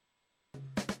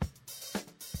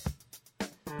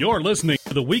You're listening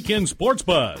to the Weekend Sports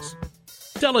Buzz.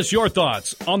 Tell us your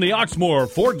thoughts on the Oxmoor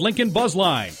Ford Lincoln Buzz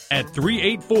Line at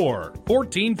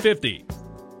 384-1450.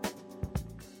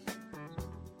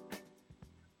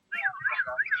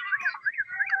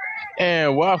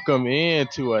 And welcome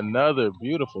into another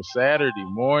beautiful Saturday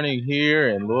morning here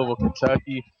in Louisville,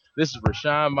 Kentucky. This is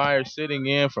Rashawn Myers sitting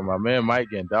in for my man Mike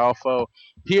Gandolfo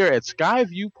here at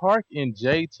Skyview Park in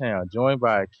J-Town, joined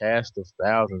by a cast of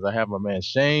thousands. I have my man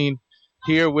Shane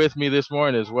here with me this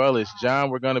morning, as well as John.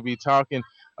 We're going to be talking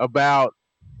about,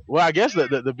 well, I guess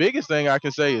the biggest thing I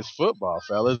can say is football,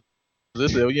 fellas.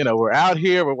 This is, we're out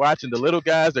here, we're watching the little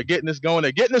guys. They're getting us going.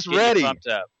 They're getting us ready. Pumped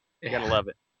up. You gotta love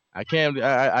it. I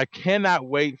cannot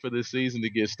wait for this season to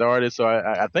get started. So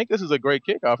I think this is a great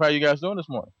kickoff. How are you guys doing this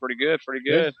morning? Pretty good.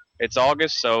 It's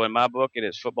August, so in my book, it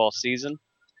is football season.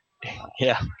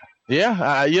 Yeah. They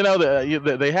have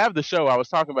the show. I was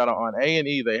talking about it on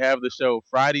A&E. They have the show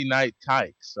Friday Night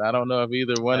Tykes. I don't know if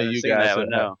either one of you guys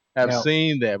have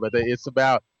seen that, but it's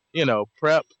about,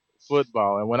 prep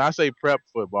football. And when I say prep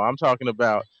football, I'm talking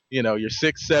about, your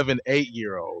 6, 7,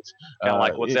 8-year-olds. Kind of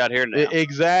like what's out here now.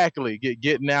 Exactly.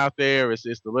 Getting out there. It's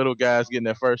the little guys getting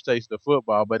their first taste of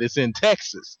football, but it's in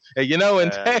Texas. And, in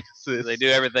Texas. They do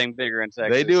everything bigger in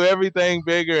Texas. They do everything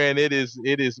bigger, and it is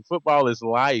football is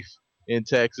life in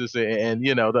Texas. And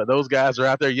those guys are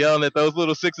out there yelling at those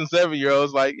little 6 and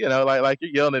 7-year-olds like you're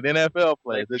yelling at NFL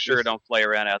players. They sure don't play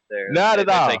around out there. Not at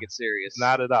all. They take it serious.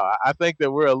 Not at all. I think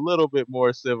that we're a little bit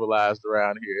more civilized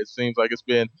around here. It seems like it's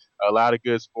been a lot of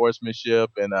good sportsmanship,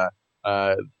 and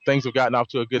things have gotten off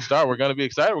to a good start. We're going to be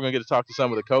excited. We're going to get to talk to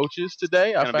some of the coaches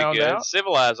today. I found out.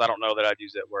 Civilized, I don't know that I'd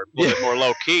use that word. A little bit more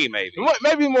low-key, maybe.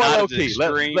 Maybe more low-key.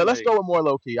 Let's go with more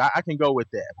low-key. I can go with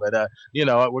that. But,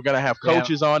 we're going to have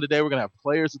coaches on today. We're going to have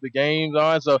players of the games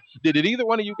on. So did either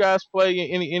one of you guys play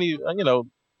any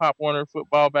Pop Warner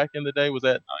football back in the day? Was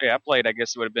that? Oh, yeah, I played. I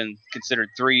guess it would have been considered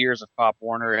 3 years of Pop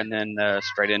Warner and then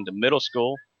straight into middle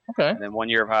school. Okay. And then 1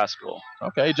 year of high school.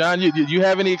 Okay, John, you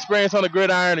have any experience on the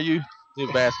gridiron, or you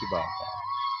basketball?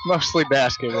 Mostly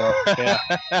basketball. Yeah.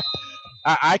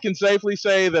 I can safely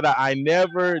say that I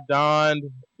never donned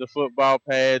the football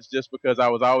pads just because I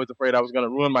was always afraid I was going to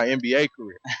ruin my NBA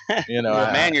career. A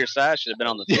man your size should have been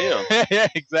on the field. Yeah,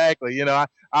 exactly. I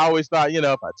always thought, if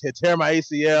I tear my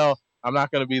ACL, I'm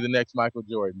not going to be the next Michael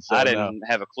Jordan. So, I didn't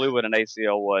have a clue what an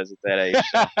ACL was at that age.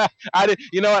 So. I did.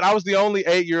 You know what? I was the only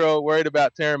 8-year-old worried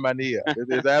about tearing my knee up.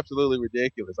 It's absolutely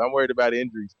ridiculous. I'm worried about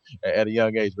injuries at a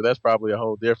young age, but that's probably a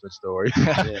whole different story.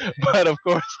 Yeah. But, of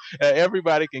course,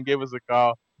 everybody can give us a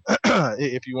call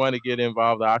if you want to get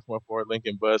involved. The Oxmoor Ford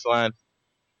Lincoln Buzz Line.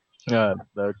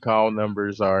 The call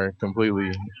numbers are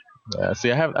completely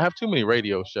see, I have too many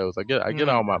radio shows. I get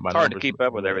all my it's hard to keep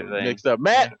up with everything mixed up.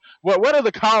 Matt, what are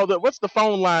the calls? What's the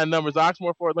phone line numbers?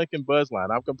 Oxmoor Ford Lincoln Buzz Line.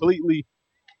 I'm completely.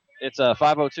 It's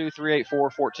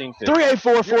 502-384-1450.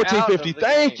 384-1450.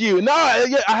 Thank you. No,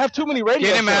 I have too many radio.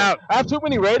 Get him shows. out. I have too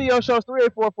many radio shows.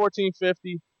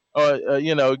 384-1450.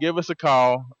 Give us a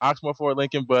call. Oxmoor Ford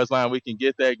Lincoln Buzz Line. We can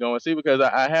get that going. See, because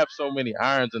I have so many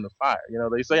irons in the fire.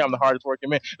 They say I'm the hardest working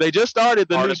man. They just started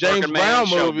the new James Brown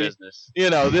movie.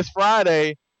 This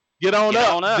Friday. Get on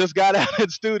up. Just got out of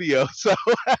the studio. So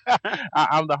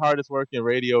I'm the hardest working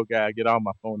radio guy. Get all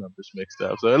my phone numbers mixed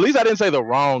up. So at least I didn't say the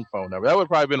wrong phone number. That would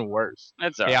probably been worse.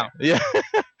 That's all right. Yeah.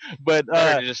 But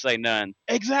better to just say none.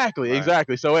 Exactly. Right.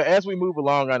 Exactly. So as we move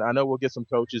along, I know we'll get some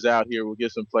coaches out here. We'll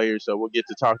get some players. So we'll get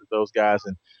to talk to those guys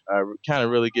and kind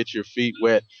of really get your feet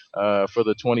wet for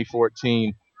the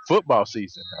 2014 football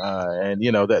season. And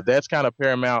that's kind of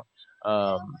paramount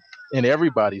in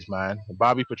everybody's mind.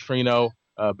 Bobby Petrino.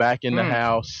 Back in the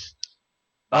house.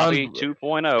 Bobby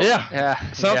 2.0.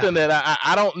 Yeah. Something that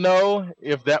I don't know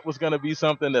if that was going to be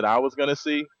something that I was going to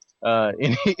see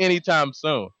anytime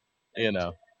soon.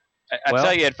 I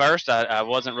tell you, at first, I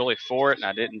wasn't really for it, and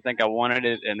I didn't think I wanted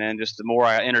it. And then just the more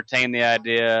I entertained the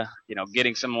idea,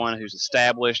 getting someone who's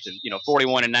established, and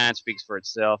 41-9 speaks for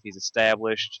itself. He's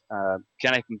established.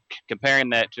 Kind of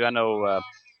comparing that to, I know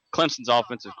Clemson's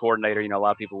offensive coordinator. A lot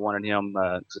of people wanted him,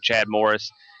 to Chad Morris.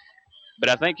 But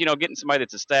I think, getting somebody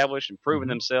that's established and proven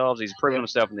themselves. He's proven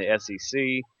himself in the SEC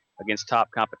against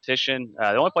top competition.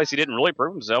 The only place he didn't really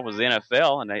prove himself was the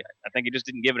NFL, and I think he just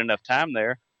didn't give it enough time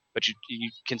there. But you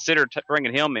consider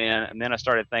bringing him in, and then I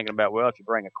started thinking about, well, if you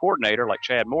bring a coordinator like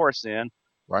Chad Morris in,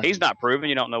 right. He's not proven.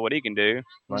 You don't know what he can do.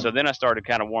 Right. So then I started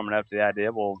kind of warming up to the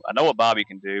idea, well, I know what Bobby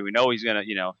can do. We know he's going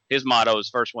to, his motto is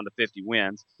first 1 to 50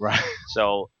 wins. Right.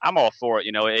 So I'm all for it.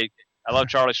 I love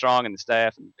Charlie Strong and the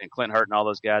staff and Clint Hurt and all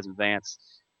those guys in Vance.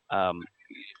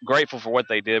 Grateful for what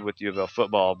they did with U of L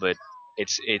football, but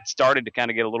it started to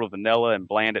kind of get a little vanilla and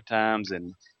bland at times,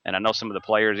 and I know some of the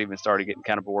players even started getting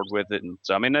kind of bored with it. And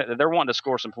so, I mean, they're wanting to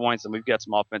score some points, and we've got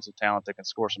some offensive talent that can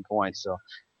score some points. So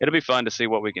it'll be fun to see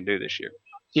what we can do this year.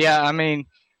 Yeah, I mean,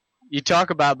 you talk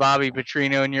about Bobby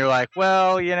Petrino, and you're like,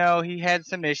 well, he had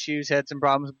some issues, had some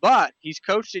problems, but he's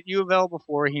coached at U of L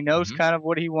before. He knows kind of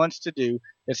what he wants to do.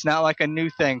 It's not like a new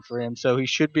thing for him, so he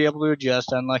should be able to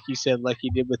adjust, unlike you said, like he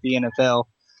did with the NFL.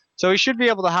 So he should be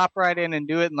able to hop right in and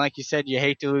do it. And like you said, you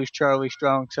hate to lose Charlie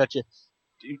Strong,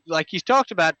 like he's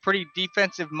talked about, pretty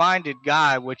defensive-minded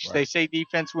guy, which they say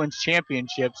defense wins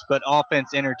championships, but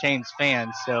offense entertains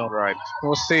fans. So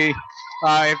we'll see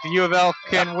if the U of L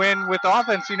can win with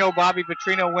offense. Bobby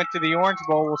Petrino went to the Orange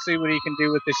Bowl. We'll see what he can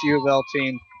do with this U of L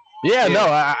team. Yeah, no,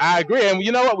 I agree. And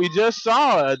you know what? We just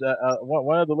saw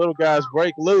one of the little guys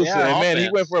break loose. And, man, he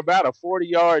went for about a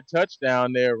 40-yard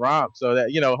touchdown there, romp. So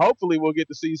that, hopefully we'll get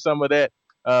to see some of that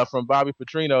from Bobby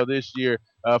Petrino this year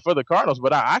for the Cardinals.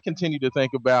 But I continue to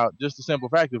think about just the simple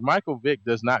fact if Michael Vick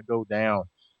does not go down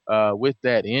with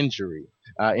that injury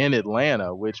in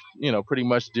Atlanta, which, pretty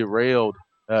much derailed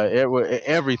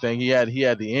everything. He had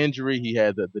the injury. He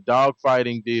had the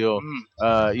dogfighting deal.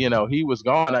 He was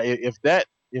gone.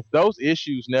 If those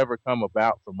issues never come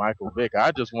about for Michael Vick,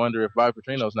 I just wonder if Bobby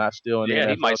Petrino's not still in the NFL. Yeah,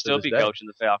 he might still be coaching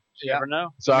the Falcons. You never know.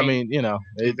 So,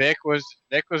 Vick was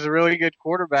a really good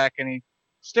quarterback, and he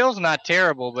still's not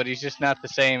terrible, but he's just not the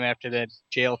same after that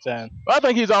jail time. Well, I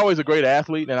think he's always a great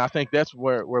athlete, and I think that's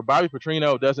where Bobby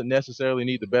Petrino doesn't necessarily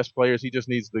need the best players. He just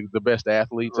needs the best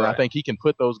athletes, and I think he can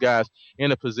put those guys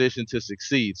in a position to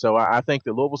succeed. So I think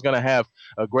that Louisville's going to have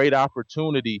a great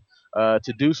opportunity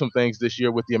to do some things this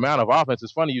year with the amount of offense.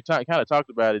 It's funny, you kind of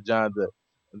talked about it, John,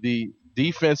 the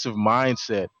defensive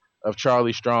mindset of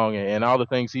Charlie Strong and all the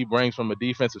things he brings from a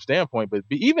defensive standpoint. But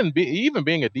even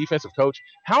being a defensive coach,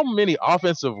 how many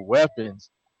offensive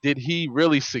weapons did he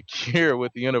really secure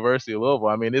with the University of Louisville?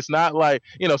 I mean, it's not like,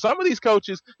 some of these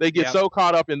coaches, they get so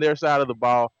caught up in their side of the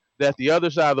ball that the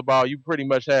other side of the ball, you pretty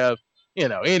much have,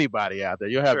 anybody out there.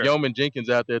 You'll have Yeoman Jenkins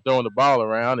out there throwing the ball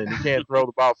around, and he can't throw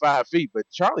the ball 5 feet. But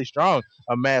Charlie Strong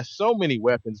amassed so many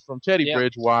weapons from Teddy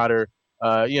Bridgewater,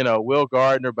 Will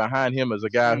Gardner behind him as a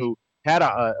guy who had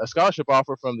a scholarship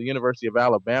offer from the University of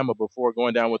Alabama before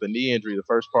going down with a knee injury the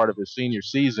first part of his senior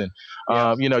season.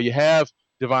 You have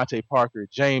Devontae Parker,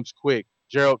 James Quick,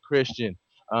 Gerald Christian,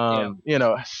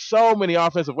 so many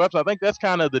offensive weapons. I think that's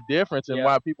kind of the difference in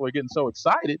why people are getting so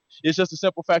excited. It's just a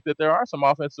simple fact that there are some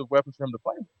offensive weapons for him to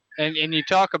play with. And you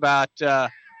talk about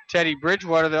Teddy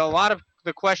Bridgewater, though, a lot of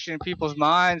the question in people's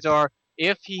minds are,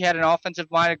 if he had an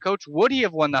offensive-minded coach, would he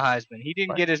have won the Heisman? He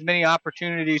didn't get as many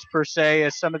opportunities, per se,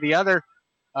 as some of the other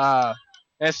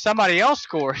as somebody else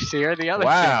scores here. The other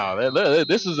team.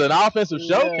 This is an offensive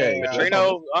showcase.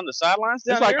 Petrino on the sidelines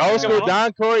down It's like here? old school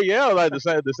Don Coryell, like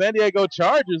the San Diego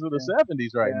Chargers of the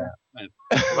 70s right now.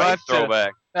 But,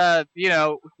 throwback.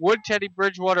 Would Teddy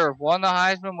Bridgewater have won the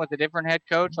Heisman with a different head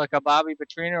coach, like a Bobby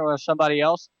Petrino or somebody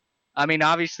else? I mean,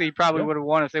 obviously, he probably would have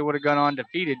won if they would have gone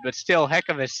undefeated, but still, heck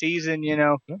of a season,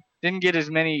 Didn't get as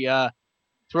many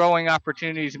throwing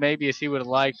opportunities maybe as he would have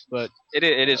liked, but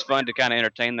it is fun to kind of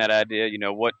entertain that idea.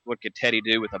 What could Teddy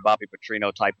do with a Bobby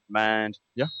Petrino type of mind?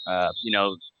 Yeah.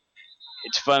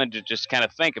 It's fun to just kind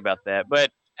of think about that.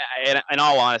 But in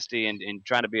all honesty, and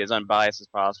trying to be as unbiased as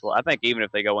possible, I think even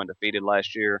if they go undefeated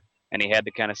last year and he had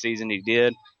the kind of season he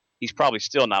did, he's probably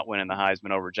still not winning the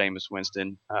Heisman over Jameis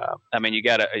Winston. I mean, you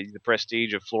got the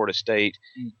prestige of Florida State.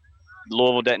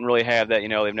 Louisville doesn't really have that.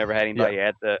 They've never had anybody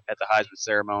at the Heisman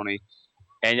ceremony.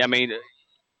 And I mean,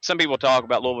 some people talk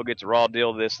about Louisville gets a raw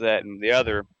deal, this, that, and the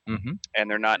other, and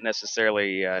they're not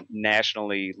necessarily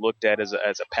nationally looked at as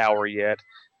a power yet.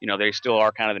 They still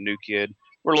are kind of the new kid.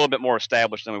 We're a little bit more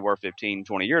established than we were 15,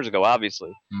 20 years ago,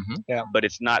 obviously. But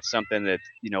it's not something that,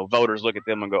 voters look at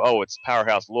them and go, oh, it's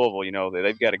Powerhouse Louisville.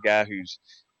 They've got a guy who's,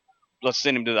 let's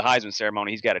send him to the Heisman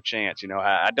ceremony. He's got a chance.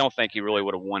 I don't think he really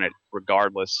would have won it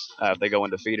regardless if they go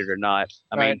undefeated or not.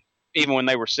 I mean, even when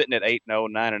they were sitting at 8-0,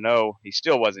 9-0, he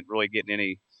still wasn't really getting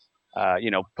any,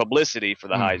 publicity for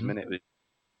the Heisman. It was,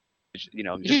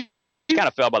 just kind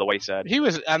of fell by the wayside. He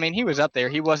was up there.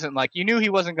 He wasn't like, you knew he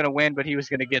wasn't going to win, but he was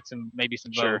going to get some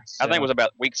votes. I think it was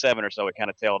about week 7 or so it kind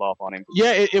of tailed off on him.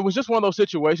 Yeah, it was just one of those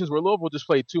situations where Louisville just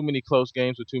played too many close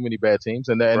games with too many bad teams,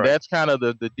 and that's kind of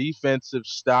the defensive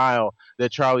style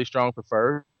that Charlie Strong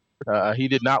preferred. He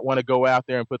did not want to go out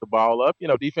there and put the ball up.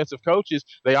 Defensive coaches,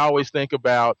 they always think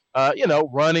about,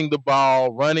 running the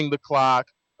ball, running the clock.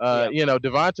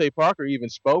 Devontae Parker even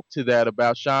spoke to that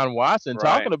about Sean Watson,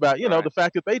 talking about, the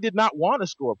fact that they did not want to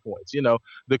score points.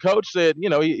 The coach said,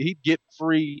 he'd get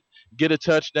free, get a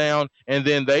touchdown, and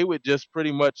then they would just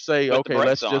pretty much say, Put okay,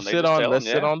 let's just sit on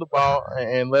the ball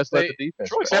and let's let the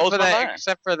defense.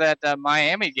 Except for that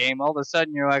Miami game, all of a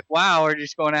sudden you're like, wow, we're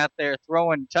just going out there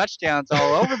throwing touchdowns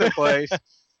all over the place.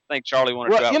 I think Charlie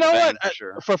wanted to go out with a bang for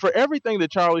sure. For everything that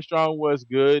Charlie Strong was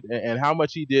good and how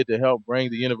much he did to help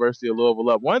bring the University of Louisville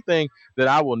up, one thing that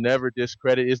I will never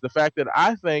discredit is the fact that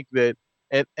I think that,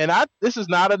 this is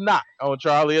not a knock on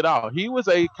Charlie at all. He was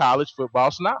a college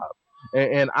football snob,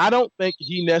 and I don't think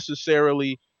he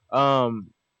necessarily, I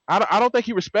don't think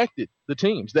he respected the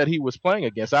teams that he was playing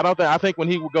against. I think when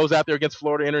he goes out there against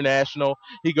Florida International,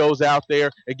 he goes out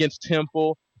there against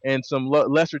Temple and some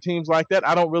lesser teams like that,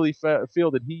 I don't really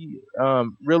feel that he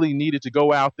really needed to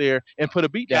go out there and put a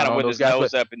beat down on those guys.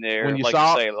 Nose up in there, when you like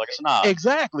saw, you say, like a snob.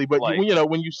 Exactly, but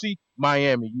when you see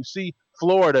Miami, you see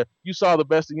Florida, you saw the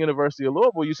best of University of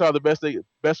Louisville, you saw the best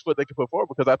foot they could put forward,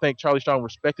 because I think Charlie Strong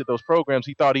respected those programs.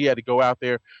 He thought he had to go out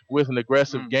there with an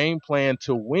aggressive game plan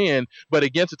to win, but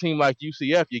against a team like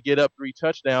UCF, you get up 3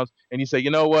 touchdowns and you say,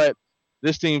 you know what?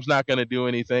 This team's not going to do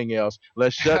anything else.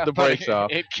 Let's shut the brakes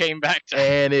off. It came back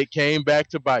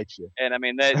to bite you. And I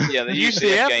mean the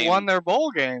UCF game won their bowl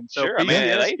game. So sure, I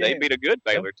mean they beat a good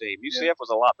Baylor team. UCF was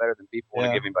a lot better than people want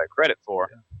to give anybody credit for.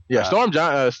 Yeah, Storm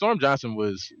Johnson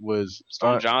was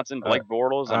Storm Johnson, Blake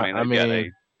Bortles. I mean, got a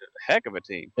heck of a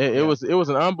team. It was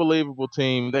an unbelievable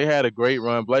team. They had a great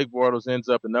run. Blake Bortles ends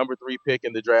up the number 3 pick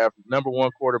in the draft, number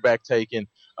 1 quarterback taken.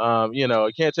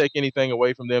 You can't take anything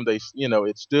away from them. They,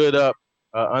 it stood up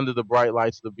under the bright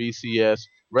lights of the BCS,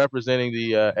 representing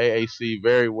the AAC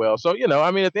very well. So, at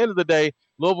the end of the day,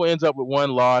 Louisville ends up with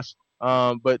 1 loss.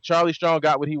 But Charlie Strong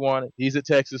got what he wanted. He's at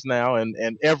Texas now,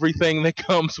 and everything that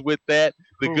comes with that,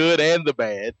 the good and the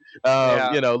bad.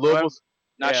 Louisville's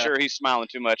not sure he's smiling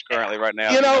too much currently right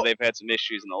now. They've had some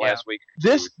issues in the last week.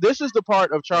 This is the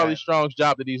part of Charlie Strong's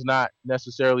job that he's not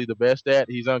necessarily the best at.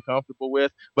 He's uncomfortable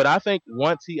with. But I think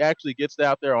once he actually gets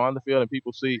out there on the field and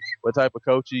people see what type of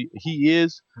coach he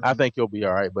is, I think he'll be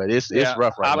all right. But it's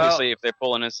rough right now. Obviously, if they're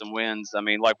pulling in some wins, I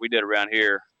mean, like we did around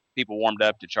here, people warmed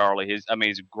up to Charlie. He's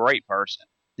a great person.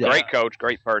 Yeah. Great coach,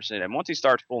 great person, and once he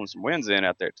starts pulling some wins in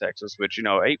out there at Texas, which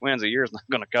 8 wins a year is not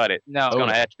going to cut it. No, it's going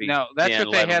to have to be. No, that's 10,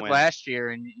 what they had wins. last year,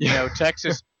 and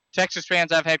Texas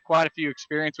fans. I've had quite a few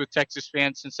experience with Texas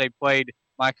fans since they played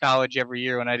my college every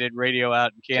year when I did radio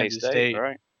out in Kansas State.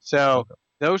 Right. So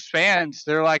those fans,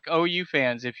 they're like OU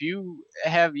fans. If you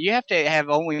have to have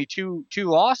only two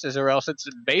losses, or else it's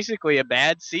basically a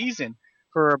bad season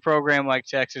for a program like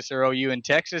Texas or OU. And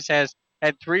Texas has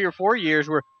had 3 or 4 years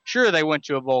where, sure, they went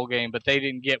to a bowl game, but they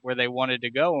didn't get where they wanted to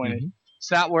go. And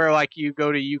it's not where, like, you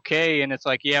go to UK and it's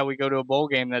like, yeah, we go to a bowl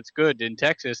game, that's good. In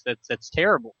Texas, that's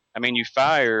terrible. I mean, you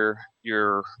fire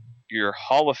your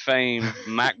Hall of Fame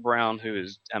Mac Brown, who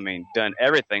has, done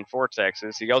everything for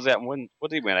Texas. He goes out and win. What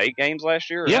did he win? 8 games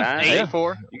last year? Or 9?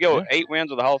 8-4. You go 8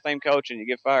 wins with a Hall of Fame coach and you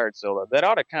get fired. So that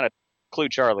ought to kind of clue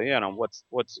Charlie in on what's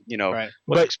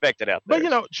expected out there.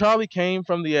 But Charlie came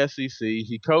from the SEC.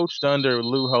 He coached under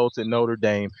Lou Holtz at Notre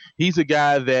Dame. He's a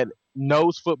guy that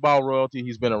knows football royalty.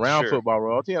 He's been around football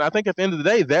royalty, and I think at the end of the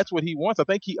day, that's what he wants. I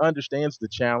think he understands the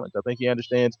challenge. I think he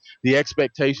understands the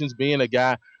expectations. Being a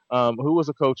guy who was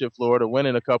a coach at Florida,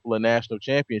 winning a couple of national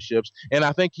championships, and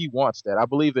I think he wants that. I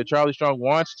believe that Charlie Strong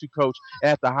wants to coach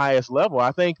at the highest level.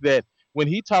 I think that when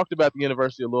he talked about the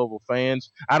University of Louisville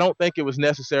fans, I don't think it was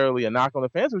necessarily a knock on the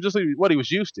fans. It was just what he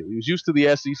was used to. He was used to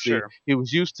the SEC. Sure. He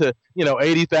was used to,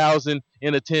 80,000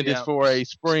 in attendance for a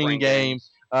spring game.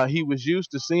 He was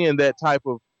used to seeing that type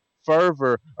of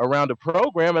fervor around a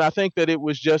program, and I think that it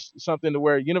was just something to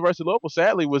where University of Louisville,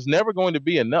 sadly, was never going to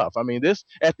be enough. I mean, this,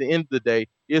 at the end of the day,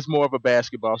 is more of a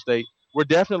basketball state. We're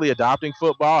definitely adopting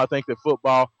football. I think that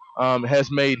football has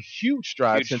made huge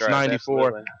strides since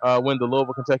 '94 when the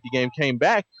Louisville-Kentucky game came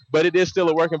back, but it is still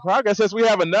a work in progress as we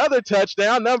have another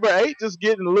touchdown, number 8 just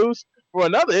getting loose for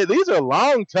another. These are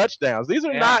long touchdowns. These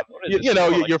are not, your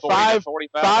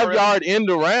 5-yard end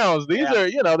arounds. These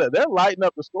are, they're lighting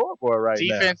up the scoreboard right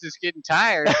now. Defense is getting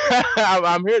tired.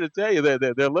 I'm here to tell you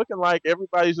that they're looking like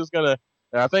everybody's just going to,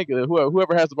 I think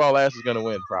whoever has the ball last is going to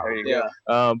win, probably.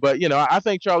 But, I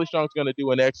think Charlie Strong's going to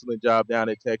do an excellent job down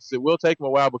at Texas. It will take him a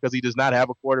while because he does not have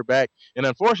a quarterback. And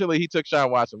unfortunately, he took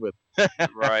Sean Watson with him.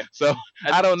 Right. So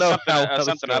I don't know.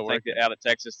 Something I think out of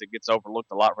Texas that gets overlooked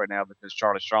a lot right now because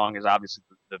Charlie Strong is obviously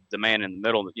the man in the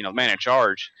middle, the man in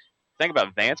charge. Think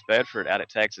about Vance Bedford out at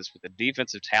Texas with the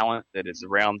defensive talent that is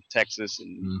around Texas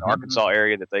and the Arkansas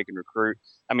area that they can recruit.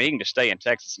 I mean, he can just stay in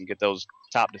Texas and get those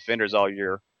top defenders all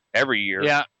year. Every year,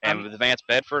 and with Vance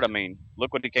Bedford,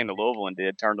 look what he came to Louisville and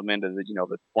did. Turned them into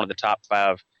one of the top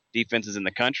 5 defenses in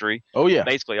the country. Oh yeah,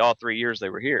 basically all 3 years they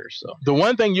were here. So the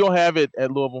one thing you'll have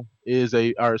at Louisville is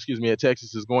at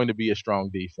Texas is going to be a strong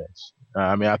defense.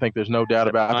 I mean, I think there's no doubt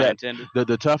about that.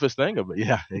 The toughest thing about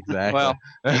exactly. Well,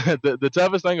 the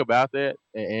toughest thing about that,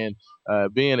 and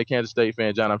being a Kansas State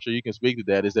fan, John, I'm sure you can speak to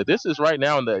that, is that this is right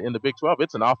now in the Big 12.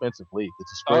 It's an offensive league.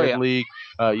 It's a spread league.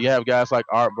 You have guys like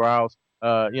Art Browse.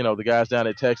 The guys down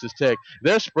at Texas Tech,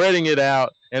 they're spreading it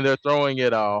out and they're throwing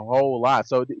it a whole lot.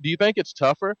 So do you think it's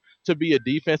tougher to be a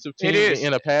defensive team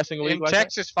in a passing league like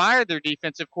Texas fired their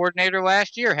defensive coordinator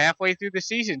last year halfway through the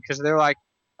season because they're like,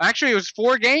 actually it was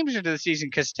 4 games into the season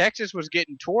because Texas was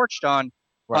getting torched on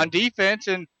defense,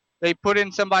 and they put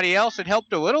in somebody else. It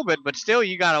helped a little bit, but still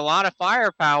you got a lot of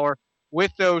firepower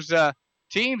with those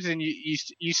teams, and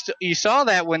you saw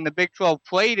that when the Big 12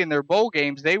 played in their bowl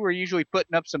games, they were usually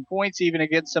putting up some points even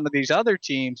against some of these other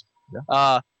teams.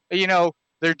 Yeah.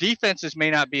 Their defenses may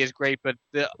not be as great, but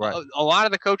a lot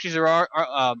of the coaches are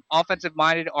offensive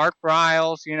minded. Art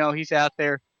Briles, he's out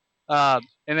there, and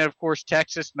then of course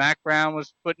Texas, Mac Brown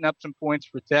was putting up some points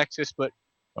for Texas, but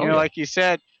like you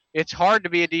said, it's hard to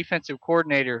be a defensive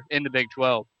coordinator in the Big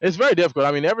 12. It's very difficult.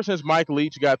 I mean, ever since Mike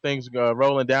Leach got things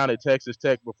rolling down at Texas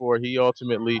Tech before he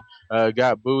ultimately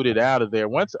got booted out of there,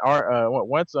 once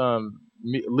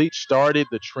Leach started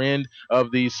the trend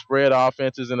of these spread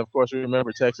offenses, and of course,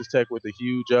 remember Texas Tech with a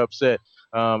huge upset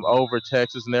over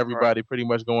Texas, and everybody pretty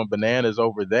much going bananas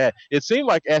over that. It seemed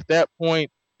like at that point,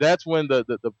 that's when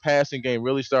the passing game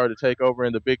really started to take over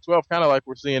in the Big 12, kind of like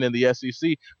we're seeing in the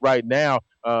SEC right now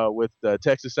with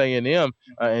Texas A&M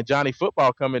and Johnny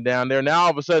Football coming down there. Now all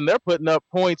of a sudden they're putting up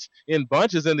points in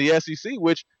bunches in the SEC,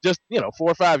 which just 4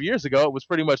 or 5 years ago it was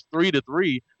pretty much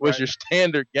 3-3 was your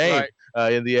standard game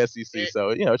in the SEC. So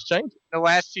it's changing. The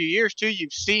last few years too,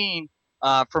 you've seen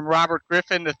from Robert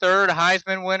Griffin III,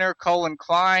 Heisman winner, Colin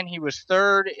Klein, he was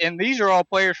 3rd, and these are all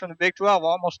players from the Big 12.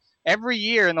 Almost every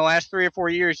year in the last 3 or 4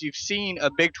 years, you've seen a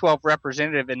Big 12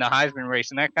 representative in the Heisman race,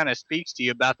 and that kind of speaks to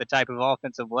you about the type of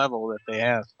offensive level that they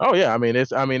have. Oh yeah, I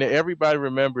mean everybody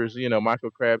remembers Michael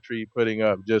Crabtree putting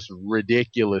up just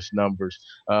ridiculous numbers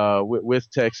with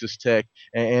Texas Tech,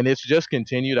 and it's just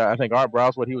continued. I think Art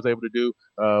Browse, what he was able to do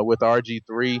with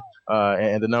RG3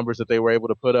 and the numbers that they were able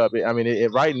to put up.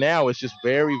 Right now it's just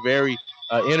very, very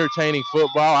entertaining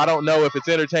football. I don't know if it's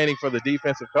entertaining for the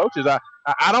defensive coaches. I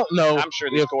don't know. I'm sure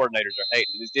these coordinators are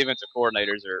hating. These defensive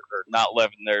coordinators are not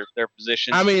loving their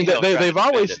position. I mean, they've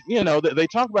always, they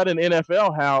talk about in the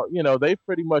NFL how, they've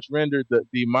pretty much rendered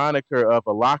the moniker of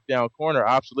a lockdown corner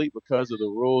obsolete because of the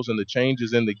rules and the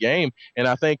changes in the game. And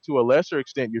I think to a lesser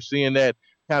extent, you're seeing that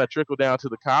kind of trickle down to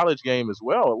the college game as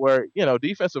well, where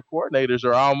defensive coordinators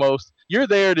are almost, you're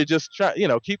there to just try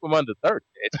keep them under 30.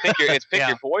 It's pick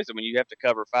your poison when you have to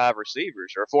cover 5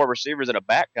 receivers or 4 receivers and a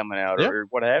back coming out or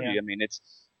what have you. I mean, it's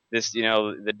this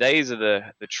the days of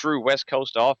the true West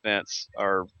Coast offense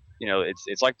are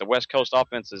it's like the West Coast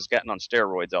offense has gotten on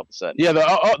steroids all of a sudden. Yeah,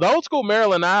 the old school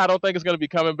Maryland I don't think it's going to be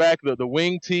coming back. The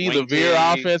wing T, the veer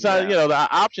offense, the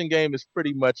option game is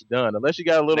pretty much done unless you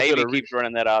got a little Navy bit of keeps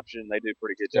running that option. They do a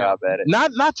pretty good job at it.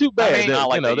 Not too bad.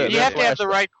 I mean, you have to have the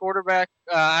right quarterback.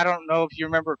 I don't know if you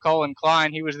remember Colin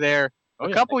Klein. He was there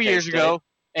a couple years ago.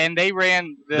 And they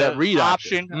ran the read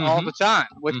option all the time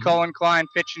with Colin Klein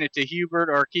pitching it to Hubert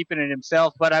or keeping it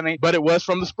himself. But it was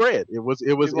from the spread. It was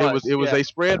a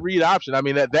spread read option. I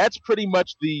mean that's pretty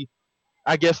much the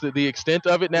extent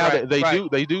of it now.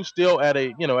 They do still at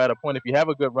a point, if you have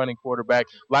a good running quarterback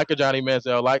like a Johnny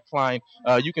Manziel, like Klein,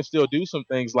 you can still do some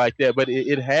things like that. But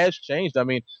it has changed. I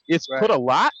mean, it's put a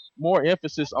lot more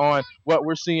emphasis on what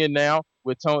we're seeing now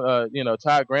with Todd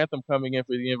Grantham coming in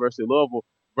for the University of Louisville,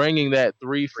 bringing that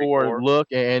 3-4 look,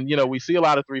 and we see a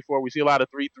lot of 3-4, we see a lot of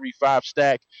 3-3-5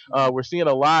 stack. We're seeing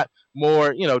a lot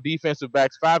more, defensive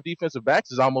backs. 5 defensive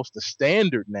backs is almost the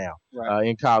standard now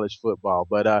in college football.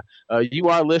 But you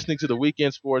are listening to the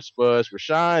Weekend Sports Buzz.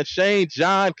 Rashawn, Shane,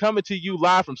 John, coming to you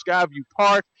live from Skyview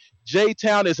Park.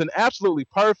 J-Town is an absolutely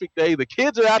perfect day. The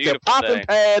kids are out there popping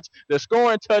pads. They're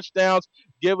scoring touchdowns.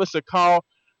 Give us a call.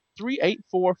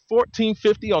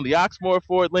 384-1450 on the Oxmoor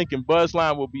Ford Lincoln Buzz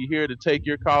Line. We'll be here to take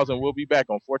your calls, and we'll be back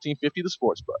on 1450 The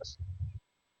Sports Buzz.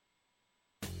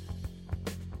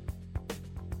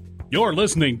 You're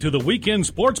listening to the Weekend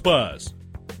Sports Buzz.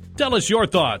 Tell us your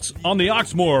thoughts on the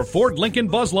Oxmoor Ford Lincoln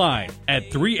Buzz Line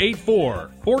at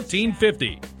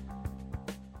 384-1450.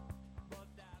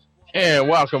 And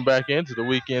welcome back into the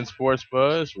Weekend Sports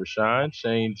Buzz. Rashawn,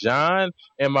 Shane, John,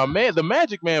 and my man, the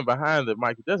magic man behind the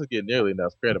mic, doesn't get nearly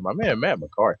enough credit. My man, Matt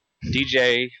McCarthy.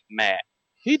 DJ Matt.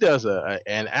 he does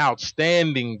an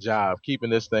outstanding job keeping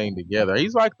this thing together.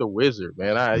 He's like the wizard,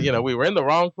 man. We were in the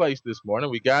wrong place this morning.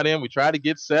 We got in, we tried to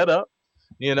get set up,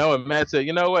 and Matt said,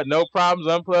 you know what, no problems,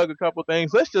 unplug a couple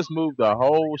things. Let's just move the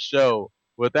whole show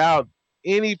without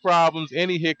any problems,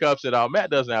 any hiccups at all. Matt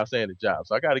does an outstanding job,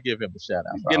 so I got to give him a shout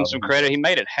out. Give him some credit. He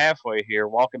made it halfway here,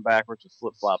 walking backwards with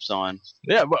flip flops on.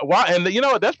 Yeah, but why? And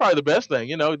that's probably the best thing.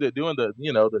 Doing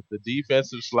the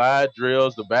defensive slide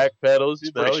drills, the back pedals. It's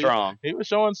pretty strong. He was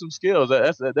showing some skills.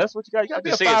 That's what you got. You got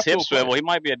to see his hip swivel. He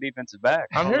might be a defensive back.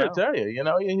 I'm here to tell you.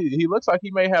 He looks like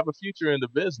he may have a future in the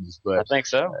business. But I think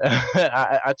so.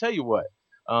 I tell you what.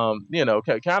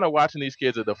 Kind of watching these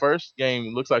kids at the first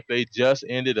game looks like they just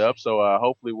ended up. So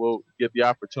hopefully we'll get the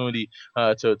opportunity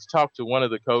to talk to one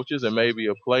of the coaches and maybe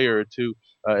a player or two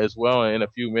as well in a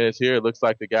few minutes here. It looks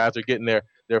like the guys are getting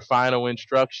their final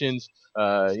instructions,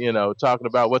 talking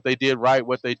about what they did right,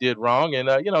 what they did wrong. And,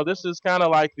 this is kind of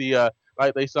like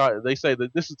like they say that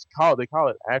they call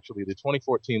it actually the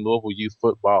 2014 Louisville Youth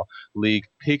Football League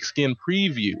Pigskin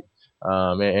Preview.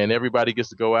 And everybody gets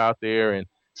to go out there and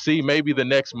see maybe the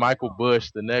next Michael Bush,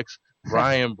 the next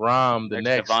Brian Brom, the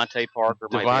next Devontae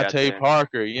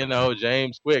Parker,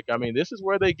 James Quick. I mean, this is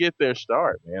where they get their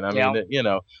start, man. I mean,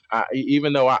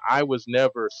 even though I was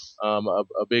never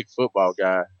a big football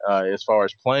guy as far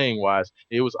as playing wise,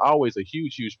 it was always a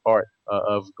huge part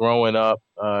of growing up.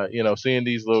 Seeing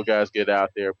these little guys get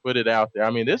out there, put it out there. I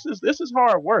mean, this is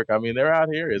hard work. I mean, they're out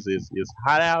here. It's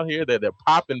hot out here. They're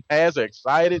popping pads, they're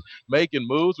excited, making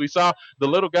moves. We saw the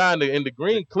little guy in the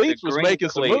green cleats was making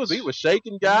some moves. He was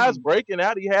shaking guys, breaking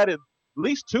out. He had at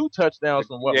least 2 touchdowns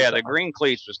from what. Yeah, the green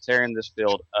cleats was tearing this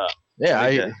field up.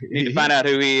 Yeah, need to find out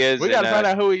who he is. We got to find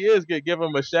out who he is. Give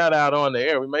him a shout out on the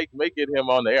air. We may get him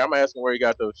on the air. I'm asking where he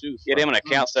got those shoes. Get him an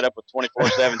account set up with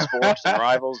 24/7 Sports and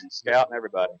Rivals and Scout and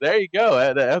everybody. There you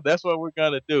go. That's what we're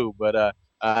gonna do. But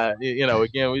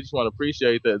again, we just want to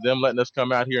appreciate them letting us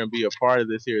come out here and be a part of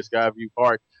this here at Skyview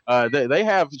Park. They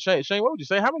have Shane. What would you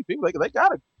say? How many people they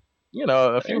got?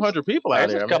 A few hundred people out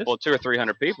there. There's a couple of 200 or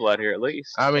 300 people out here at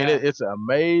least. I mean, it's an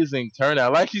amazing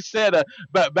turnout. Like you said,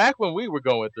 but back when we were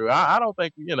going through, I don't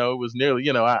think, it was nearly,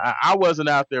 I wasn't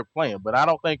out there playing, but I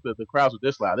don't think that the crowds were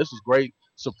this loud. This is great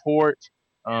support.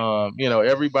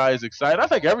 Everybody's excited. I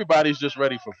think everybody's just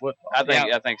ready for football.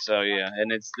 I think so, yeah.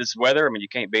 And it's this weather. I mean, you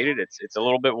can't beat it. It's a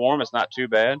little bit warm. It's not too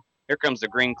bad. Here comes the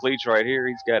green cleats right here.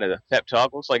 He's got a pep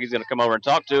talk. Looks like he's going to come over and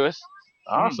talk to us.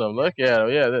 Awesome. Look at him.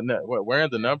 Yeah, wearing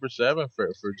the number 7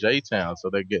 for J-Town. So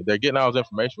they're getting all his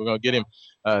information. We're going to get him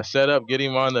set up, get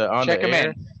him on the check him air.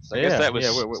 in. So I guess that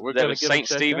was St.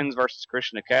 Stephen's versus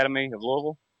Christian Academy of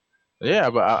Louisville.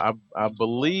 Yeah, but I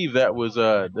believe that was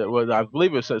I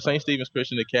believe it was St. Stephen's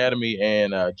Christian Academy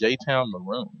and J-Town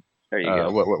Maroon. There you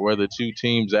go. Were the 2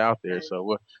 teams out there.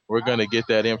 So we're going to get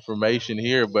that information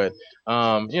here. But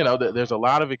there's a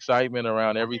lot of excitement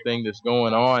around everything that's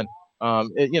going on.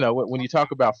 When you talk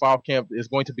about fall camp, is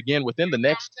going to begin within the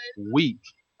next week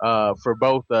for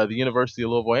both the University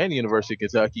of Louisville and the University of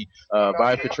Kentucky.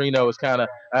 Bobby Petrino is kind of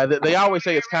they always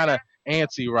say it's kind of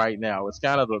antsy right now. It's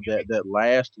kind of that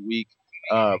last week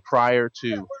prior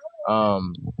to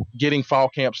getting fall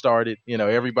camp started.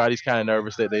 Everybody's kind of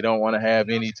nervous that they don't want to have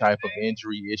any type of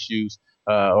injury issues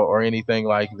or anything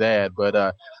like that.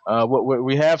 But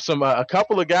we have a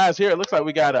couple of guys here. It looks like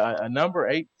we got a number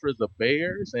 8 for the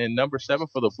Bears and number 7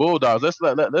 for the Bulldogs.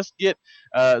 Let's get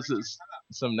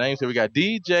some names here. We got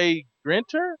DJ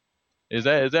Grinter. Is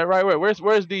that right? Where's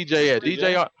DJ at?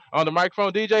 DJ on the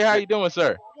microphone. DJ, how you doing,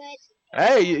 sir? Good.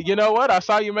 Hey, you know what? I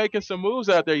saw you making some moves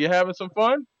out there. You having some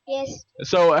fun? Yes.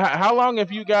 So how long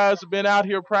have you guys been out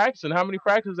here practicing? How many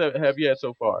practices have you had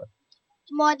so far?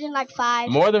 More than 5.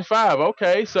 More than 5.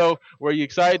 Okay. So were you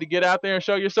excited to get out there and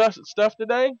show your stuff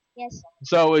today? Yes.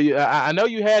 So I know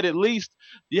you had at least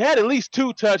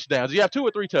 2 touchdowns. You have 2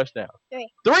 or 3 touchdowns? 3.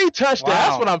 3 touchdowns. Wow.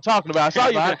 That's what I'm talking about.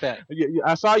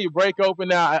 I saw you break open.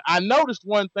 Now I noticed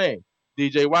one thing,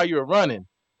 DJ, while you were running.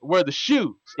 Were the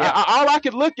shoes. Yeah. All I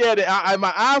could look at it,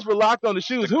 my eyes were locked on the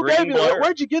shoes. Who gave you?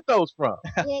 Where'd you get those from?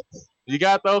 Kicks. You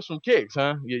got those from Kicks,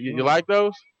 huh? You like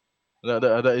those?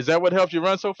 Is that what helped you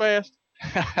run so fast?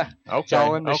 Okay. It's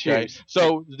all in the shoes.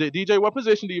 So, DJ, what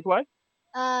position do you play?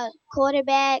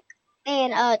 Quarterback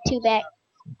and 2-back.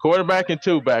 Quarterback and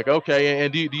 2-back. Okay.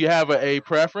 And do you have a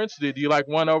preference? Do you like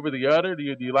one over the other?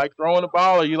 Do you like throwing the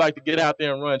ball, or you like to get out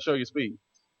there and run, show your speed?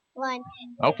 1.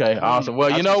 Okay, awesome. Well,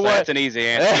 you know what? That's an easy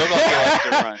answer. Look like he likes to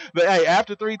run. But hey,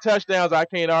 after 3 touchdowns, I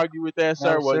can't argue with that,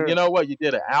 sir. No, Well, sir. You know what? You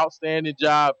did an outstanding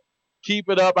job. Keep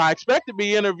it up. I expect to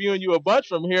be interviewing you a bunch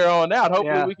from here on out.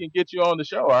 Hopefully we can get you on the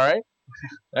show, all right?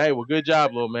 Hey, well, good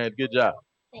job, little man. Good job.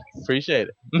 Thanks. Appreciate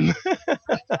it.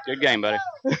 Good game, buddy.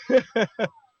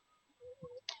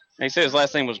 He said his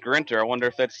last name was Grinter. I wonder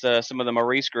if that's some of the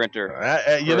Maurice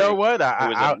Grinter. You know what? Who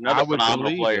was another I would phenomenal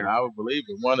believe player. it. I would believe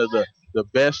it. One of the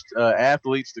best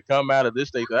athletes to come out of this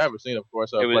state that I've ever seen. Of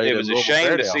course, It was a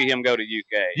shame to see him go to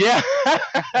UK. Yeah,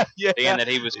 yeah. Being that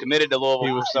he was committed to Louisville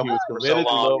He was for committed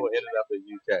so long. to Louisville, ended up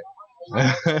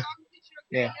at UK.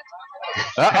 Yeah.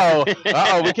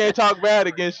 Uh-oh. We can't talk bad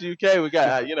against UK. We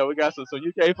got we got some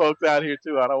UK folks out here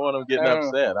too. I don't want them getting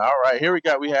upset. All right, here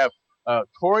we have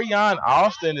Corian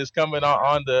Austin is coming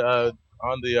on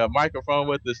the microphone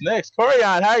with us next.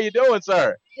 Corian, how are you doing,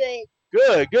 sir?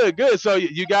 Good. So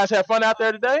you guys have fun out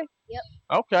there today? Yep.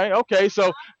 Okay.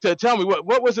 So tell me,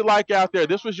 what was it like out there?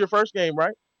 This was your first game,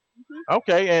 right? Mm-hmm.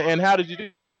 Okay, and how did you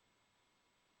do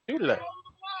today?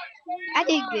 I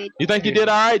did good. You think you did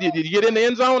all right? Did you get in the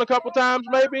end zone a couple times,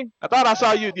 maybe? I thought I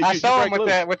saw you. I saw him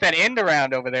with that end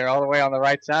around over there, all the way on the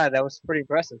right side. That was pretty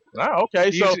impressive. Oh,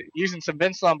 okay. So using some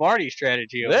Vince Lombardi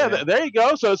strategy. There you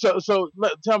go. So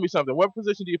tell me something. What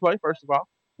position do you play, first of all?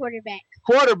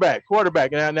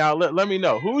 Quarterback. Now let me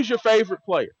know. Who's your favorite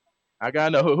player? I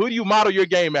gotta know. Who do you model your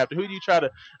game after? Who do you try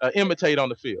to imitate on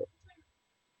the field?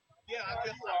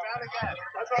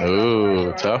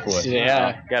 Ooh, tough one.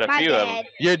 Yeah, got a few of them.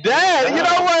 Your dad. You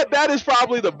know what? That is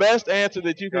probably the best answer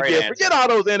that you can get. Forget all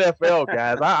those NFL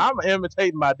guys. I'm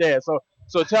imitating my dad.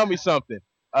 So tell me something.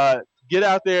 Get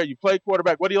out there. You play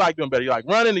quarterback. What do you like doing better? You like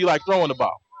running or you like throwing the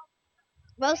ball?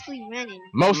 Mostly running.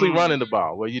 Mostly running the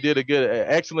ball. Well, you did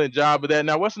excellent job of that.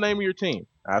 Now, what's the name of your team?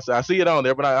 I see it on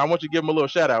there, but I want you to give them a little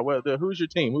shout out. Who's your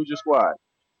team? Who's your squad?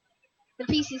 The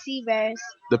PCC Bears.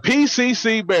 The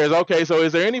PCC Bears. Okay, so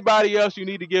is there anybody else you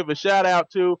need to give a shout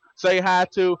out to, say hi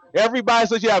to? Everybody,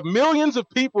 since you have millions of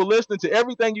people listening to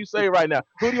everything you say right now,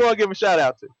 who do you want to give a shout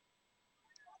out to?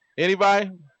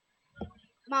 Anybody?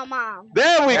 My mom.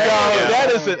 There we go. That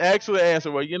is an excellent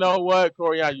answer. Well, you know what,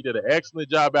 Corian, you did an excellent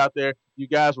job out there. You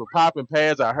guys were popping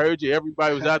pads. I heard you.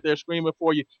 Everybody was out there screaming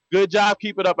for you. Good job.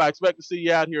 Keep it up. I expect to see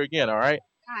you out here again, all right?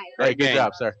 All right. Hey, good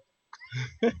job, sir.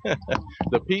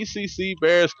 The PCC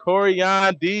Bears,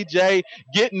 Corian, DJ,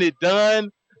 getting it done.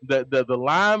 The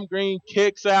lime green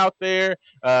kicks out there.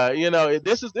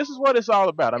 This is what it's all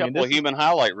about. I mean, this human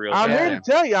highlight reels. I'm here to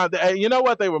tell you. You know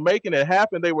what? They were making it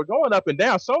happen. They were going up and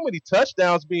down. So many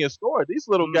touchdowns being scored. These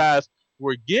little guys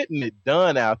were getting it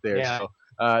done out there. Yeah. So,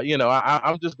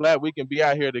 I'm just glad we can be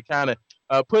out here to kind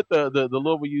of put the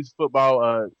Louisville Youth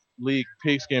Football League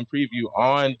Pigskin preview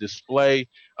on display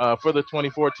for the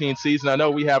 2014 season. I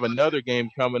know we have another game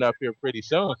coming up here pretty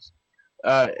soon.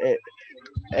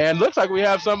 And looks like we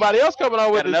have somebody else coming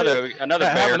on with us. Another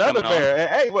bear.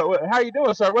 Hey, how you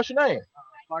doing, sir? What's your name?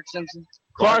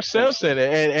 Clark Simpson.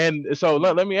 And so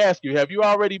let me ask you: have you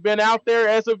already been out there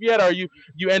as of yet? Or are you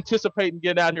anticipating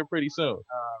getting out here pretty soon?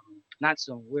 Not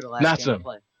soon. We're the last game to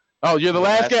play. Oh, you're the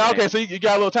last game. game. Okay, so you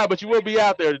got a little time, but you will be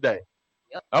out there today.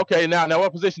 Yep. Okay, now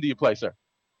what position do you play, sir?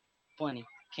 20.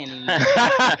 Kenny.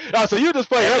 Oh, so you just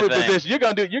play every Everything. position.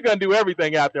 You're gonna do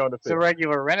everything out there on the It's a field.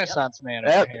 regular Renaissance man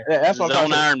over here. That's what I'm Zone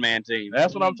talking about. Iron Man team.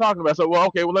 That's what I'm talking about. So,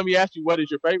 let me ask you, what is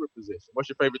your favorite position? What's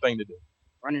your favorite thing to do?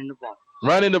 Running the ball.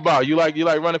 Running the ball. You like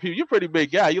running people. You're a pretty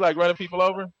big guy. You like running people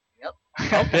over? Yep.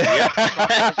 Okay.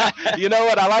 You know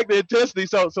what? I like the intensity.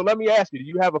 So let me ask you, do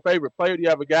you have a favorite player? Do you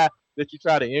have a guy that you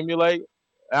try to emulate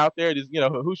out there? Just,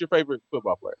 who's your favorite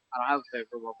football player? I don't have a favorite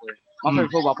football player. My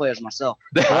favorite football player is myself.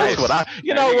 That's what There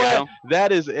you go.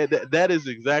 that is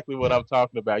exactly what I'm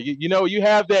talking about. You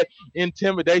have that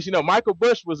intimidation. Michael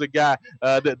Bush was a guy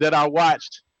that I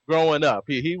watched growing up.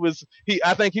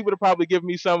 I think he would have probably given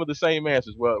me some of the same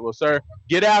answers. Well, sir,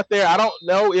 get out there. I don't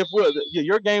know if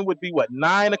your game would be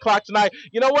 9:00 tonight.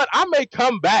 You know what? I may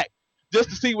come back just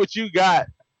to see what you got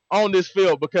on this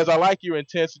field because I like your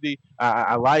intensity.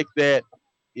 I like that.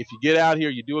 If you get out here,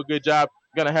 you do a good job.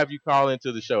 I'm going to have you call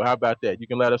into the show. How about that? You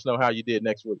can let us know how you did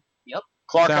next week. Yep.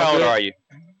 Clark, Sound how old good? are you?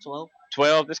 12.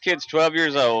 12. This kid's 12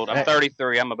 years old. I'm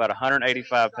 33. I'm about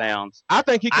 185 pounds. I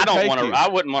think he can take you. I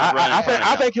wouldn't want to run.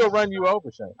 I think he'll run you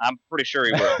over, Shane. I'm pretty sure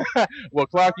he will. Well,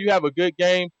 Clark, you have a good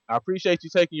game. I appreciate you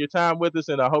taking your time with us,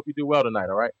 and I hope you do well tonight,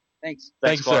 all right? Thanks.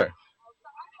 Thanks, Clark. sir.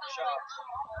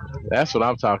 That's what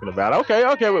I'm talking about. Okay.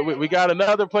 We got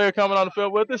another player coming on the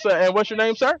field with us. And what's your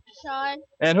name, sir? Sean.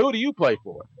 And who do you play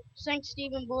for? St.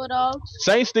 Stephen Bulldogs.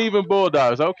 St. Stephen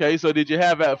Bulldogs. Okay, so did you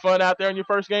have fun out there in your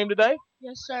first game today?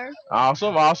 Yes, sir.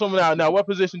 Awesome. Now, what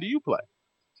position do you play?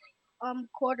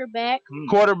 Quarterback.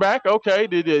 Quarterback. Okay.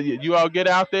 Did you all get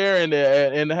out there and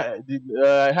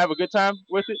have a good time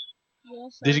with it?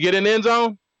 Yes, sir. Did you get in the end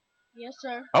zone? Yes,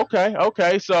 sir.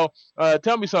 Okay. So,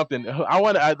 tell me something. I'm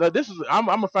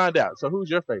gonna find out. So, who's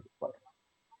your favorite player?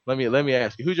 Let me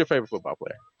ask you, who's your favorite football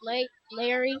player?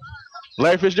 Larry.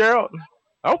 Larry Fitzgerald.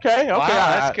 Okay. Wow,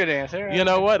 that's a good answer. You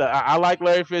know what? I like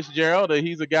Larry Fitzgerald.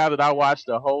 He's a guy that I watched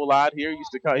a whole lot here.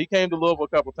 He came to Louisville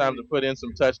a couple times to put in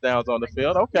some touchdowns on the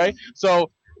field. Okay,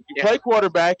 so you play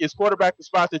quarterback. Is quarterback the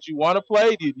spot that you want to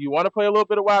play? Do you want to play a little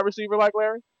bit of wide receiver like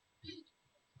Larry?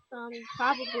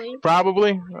 Probably.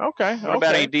 Probably. Okay. What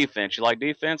about any defense? You like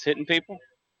defense, hitting people?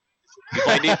 You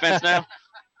play defense now?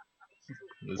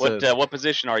 What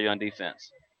position are you on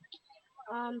defense?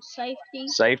 Safety.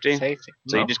 Safety.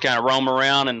 So you just kind of roam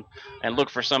around and look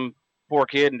for some poor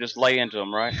kid and just lay into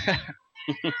him, right?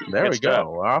 There we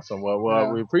go. Awesome.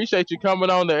 Well, we appreciate you coming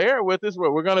on the air with us.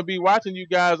 We're going to be watching you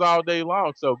guys all day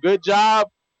long. So good job.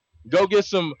 Go get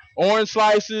some orange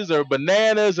slices or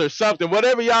bananas or something.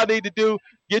 Whatever y'all need to do,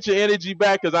 get your energy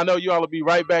back, because I know you all will be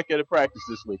right back at the practice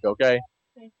this week, okay?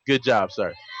 Good job,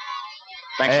 sir.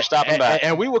 Thanks for stopping by.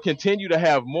 And we will continue to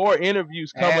have more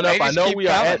interviews coming up. I know we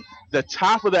are at the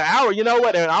top of the hour. You know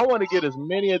what? And I want to get as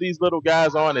many of these little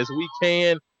guys on as we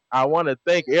can. I want to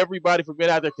thank everybody for being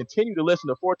out there. Continue to listen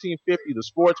to 1450, the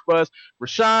Sports Buzz.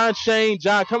 Rashawn, Shane,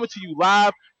 John, coming to you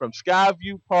live from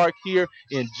Skyview Park here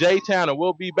in J-Town. And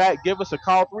we'll be back. Give us a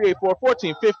call,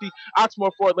 384-1450,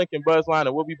 Oxmoor Fort Lincoln Buzzline.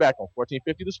 And we'll be back on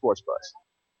 1450, the Sports Buzz.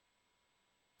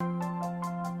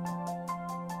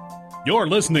 You're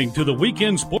listening to the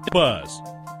Weekend Sports Buzz.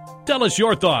 Tell us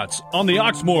your thoughts on the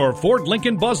Oxmoor Fort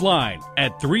Lincoln Buzzline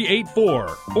at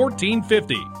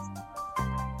 384-1450.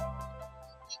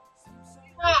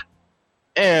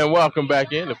 And welcome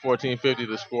back in to 1450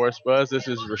 The Sports Buzz. This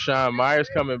is Rashawn Myers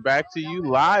coming back to you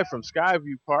live from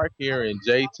Skyview Park here in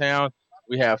J-Town.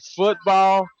 We have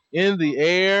football in the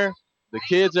air. The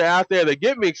kids are out there. They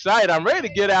get me excited. I'm ready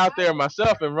to get out there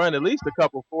myself and run at least a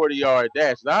couple 40-yard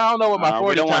dashes. I don't know what my 40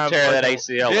 we don't want to tear that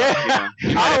ACL up.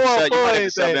 You might have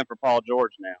to sub in for Paul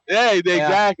George now. Yeah,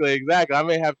 exactly. I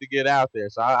may have to get out there.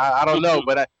 So I don't know.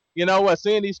 But you know what?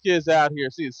 Seeing these kids out here,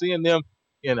 seeing them,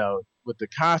 with the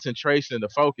concentration and the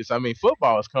focus. I mean,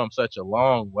 football has come such a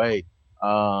long way.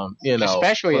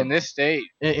 Especially in this state.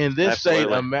 In this state,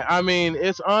 I mean,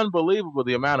 it's unbelievable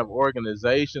the amount of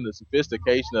organization, the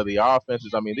sophistication of the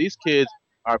offenses. I mean, these kids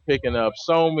are picking up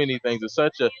so many things at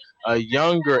such a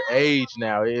younger age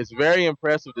now. It's very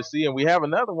impressive to see, and we have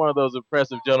another one of those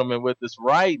impressive gentlemen with us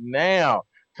right now.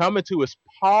 Coming to us,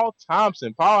 Paul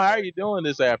Thompson. Paul, how are you doing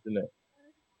this afternoon?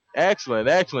 Excellent.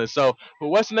 So,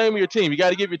 what's the name of your team? You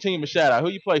got to give your team a shout out. Who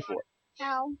you play for?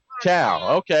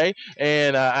 Cal. Okay.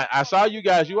 And I saw you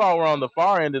guys. You all were on the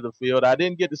far end of the field. I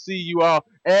didn't get to see you all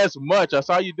as much. I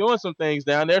saw you doing some things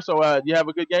down there. So, you have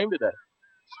a good game today.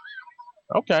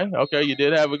 Okay. You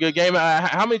did have a good game.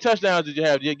 How many touchdowns did you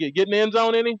have? Did you get in the end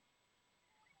zone any?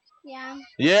 Yeah.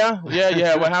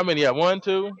 Yeah. Well, how many? 1,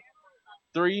 2,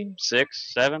 3,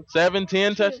 6, 7, 7,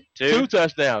 10 two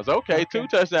touchdowns. Okay, 2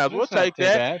 touchdowns. We'll take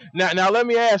that. Now let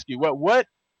me ask you, what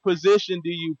position do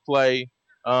you play?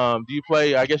 Do you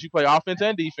play? I guess you play offense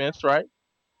and defense, right?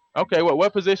 Okay.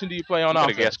 What position do you play on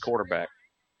offense? I guess quarterback.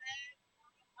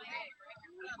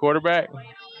 Quarterback.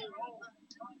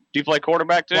 Do you play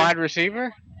quarterback too? Wide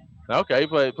receiver. Okay.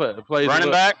 Plays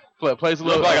running back. Plays a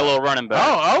little. Looks like a little running back.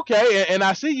 Oh, okay. And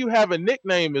I see you have a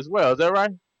nickname as well. Is that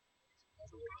right?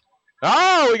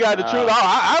 Oh, we got the truth.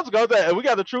 I was going to say, we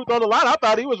got the truth on the line. I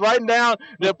thought he was writing down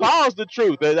that Paul's the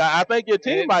truth. I think your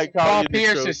team might call Paul you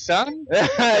Pierce's truth. son?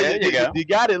 There you go. You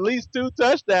got at least 2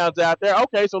 touchdowns out there.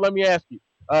 Okay, so let me ask you,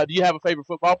 do you have a favorite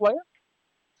football player?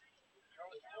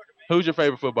 Who's your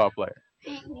favorite football player?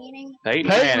 Peyton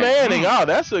Manning. Oh,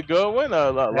 that's a good one.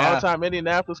 A long-time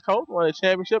Indianapolis Colts won a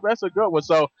championship. That's a good one.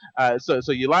 So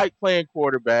you like playing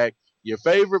quarterback. Your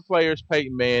favorite player is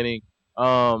Peyton Manning.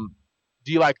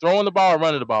 Do you like throwing the ball or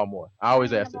running the ball more? I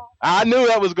always ask it. I knew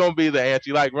that was going to be the answer.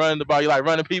 You like running the ball. You like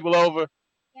running people over.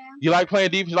 Yeah. You like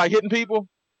playing defense. You like hitting people.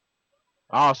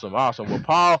 Awesome. Well,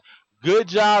 Paul, good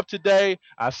job today.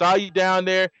 I saw you down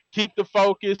there. Keep the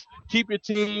focus. Keep your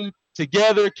team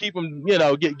together. Keep them,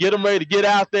 get them ready to get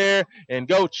out there and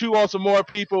go chew on some more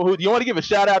people. Who do you want to give a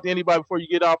shout out to? Anybody before you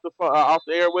get off the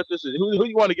air with us? Who do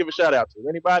you want to give a shout out to?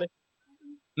 Anybody?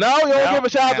 No, you don't want to give a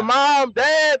shout out to mom,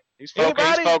 dad. He's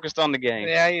focused on the game.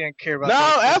 Yeah, you didn't care about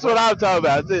that's what I'm talking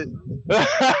about.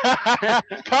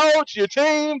 Coach, your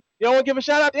team. You don't want to give a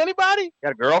shout out to anybody?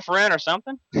 Got a girlfriend or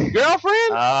something? Girlfriend?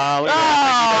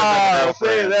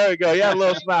 See, there we go. You had a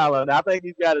little smile on that. I think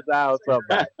he's got his eye on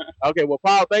somebody. Okay, well,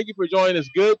 Paul, thank you for joining us.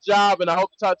 Good job, and I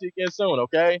hope to talk to you again soon,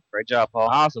 okay? Great job, Paul.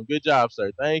 Awesome. Good job,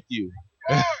 sir. Thank you.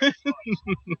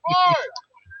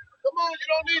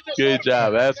 Good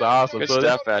job. That's awesome. Good So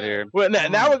stuff out here. Well,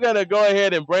 now we're gonna go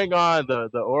ahead and bring on the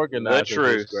organizer of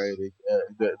this truth.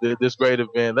 this great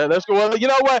event. Let's go. Well, you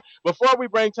know what? Before we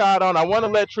bring Todd on, I want to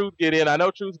let Truth get in. I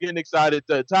know Truth's getting excited.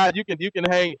 Todd, you can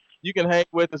hang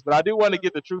with us, but I do want to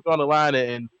get the Truth on the line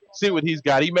and see what he's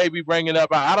got. He may be bringing up.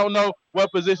 I don't know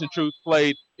what position Truth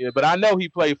played, but I know he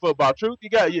played football. Truth,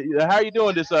 how are you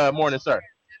doing this morning, sir?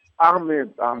 I'm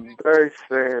very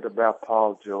sad about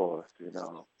Paul George. You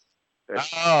know.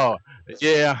 Oh,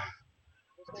 yeah.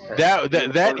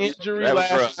 That injury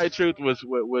last night, Truth,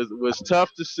 was tough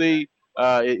to see.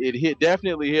 It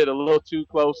definitely hit a little too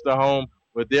close to home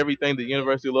with everything the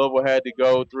University of Louisville had to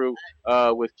go through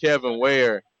with Kevin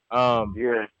Ware.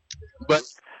 Yeah. But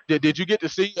did you get to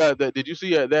see did you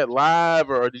see that live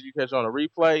or did you catch it on a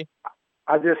replay?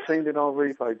 I just seen it on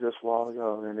replay just a while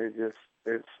ago, and it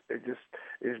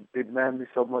reminded me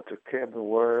so much of Kevin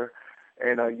Ware.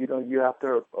 And, you're out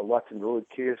there watching little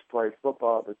kids play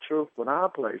football. The truth, when I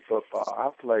played football,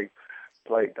 I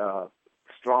played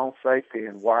strong safety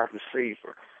and wide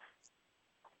receiver.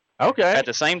 Okay. At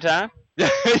the same time?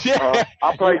 Yeah.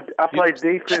 I played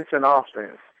defense and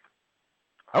offense.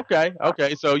 Okay.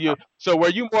 So were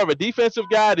you more of a defensive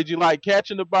guy? Did you like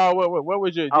catching the ball? What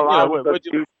was your? I was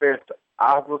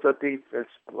a defense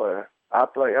player. I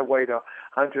weighed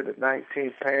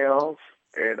 119 pounds.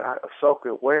 And I soak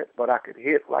it wet, but I could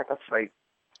hit like a snake.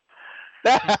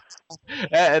 That's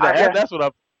what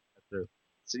I'm.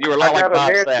 So you were a lot like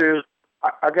Bob Sapp.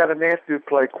 I got a nephew who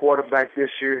played quarterback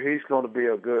this year. He's going to be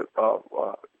a good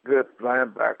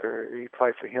linebacker. He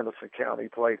played for Henderson County. He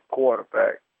played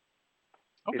quarterback.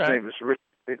 Okay.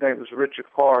 His name is Richard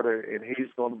Carter, and he's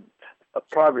going to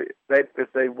probably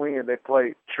if they win, they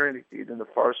play Trinity in the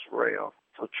first round.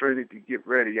 So Trinity, get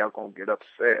ready. Y'all going to get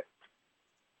upset.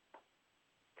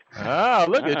 Oh,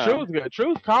 look at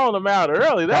Truth calling them out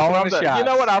early. That's what I'm. You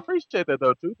know what? I appreciate that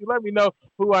though, Truth. You let me know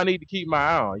who I need to keep my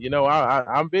eye on. You know,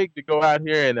 I'm big to go out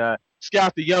here and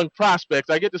scout the young prospects.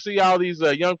 I get to see all these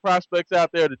young prospects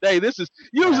out there today. This is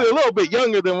usually a little bit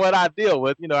younger than what I deal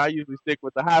with. You know, I usually stick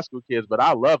with the high school kids, but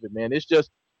I love it, man. It's just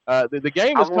the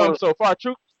game has come so far.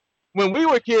 Truth. When we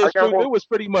were kids, Truth, it was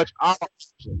pretty much all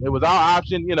option. It was all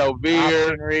option,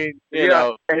 veer,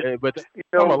 but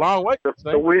come a long way.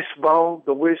 The wishbone,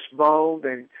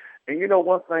 and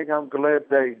one thing I'm glad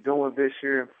they doing this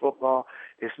year in football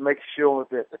is make sure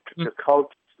that the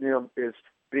coach is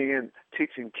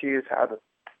teaching kids how to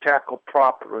tackle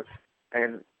properly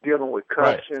and dealing with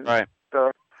cushions. Right.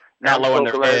 Stuff. Not lowering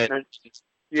their head.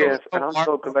 Yes, and I'm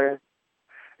so glad.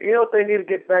 You know what they need to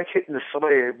get back hitting the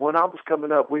sled. When I was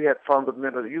coming up, we had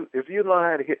fundamentals. If you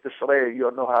learn how to hit the sled,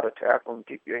 you'll know how to tackle and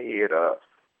keep your head up.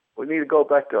 We need to go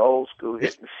back to old school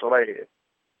hitting the sled.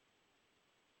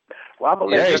 Well, I'm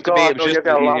gonna let you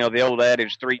go. The old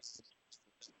adage, three.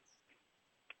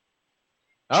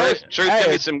 Truth, give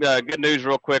me some good news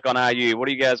real quick on IU. What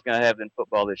are you guys going to have in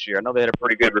football this year? I know they had a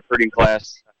pretty good recruiting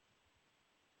class.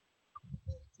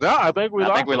 No, I think we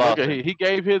lost. He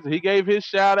gave his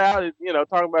shout out.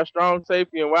 Talking about strong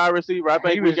safety and wide receiver. I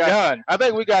think we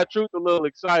got Truth a little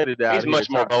excited out. He's much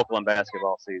more vocal in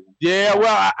basketball season. Yeah,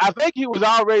 well, I think he was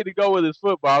all ready to go with his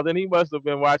football. Then he must have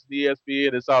been watching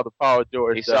ESPN and saw the Paul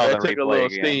George stuff. That took a little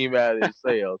steam out of his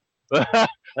sails. That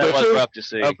was rough to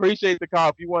see. I appreciate the call.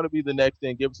 If you want to be the next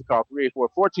in, give us a call,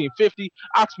 384-1450,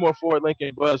 Oxmoor Ford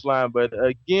Lincoln Buzzline. But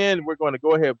again, we're going to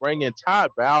go ahead and bring in Todd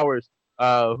Bowers,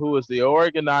 who is the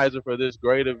organizer for this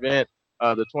great event,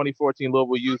 the 2014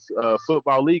 Louisville Youth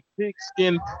Football League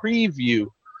Pigskin Preview.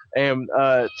 And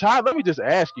Todd, let me just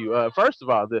ask you, first of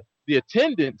all, the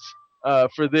attendance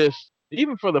for this,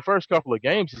 even for the first couple of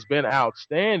games, has been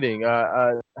outstanding.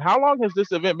 How long has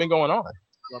this event been going on?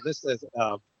 Well, this is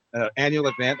an annual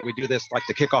event. We do this like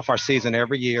to kick off our season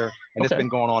every year, and It's been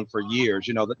going on for years.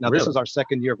 This is our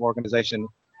second year of organization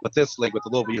with this league, with the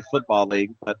Louisville Youth Football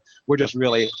League, but we're just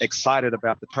really excited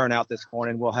about the turnout this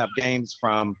morning. We'll have games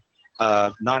from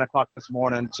 9 o'clock this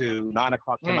morning to 9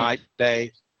 o'clock tonight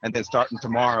day, and then starting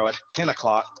tomorrow at 10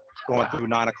 o'clock, going through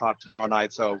 9 o'clock tomorrow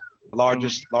night. So the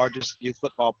largest youth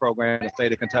football program in the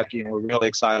state of Kentucky, and we're really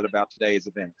excited about today's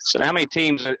event. So how many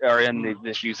teams are in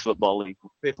this youth football league?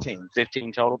 15.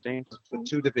 15 total teams? With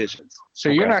 2 divisions. So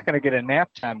you're not going to get a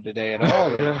nap time today at all.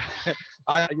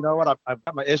 You know what? I've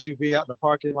got my SUV out in the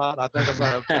parking lot. I think I'm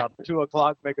going to about 2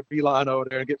 o'clock make a beeline over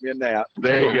there and get me a nap.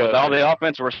 There you go. With all the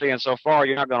offense we're seeing so far,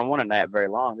 you're not going to want to nap very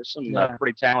long. There's some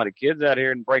pretty talented kids out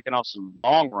here and breaking off some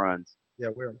long runs. Yeah,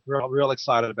 we're real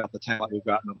excited about the talent we've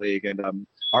got in the league, and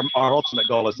our ultimate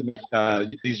goal is to make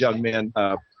these young men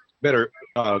better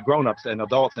grown-ups and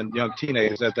adults and young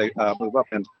teenagers as they move up.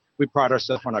 And we pride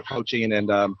ourselves on our coaching and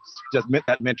just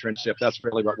that mentorship. That's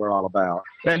really what we're all about.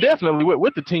 And definitely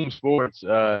with the team sports,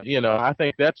 I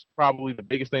think that's probably the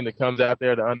biggest thing that comes out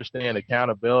there, to understand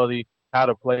accountability, how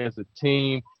to play as a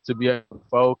team, to be able to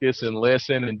focus and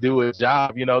listen and do a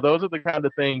job. Those are the kind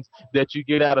of things that you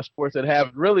get out of sports that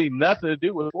have really nothing to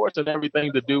do with sports and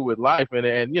everything to do with life.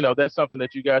 And that's something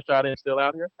that you guys try to instill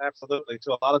out here. Absolutely.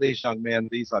 To a lot of these young men,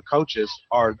 these coaches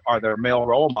are their male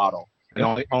role model.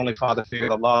 And only father figure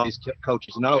a lot of these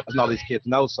coaches know, a lot of these kids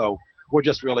know. So we're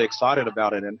just really excited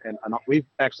about it. And we've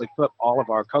actually put all of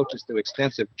our coaches through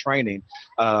extensive training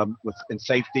in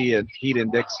safety and heat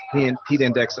index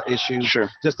issues, sure,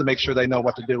 just to make sure they know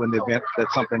what to do in the event that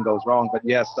something goes wrong. But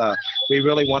yes, we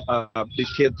really want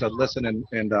these kids to listen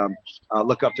and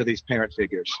look up to these parent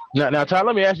figures. Now, Todd,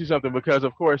 let me ask you something, because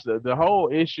of course the whole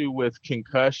issue with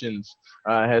concussions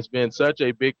has been such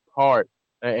a big part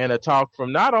and a talk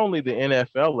from not only the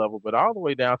NFL level, but all the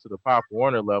way down to the Pop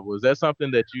Warner level. Is that something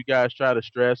that you guys try to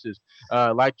stress? Is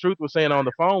like Truth was saying on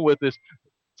the phone with us,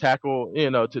 tackle,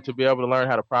 to be able to learn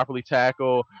how to properly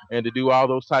tackle and to do all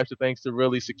those types of things to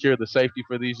really secure the safety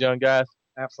for these young guys?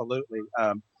 Absolutely.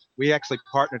 We actually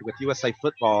partnered with USA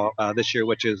Football this year,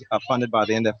 which is funded by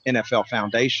the NFL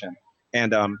Foundation.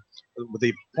 And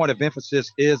the point of emphasis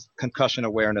is concussion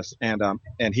awareness and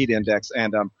heat index.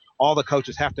 And all the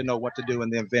coaches have to know what to do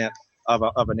in the event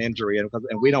of an injury. And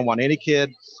we don't want any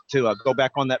kid to go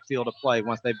back on that field of play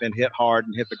once they've been hit hard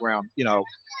and hit the ground,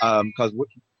 because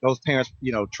those parents,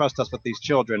 trust us with these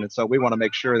children. And so we want to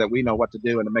make sure that we know what to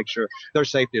do and to make sure their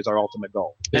safety is our ultimate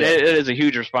goal. And it is a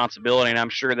huge responsibility, and I'm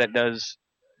sure that does,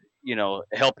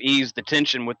 help ease the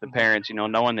tension with the parents,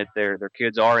 knowing that their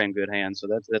kids are in good hands. So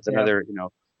that's another,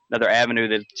 another avenue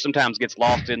that sometimes gets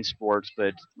lost in sports.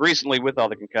 But recently, with all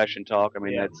the concussion talk,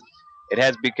 it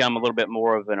has become a little bit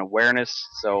more of an awareness.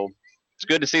 So it's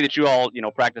good to see that you all,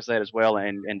 practice that as well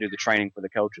and do the training for the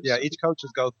coaches. Yeah, each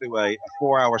coaches go through a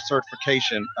 4-hour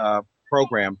certification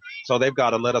program. So they've got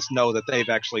to let us know that they've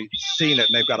actually seen it,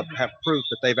 and they've got to have proof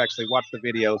that they've actually watched the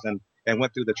videos and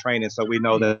went through the training, so we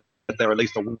know that they're at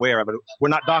least aware of it. We're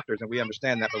not doctors, and we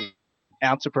understand that, but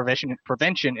ounce of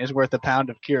prevention is worth a pound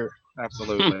of cure.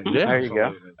 Absolutely. Yeah, there you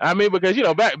go. Because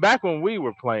back when we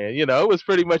were playing, it was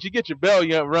pretty much you get your bell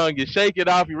rung, you shake it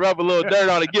off, you rub a little dirt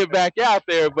on it, get back out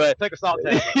there. But take a salt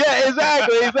test. Yeah,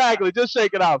 exactly. Just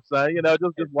shake it off, son.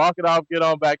 Just walk it off, get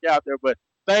on back out there. But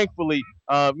thankfully,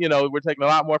 we're taking a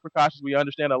lot more precautions. We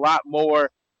understand a lot more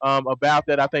about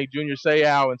that. I think Junior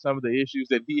Seau and some of the issues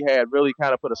that he had really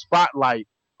kind of put a spotlight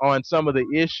on some of the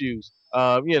issues,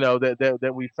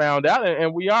 that we found out,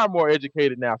 and we are more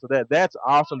educated now. So that's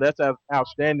awesome. That's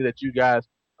outstanding that you guys,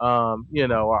 are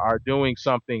doing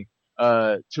something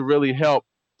to really help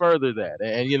further that.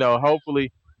 And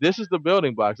hopefully this is the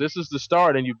building blocks. This is the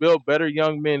start, and you build better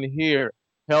young men here,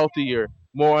 healthier,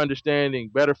 more understanding,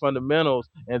 better fundamentals,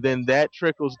 and then that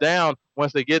trickles down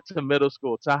once they get to middle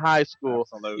school, to high school,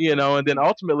 Absolutely. And then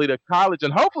ultimately to college,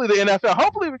 and hopefully the NFL.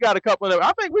 Hopefully we got a couple of them.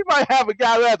 I think we might have a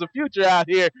guy who has a future out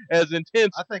here as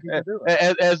intense I think he can do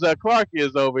it. as Clark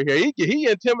is over here. He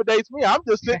intimidates me. I'm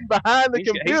just sitting behind the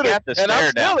computer, and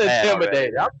I'm still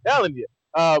intimidated. I'm telling you.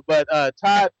 But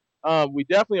Todd, we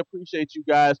definitely appreciate you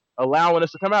guys allowing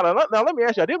us to come out. Now, let me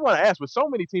ask you, I did want to ask, with so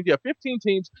many teams, you have 15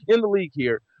 teams in the league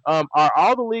here. Are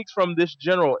all the leagues from this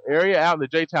general area out in the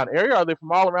J-Town area? Are they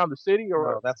from all around the city?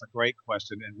 Or that's a great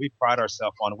question, and we pride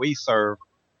ourselves on. We serve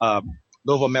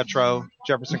Louisville Metro,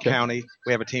 Jefferson County.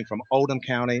 We have a team from Oldham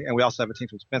County, and we also have a team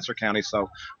from Spencer County. So,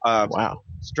 wow.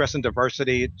 Stressing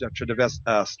diversity,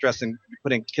 stressing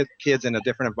putting kids in a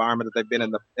different environment that they've been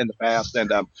in the past,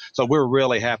 and so we're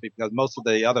really happy because most of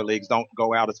the other leagues don't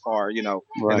go out as far, in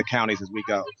the counties as we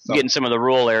go. So, getting some of the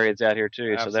rural areas out here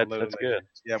too, absolutely. So that's good.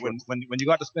 Yeah, when you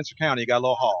go out to Spencer County, you got a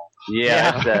little haul.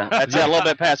 Yeah, that's a little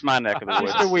bit past my neck of the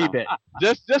woods. Just a wee bit.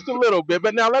 Just a little bit.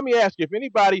 But now let me ask you, if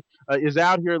anybody is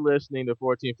out here listening to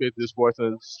 1450 Sports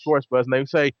Buzz, and they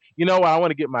say, I want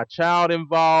to get my child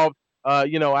involved.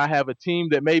 I have a team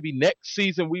that maybe next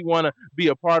season we want to be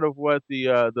a part of what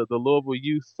the Louisville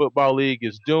Youth Football League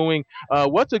is doing.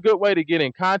 What's a good way to get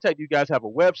in contact? You guys have a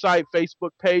website,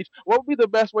 Facebook page. What would be the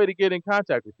best way to get in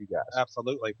contact with you guys?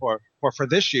 Absolutely. For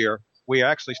this year, we are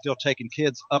actually still taking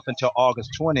kids up until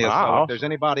August 20th. Wow. So if there's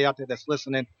anybody out there that's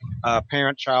listening,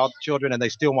 parent, child, children, and they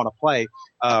still want to play,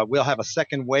 we'll have a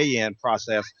second weigh-in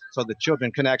process so the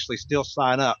children can actually still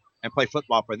sign up and play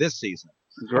football for this season.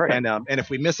 Great. And if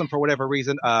we miss them for whatever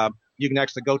reason, you can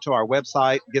actually go to our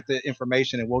website, get the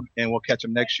information, and we'll catch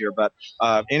them next year. But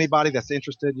anybody that's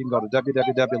interested, you can go to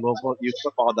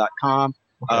www.louisvilleyouthfootball.com.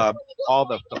 All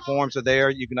the forms are there.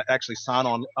 You can actually sign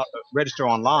on, register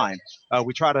online.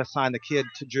 We try to assign the kid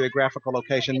to geographical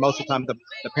location. Most of the time,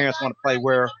 the parents want to play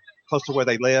close to where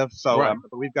they live. So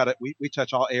we've got we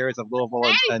touch all areas of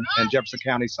Louisville and Jefferson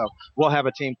County. So we'll have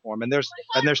a team for them. And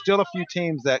there's still a few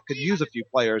teams that could use a few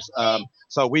players.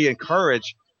 So we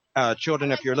encourage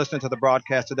children, if you're listening to the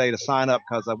broadcast today, to sign up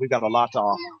because we've got a lot to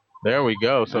offer. There we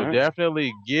go. So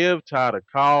definitely give Todd a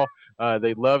call.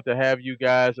 They'd love to have you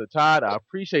guys. Todd, I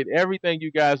appreciate everything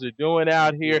you guys are doing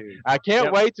out here. I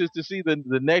can't wait to see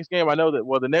the next game. I know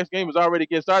that, the next game is already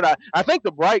getting started. I think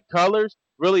the bright colors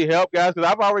really help guys because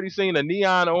I've already seen a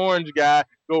neon orange guy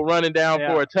go running down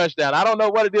for a touchdown. I don't know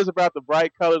what it is about the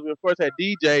bright colors. We, of course, had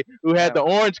DJ who had the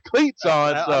orange cleats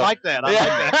on. So. I like that. I like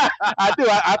that. I do.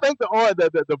 I think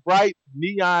the bright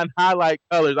neon highlight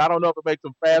colors, I don't know if it makes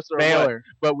them faster or what,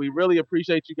 but we really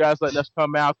appreciate you guys letting us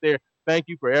come out there. Thank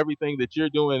you for everything that you're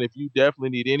doing. If you definitely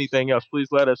need anything else, please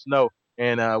let us know,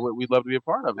 and we'd love to be a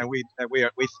part of it. And we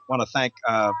want to thank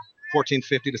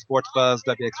 1450 The Sports Buzz,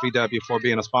 WXVW, for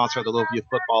being a sponsor of the Louisville Youth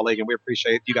Football League, and we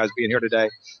appreciate you guys being here today.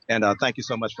 And thank you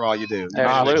so much for all you do.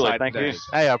 Absolutely, thank you.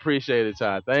 Hey, I appreciate it,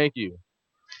 Todd. Thank you.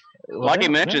 Like he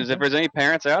mentions, if there's any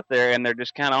parents out there and they're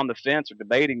just kind of on the fence or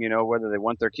debating, whether they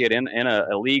want their kid in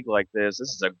a league like this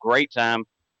is a great time.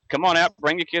 Come on out,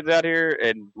 bring your kids out here,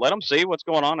 and let them see what's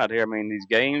going on out here. I mean, these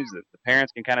games, the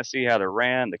parents can kind of see how they're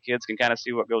ran, the kids can kind of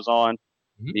see what goes on.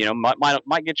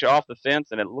 Might get you off the fence,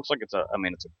 and it looks like it's a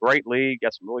great league.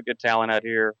 Got some really good talent out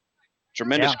here.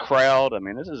 Tremendous crowd. I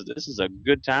mean, this is a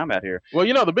good time out here. Well,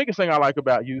 the biggest thing I like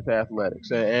about youth athletics,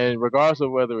 and regardless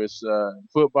of whether it's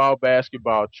football,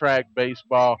 basketball, track,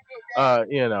 baseball, I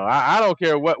don't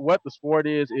care what the sport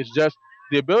is. It's just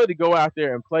the ability to go out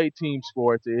there and play team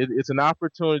sports. It's an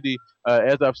opportunity,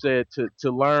 as I've said,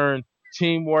 to learn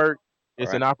teamwork.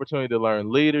 It's an opportunity to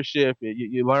learn leadership.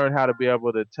 You learn how to be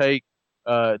able to take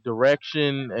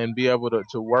direction and be able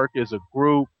to work as a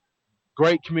group.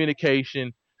 Great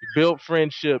communication, build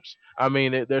friendships. I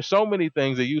mean, there's so many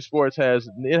things that youth sports has.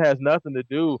 It has nothing to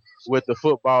do with the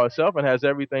football itself. It has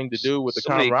everything to do with the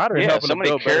camaraderie. Yeah, so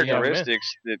many characteristics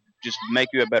that just make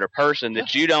you a better person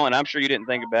that you don't. And I'm sure you didn't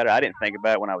think about it. I didn't think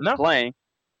about it when I was playing.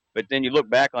 But then you look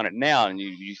back on it now and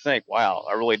you think, wow,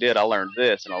 I really did. I learned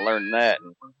this and I learned that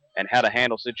and how to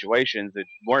handle situations that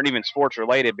weren't even sports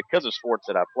related because of sports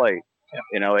that I played.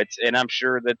 Yeah. And I'm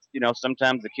sure that,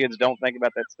 sometimes the kids don't think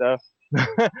about that stuff.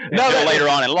 Later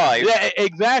on in life. Yeah,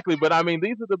 exactly. But I mean,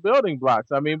 these are the building blocks.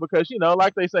 I mean, because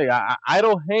like they say,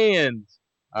 idle hands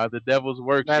the devil's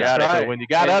work. So when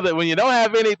when you don't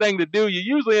have anything to do, you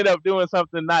usually end up doing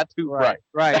something not too bright.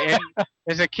 Right. And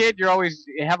as a kid, you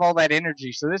have all that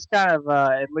energy. So this kind of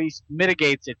at least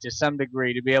mitigates it to some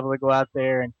degree to be able to go out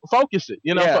there and focus it.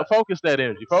 Focus that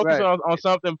energy. Focus on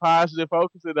something positive.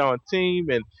 Focus it on team.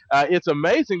 And it's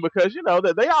amazing because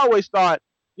that they always thought,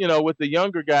 with the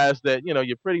younger guys that,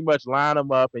 you pretty much line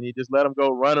them up and you just let them go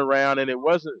run around, and it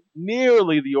wasn't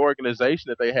nearly the organization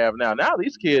that they have now. Now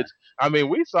these kids, I mean,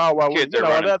 we saw while they're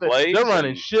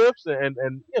running shifts and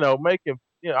making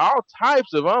all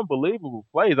types of unbelievable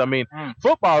plays. I mean,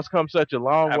 football's come such a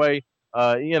long way.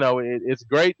 It's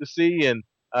great to see, and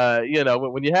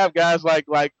when you have guys like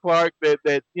Clark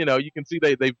that you can see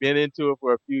they've been into it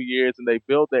for a few years and they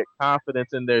built that confidence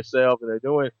in themselves,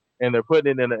 and they're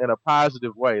putting it in a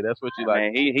positive way. That's what you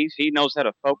like. Man, he knows how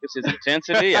to focus his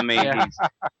intensity. I mean,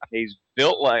 he's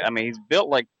built like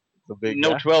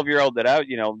no 12-year-old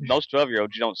those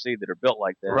 12-year-olds you don't see that are built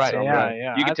like that. Right. So,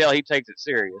 you can tell he takes it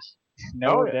serious.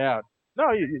 No doubt.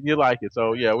 No, you like it.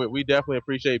 So yeah, we definitely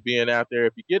appreciate being out there.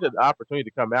 If you get an opportunity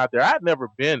to come out there, I'd never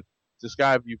been to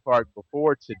Skyview Park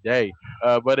before today,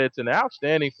 but it's an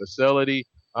outstanding facility.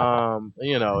 They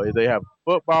have a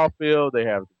football field, they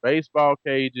have the baseball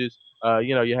cages,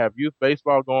 you have youth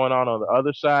baseball going on the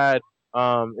other side.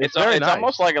 It's nice.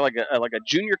 Almost like a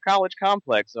junior college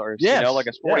complex or like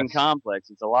a sporting complex.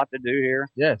 It's a lot to do here.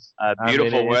 Yes.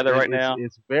 Beautiful weather right now.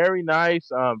 It's very nice.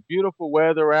 Beautiful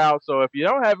weather out. So if you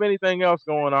don't have anything else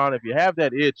going on, if you have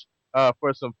that itch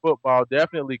for some football,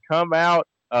 definitely come out.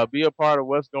 Be a part of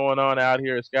what's going on out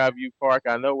here at Skyview Park.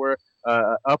 I know we're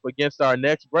up against our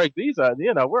next break. These are,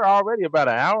 we're already about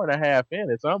an hour and a half in.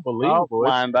 It's unbelievable.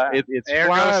 Flying by. It's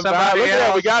flying by. Look at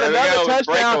that. We got another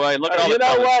touchdown. Look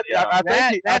at what? I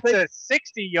think that's a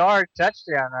 60-yard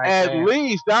touchdown right at there.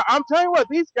 least. I'm telling you what,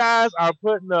 these guys are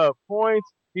putting up points.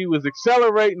 He was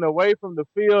accelerating away from the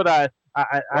field. I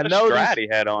know stride he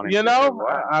had on him.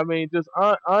 Wow. I mean, just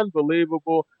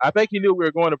unbelievable. I think he knew we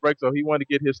were going to break, so he wanted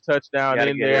to get his touchdown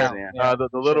in there. The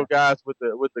little guys with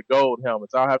the gold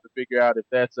helmets. I'll have to figure out if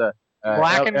that's a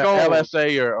black and gold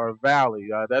LSA or Valley.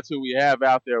 That's who we have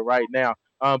out there right now.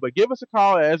 But give us a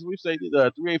call, as we've said,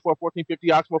 384-1450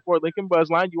 Oxmoor Ford Lincoln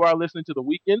Buzzline. You are listening to the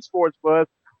Weekend Sports Buzz.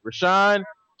 Rashawn,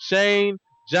 Shane,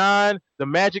 John, the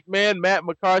Magic Man, Matt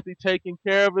McCarthy taking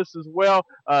care of us as well.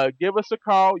 Give us a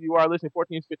call. You are listening to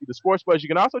 1450 The Sports Buzz. You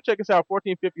can also check us out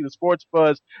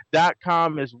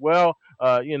 1450thesportsbuzz.com as well.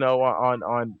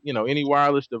 On any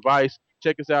wireless device.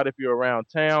 Check us out if you're around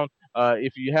town.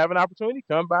 If you have an opportunity,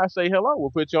 come by, say hello.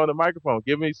 We'll put you on the microphone.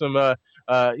 Give me some,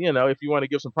 if you want to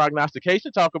give some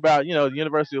prognostication, talk about, the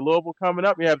University of Louisville coming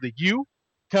up. We have the U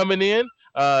coming in.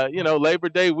 Labor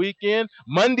Day weekend,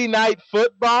 Monday Night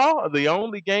Football, the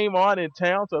only game on in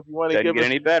town. So if you want to give us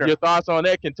your thoughts on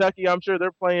that, Kentucky, I'm sure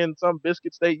they're playing some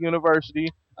Biscuit State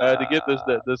University to get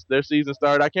their season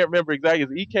started. I can't remember exactly. Is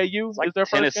EKU? It's like is their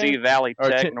Tennessee first game? Valley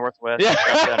Tech, Northwest.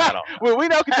 Yeah. Well, we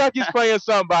know Kentucky's playing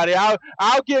somebody.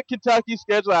 I'll get Kentucky's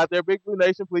schedule out there. Big Blue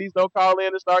Nation, please don't call in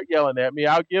and start yelling at me.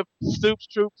 I'll give Stoops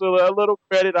Troops a little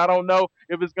credit. I don't know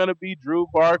if it's going to be Drew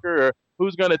Barker or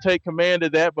who's going to take command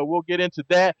of that, but we'll get into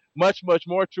that. Much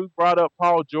more. Truth brought up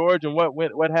Paul George and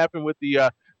what happened with the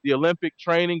Olympic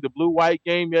training, the blue-white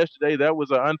game yesterday. That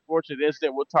was an unfortunate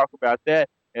incident. We'll talk about that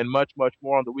and much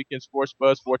more on the Weekend Sports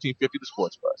Buzz, 1450 The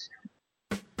Sports Buzz.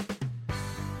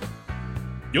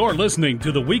 You're listening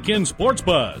to the Weekend Sports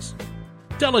Buzz.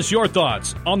 Tell us your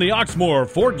thoughts on the Oxmoor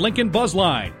Ford Lincoln Buzz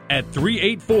Line at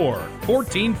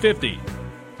 384-1450.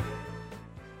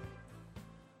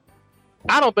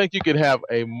 I don't think you could have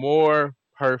a more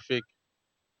perfect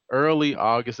early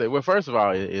August day. Well, first of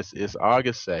all, it's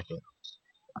August 2nd.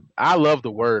 I love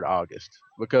the word August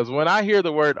because when I hear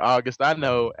the word August, I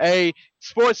know,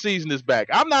 sports season is back.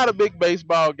 I'm not a big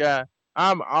baseball guy.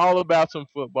 I'm all about some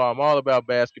football. I'm all about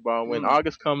basketball. And when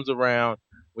August comes around,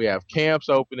 we have camps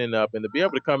opening up, and to be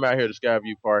able to come out here to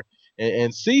Skyview Park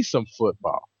and see some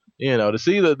football, to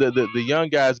see the young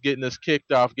guys getting us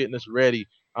kicked off, getting us ready,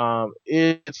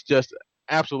 it's just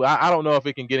absolutely. I don't know if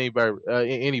it can get any better.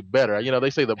 They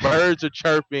say the birds are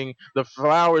chirping, the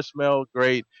flowers smell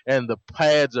great, and the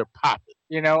pads are popping.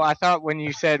 I thought when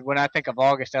you said, when I think of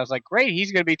August, I was like, great,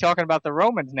 he's going to be talking about the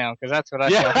Romans now, because that's what I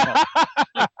thought.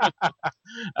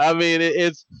 I mean,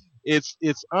 it's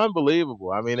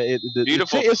unbelievable. I mean,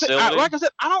 beautiful facility. Like I said,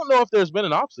 I don't know if there's been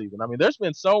an off season. I mean, there's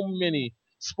been so many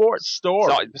sports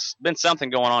stories. So it's been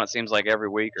something going on, it seems like, every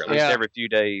week or at least every few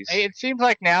days. It seems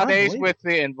like nowadays with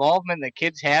the involvement that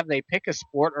kids have, they pick a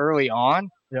sport early on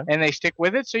and they stick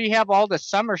with it. So you have all the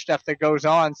summer stuff that goes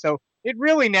on. So it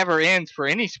really never ends for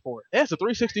any sport. Yeah, it's a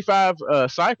 365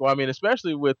 cycle. I mean,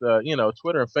 especially with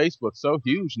Twitter and Facebook, so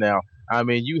huge now. I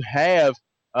mean, you have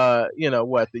you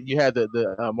had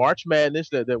the March Madness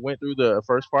that went through the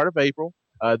first part of April.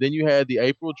 Then you had the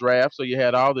April draft, so you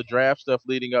had all the draft stuff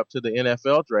leading up to the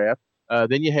NFL draft.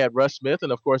 Then you had Russ Smith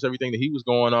and, of course, everything that he was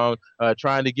going on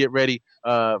trying to get ready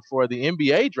for the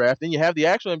NBA draft. Then you have the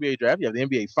actual NBA draft. You have the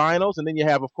NBA Finals. And then you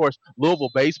have, of course,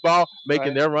 Louisville baseball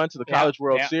making their run to the College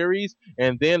World Series.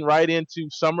 And then right into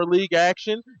Summer League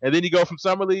action. And then you go from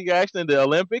Summer League action to the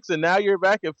Olympics. And now you're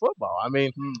back at football. I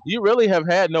mean, you really have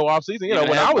had no offseason.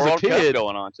 When I was a kid.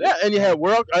 Going on too. Yeah, and you had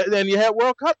World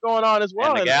Cup going on as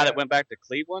well. And the guy that went back to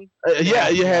Cleveland.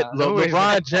 You had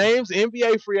LeBron James,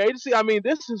 NBA free agency. I mean,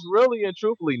 this is really and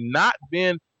truthfully not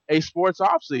been a sports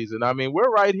off season. I mean, we're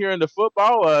right here in the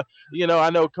football. I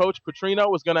know Coach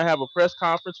Petrino was going to have a press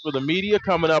conference for the media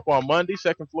coming up on Monday,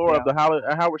 second floor of the Howard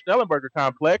Schnellenberger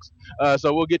complex.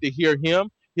 So we'll get to hear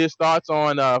his thoughts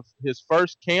on his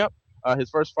first camp.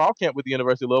 His first fall camp with the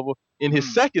University of Louisville in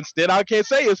his second stint. I can't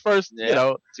say his first, stint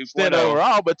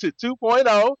overall, but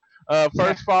 2.0.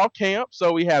 First fall camp,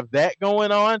 so we have that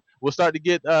going on. We'll start to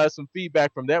get some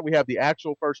feedback from that. We have the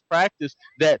actual first practice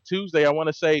that Tuesday. I want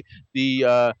to say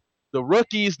the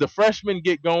rookies, the freshmen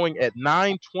get going at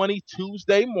 9:20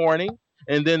 Tuesday morning,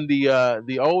 and then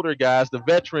the older guys, the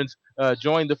veterans,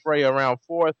 join the fray around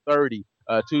 4:30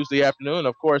 Tuesday afternoon.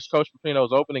 Of course, Coach Petrino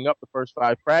is opening up the first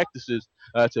 5 practices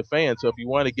to fans. So if you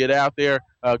want to get out there,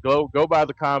 go by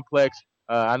the complex.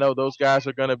 I know those guys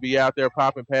are going to be out there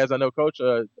popping pads. I know Coach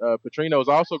Petrino is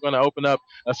also going to open up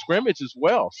a scrimmage as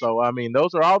well. So, I mean,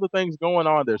 those are all the things going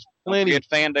on. There's plenty. Good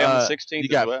fan day on the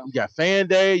 16th as well. You got fan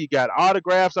day. You got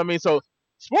autographs. I mean, so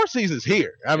sports season's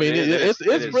here. I mean,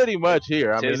 it's pretty much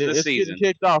here. I mean, it's getting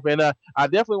kicked off. And I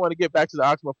definitely want to get back to the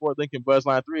Oxmoor Ford Lincoln Buzz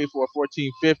Line,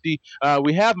 384-1450.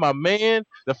 We have my man,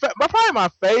 probably my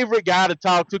favorite guy to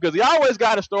talk to because he always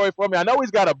got a story for me. I know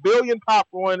he's got a billion Pop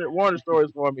Warner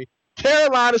stories for me.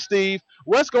 Carolina Steve.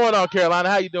 What's going on, Carolina?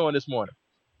 How you doing this morning?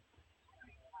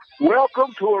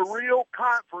 Welcome to a real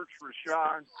conference,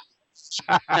 Rashawn.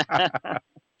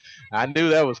 I knew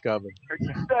that was coming.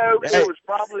 It was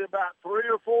probably about 3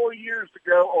 or 4 years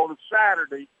ago on a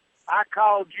Saturday. I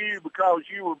called you because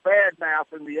you were bad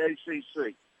mouthing the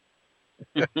ACC.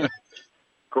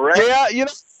 Correct?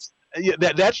 Yeah,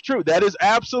 that's true. That is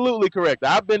absolutely correct.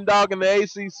 I've been dogging the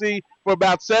ACC for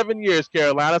about 7 years,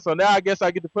 Carolina. So now I guess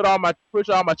I get to push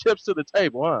all my chips to the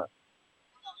table, huh?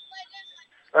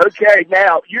 Okay,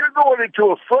 now you're going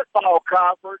into a football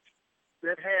conference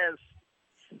that has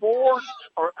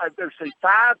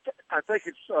five. I think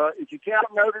it's if you count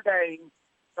Notre Dame,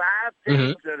 5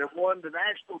 teams that have won the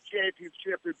national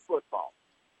championship in football.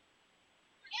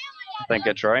 I think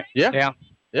that's right. Yeah.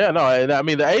 No, I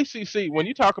mean the ACC. When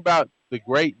you talk about the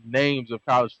great names of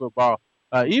college football,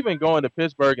 even going to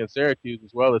Pittsburgh and Syracuse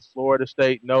as well as Florida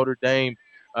State, Notre Dame.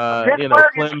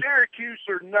 Pittsburgh and Syracuse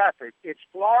are nothing. It's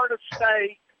Florida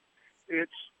State,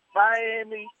 it's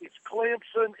Miami, it's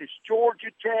Clemson, it's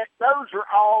Georgia Tech. Those are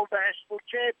all national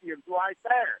champions right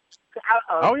there.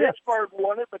 Pittsburgh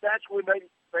won it, but that's when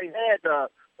they had a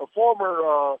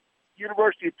former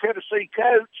University of Tennessee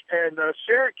coach, and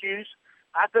Syracuse.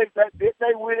 I think did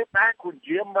they win it back when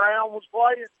Jim Brown was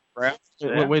playing?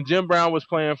 Yeah. When Jim Brown was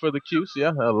playing for the Cuse,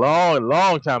 a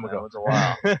long time ago. That was a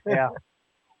while. Yeah.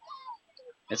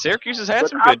 And Syracuse has had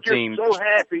some good teams. I'm just so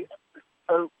happy.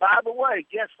 Oh, by the way,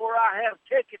 guess where I have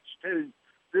tickets to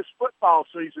this football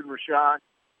season, Rashawn?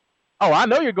 Oh, I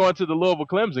know you're going to the Louisville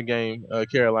Clemson game,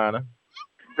 Carolina.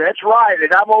 That's right,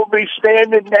 and I'm going to be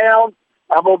standing down.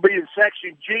 I'm going to be in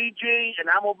section GG, and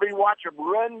I'm going to be watching them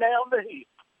run down the hill.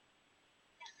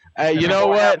 Hey, you know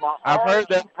what? I've heard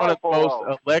that's one of the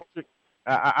most electric.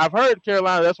 I've heard,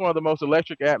 Carolina, that's one of the most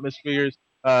electric atmospheres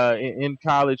in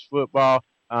college football.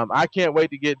 I can't wait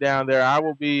to get down there. I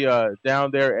will be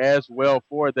down there as well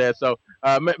for that. So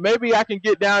maybe I can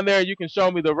get down there and you can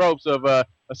show me the ropes of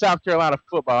South Carolina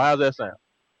football. How's that sound?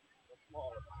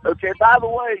 Okay, by the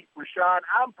way, Rashawn,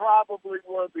 I'm probably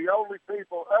one of the only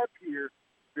people up here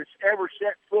that's ever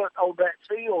set foot on that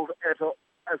field as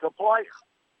a player.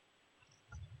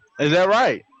 Is that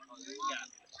right?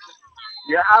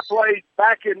 Yeah, I played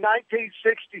back in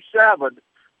 1967.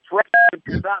 Freshmen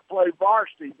could not play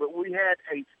varsity, but we had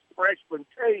a freshman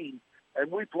team, and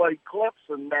we played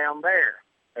Clemson down there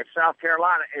at South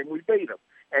Carolina, and we beat them.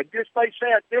 And they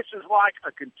said this is like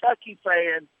a Kentucky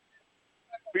fan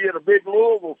being a big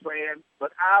Louisville fan,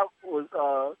 but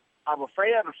I'm a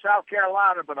fan of South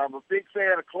Carolina, but I'm a big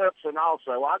fan of Clemson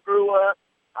also. I grew up.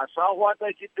 I saw what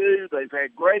they could do. They've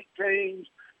had great teams.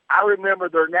 I remember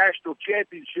their national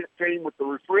championship team with the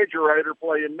refrigerator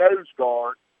playing nose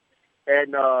guard,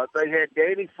 and they had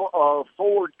Danny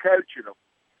Ford coaching them.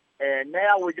 And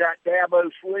now we got Dabo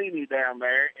Sweeney down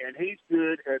there, and he's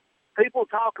good. People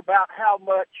talk about how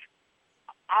much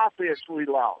offense we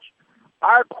lost.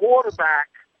 Our quarterback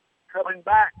coming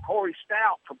back, Corey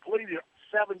Stout, completed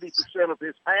 70% of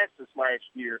his passes last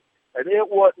year, and it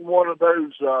wasn't one of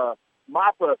those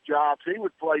mop-up jobs. He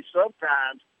would play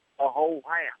sometimes a whole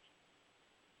half.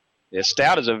 Yeah,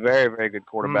 Stout is a very, very good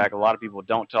quarterback. A lot of people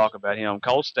don't talk about him.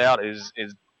 Cole Stout is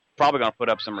probably going to put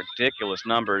up some ridiculous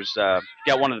numbers.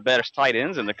 Got one of the best tight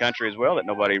ends in the country as well that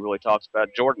nobody really talks about,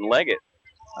 Jordan Leggett.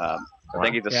 I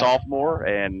think he's a sophomore,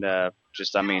 and had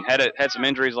some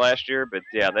injuries last year, but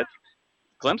that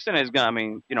Clemson is going. I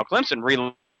mean,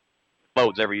 Clemson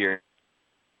reloads every year.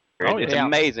 It's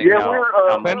amazing. Yeah, how we're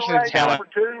Clemson's number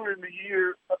 2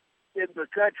 in the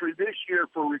country this year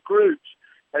for recruits.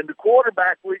 And the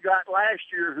quarterback we got last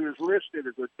year, who is listed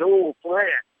as a dual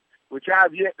threat, which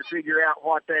I've yet to figure out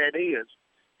what that is,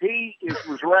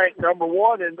 was ranked number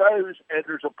 1 in those, and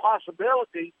there's a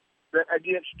possibility that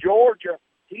against Georgia,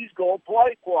 he's going to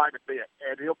play quite a bit,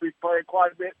 and he'll be playing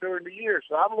quite a bit during the year.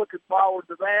 So I'm looking forward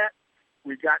to that.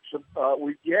 We got some.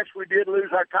 We did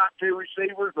lose our top 2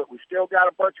 receivers, but we still got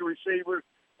a bunch of receivers,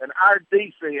 and our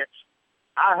defense.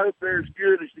 I hope they're as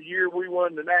good as the year we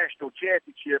won the national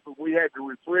championship, and we had the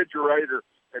refrigerator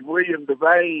and William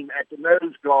Devane at the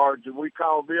nose guards, and we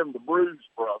called them the Bruise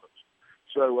Brothers.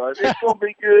 So it's going to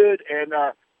be good. And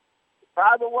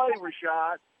by the way,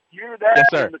 Rashad, you're in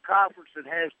the conference that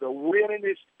has the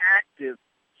winningest active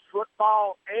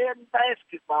football and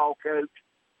basketball coach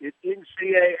in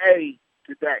NCAA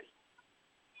today.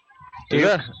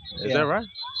 Is that right?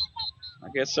 I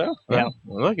guess so. Yeah.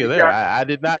 Well, look at there. I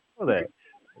did not know that.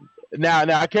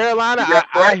 Now, Carolina,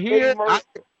 I hear.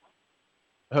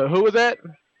 Who was that?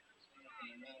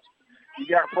 You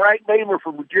got Frank Beamer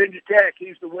from Virginia Tech.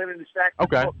 He's the winningest active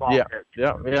football coach.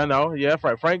 Yeah,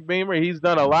 Frank Beamer. He's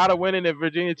done a lot of winning at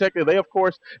Virginia Tech. They, of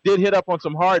course, did hit up on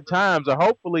some hard times.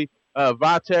 Hopefully,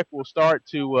 Vitek will start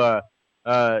to,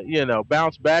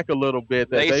 bounce back a little bit.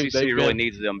 The ACC really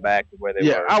needs them back to where they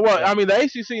were. I mean, the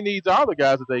ACC needs all the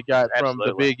guys that they got from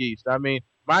the Big East. I mean,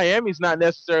 Miami's not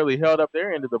necessarily held up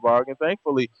their end of the bargain.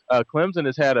 Thankfully, Clemson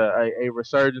has had a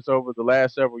resurgence over the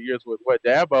last several years with what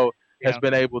Dabo has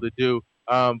been able to do.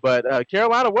 But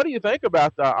Carolina, what do you think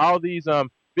about all these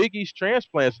Big East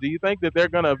transplants? Do you think that they're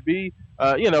going to be,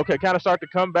 kind of start to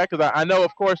come back? Because I know,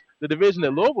 of course, the division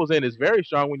that Louisville's in is very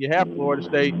strong when you have Florida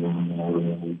State.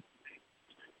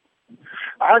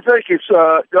 I think it's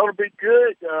going to be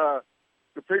good.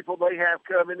 The people they have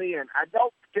coming in. I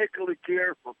don't particularly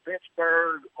care for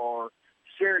Pittsburgh or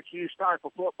Syracuse type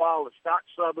of football. It's not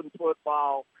Southern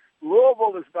football.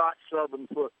 Louisville is not Southern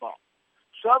football.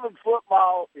 Southern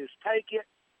football is take it,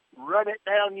 run it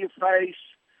down your face,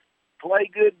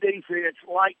 play good defense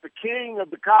like the king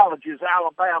of the colleges,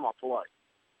 Alabama, play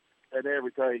and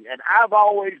everything. And I've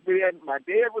always been, my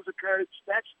dad was a coach.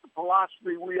 That's the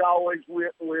philosophy we always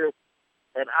went with.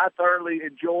 And I thoroughly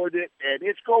enjoyed it. And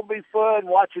it's going to be fun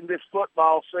watching this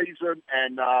football season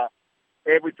and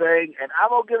everything. And I'm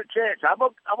going to get a chance. I'm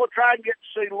going to try and get to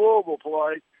see Louisville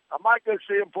play. I might go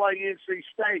see them play NC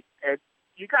State. And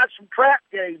you got some trap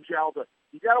games, y'all.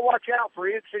 You got to watch out for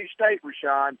NC State,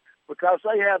 Rashawn, because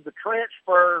they have the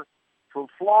transfer from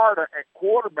Florida at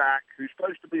quarterback who's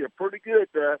supposed to be a pretty good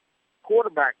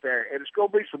quarterback there. And it's going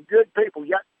to be some good people.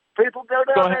 People go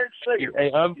down there and see it.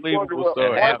 Hey, unbelievable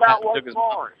story. What about Wake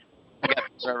Forest?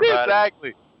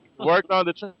 Exactly. Worked on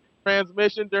the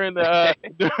transmission during the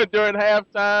during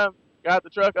halftime. Got the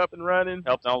truck up and running.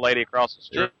 Helped an old lady across the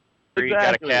street. Exactly.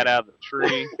 Got a cat out of the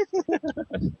tree.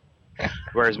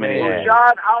 Where's me? Well,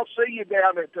 John, I'll see you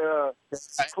down at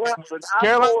Clemson.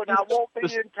 I won't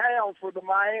be in town for the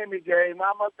Miami game.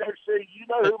 I'm up there see. You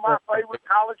know who my favorite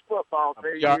college football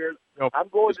team is. I'm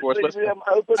going to see them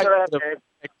open up, and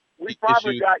we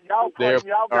probably got y'all got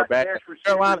the best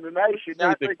receiver in the nation.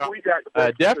 I think we got the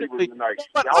best definitely receiver in the nation.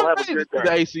 Y'all have a good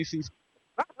day. The ACC.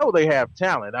 I know they have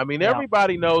talent. I mean,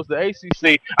 everybody knows the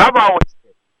ACC. I've always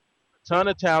said a ton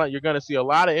of talent. You're going to see a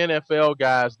lot of NFL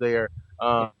guys there.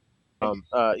 On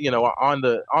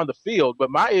the field. But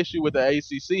my issue with the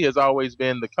ACC has always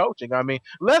been the coaching. I mean,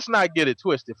 let's not get it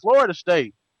twisted. Florida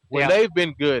State, when they've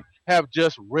been good, have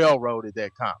just railroaded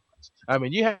that conference. I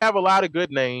mean, you have a lot of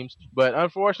good names, but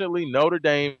unfortunately, Notre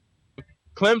Dame,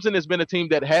 Clemson has been a team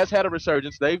that has had a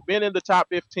resurgence. They've been in the top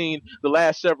 15 the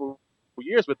last several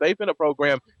years, but they've been a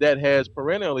program that has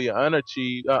perennially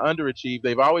underachieved.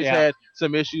 They've always had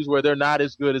some issues where they're not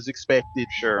as good as expected.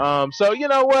 Sure. So you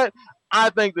know what? I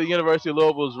think the University of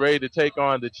Louisville is ready to take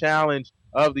on the challenge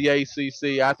of the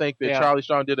ACC. I think that Charlie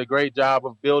Strong did a great job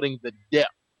of building the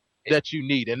depth that you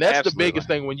need. And that's the biggest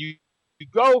thing. When you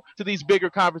go to these bigger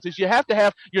conferences, you have to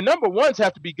have – your number ones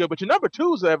have to be good, but your number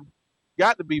twos have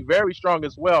got to be very strong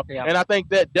as well. Yeah. And I think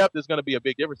that depth is going to be a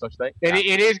big difference, don't you think?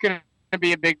 It is going to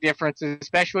be a big difference,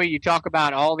 especially you talk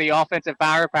about all the offensive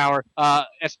firepower,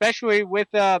 especially with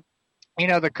the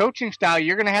coaching style.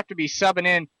 You're going to have to be subbing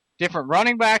in different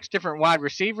running backs, different wide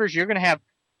receivers. You're going to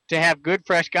have good,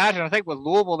 fresh guys. And I think with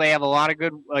Louisville, they have a lot of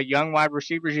good young wide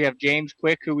receivers. You have James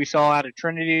Quick, who we saw out of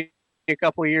Trinity a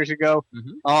couple of years ago,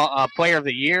 player of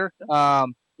the year.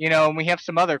 And we have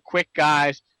some other quick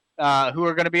guys who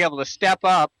are going to be able to step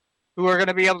up, who are going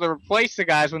to be able to replace the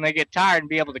guys when they get tired and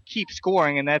be able to keep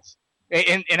scoring. And that's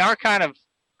in our kind of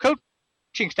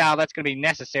coaching style, that's going to be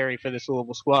necessary for this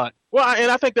Louisville squad. Well,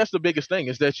 and I think that's the biggest thing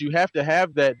is that you have to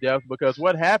have that depth, because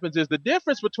what happens is the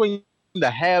difference between the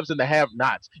haves and the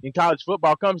have-nots in college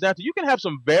football comes down to you can have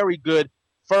some very good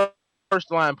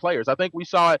first-line players. I think we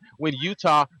saw it when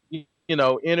Utah,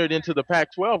 entered into the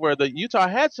Pac-12, where the Utah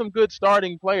had some good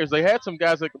starting players. They had some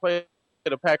guys that could play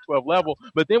at a Pac-12 level,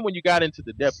 but then when you got into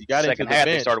the depth, you got into the bench.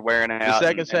 They started wearing out.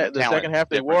 The second half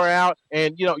they wore out,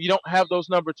 and you don't have those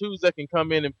number twos that can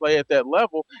come in and play at that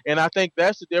level. And I think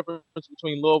that's the difference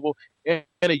between Louisville and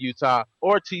a Utah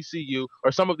or TCU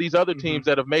or some of these other teams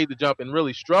that have made the jump and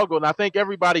really struggled. And I think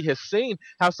everybody has seen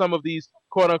how some of these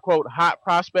quote unquote hot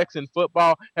prospects in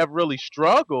football have really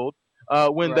struggled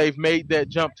when they've made that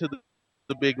jump to the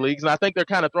big leagues. And I think they're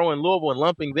kind of throwing Louisville and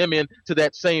lumping them into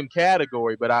that same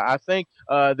category. But I think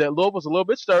that Louisville's a little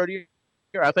bit sturdier.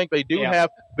 I think they do have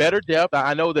better depth.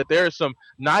 I know that there are some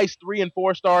nice 3- and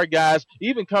 4-star guys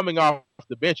even coming off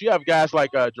the bench. You have guys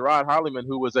like Gerard Holliman,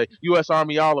 who was a U.S.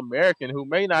 Army All-American, who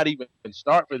may not even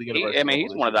start for the University.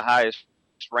 He's one of the highest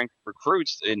ranked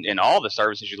recruits in all the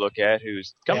services you look at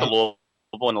who's come to Louisville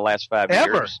in the last 5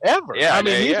 years. Ever. Yeah, I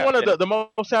mean, he's one of the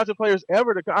most talented players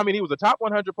ever to come. I mean, he was a top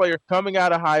 100 player coming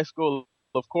out of high school.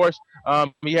 Of course,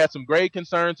 he had some grade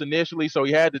concerns initially, so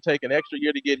he had to take an extra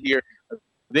year to get here.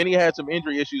 Then he had some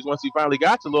injury issues once he finally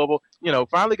got to Louisville.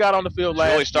 Finally got on the field last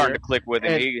year. Really starting to click with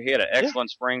him. He had an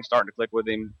excellent spring, starting to click with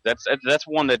him. That's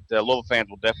one that Louisville fans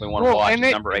will definitely want to watch. And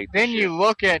number 8. Then you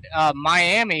look at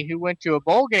Miami, who went to a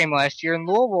bowl game last year, and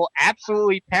Louisville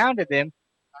absolutely pounded them.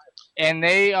 And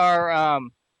they are,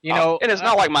 and it's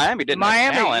not like Miami didn't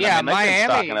have talent. Yeah,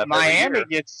 Miami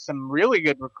gets some really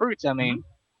good recruits. I mean,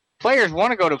 players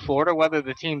want to go to Florida, whether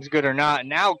the team's good or not.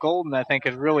 Now Golden, I think,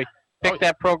 has really picked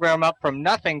that program up from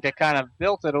nothing to kind of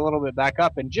built it a little bit back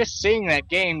up. And just seeing that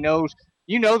game that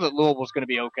Louisville's going to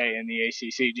be okay in the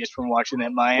ACC just from watching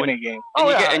that Miami game.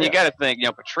 And you got to think,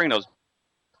 Petrino's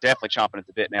definitely chomping at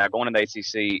the bit now, going into the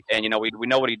ACC. And, we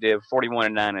know what he did,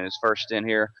 41-9 in his first stint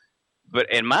here. But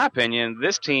in my opinion,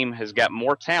 this team has got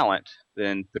more talent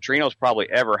than Petrino's probably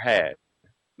ever had,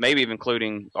 maybe even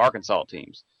including Arkansas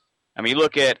teams. I mean, you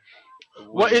look at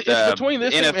it's between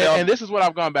this NFL, team and this is what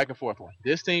I've gone back and forth on.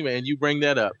 This team, and you bring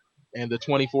that up, and the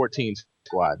 2014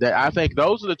 squad. I think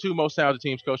those are the two most talented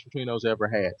teams Coach Petrino's ever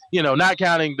had. Not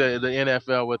counting the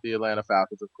NFL with the Atlanta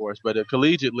Falcons, of course, but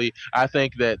collegiately, I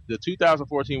think that the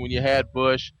 2014 when you had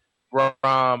Bush,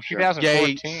 Brom, 2014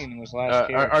 Gates, was last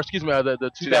year. Or excuse me, the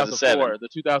 2004, the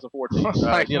 2014.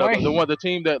 The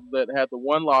team that had the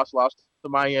one lost to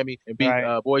Miami and beat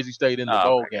Boise State in the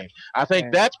bowl game. I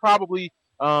think that's probably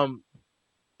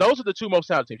those are the two most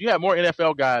talented teams. You have more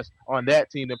NFL guys on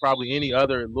that team than probably any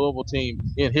other Louisville team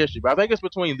in history. But I think it's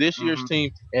between this year's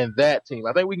team and that team.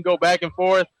 I think we can go back and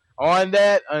forth on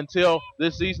that until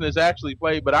this season is actually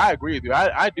played. But I agree with you.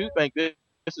 I do think that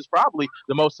this is probably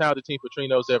the most talented team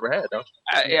Petrino's ever had, don't you?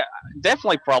 Yeah,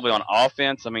 definitely probably on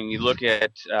offense. I mean, you look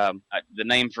at the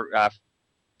name I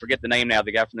forget the name now,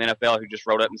 the guy from the NFL who just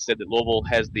wrote up and said that Louisville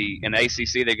has in the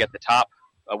ACC, they got the top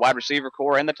wide receiver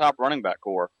core and the top running back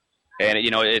core. And,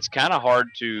 it's kind of hard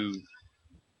to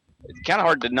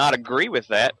not agree with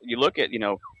that. You look at,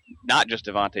 not just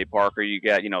Devontae Parker. You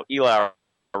got, Eli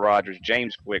Rogers,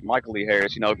 James Quick, Michael Lee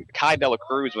Harris, Kai Dela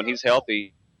Cruz when he's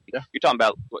healthy. Yeah. You're talking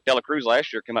about Dela Cruz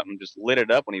last year came up and just lit it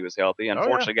up when he was healthy.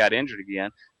 Unfortunately, got injured again.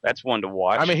 That's one to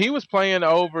watch. I mean, he was playing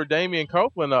over Damian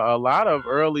Copeland a lot of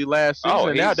early last season.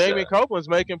 And now Damian Copeland's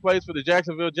making plays for the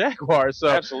Jacksonville Jaguars. So,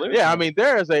 absolutely. Yeah, I mean,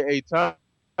 there is a ton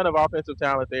of offensive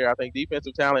talent there. I think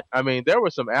defensive talent. I mean, there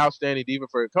was some outstanding defense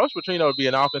for Coach Petrino to be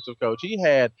an offensive coach. He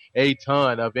had a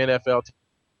ton of NFL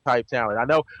type talent. I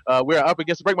know we're up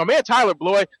against the break. My man Tyler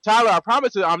Bloyd. Tyler, I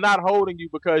promise you I'm not holding you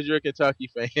because you're a Kentucky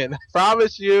fan. I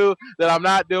promise you that I'm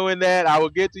not doing that. I will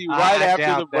get to you right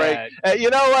after the break.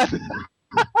 You know what?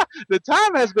 The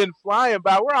time has been flying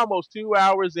by. We're almost 2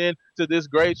 hours into this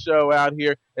great show out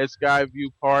here at Skyview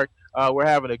Park. We're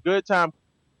having a good time.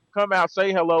 Come out,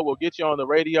 say hello. We'll get you on the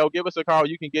radio. Give us a call.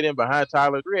 You can get in behind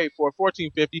Tyler,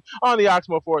 384-1450 on the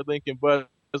Oxmoor Ford Lincoln Buzz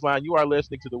line. You are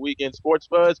listening to the Weekend Sports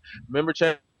Buzz. Remember,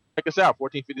 check us out,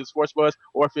 1450 The Sports Buzz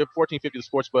or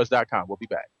 1450thesportsbuzz.com. We'll be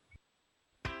back.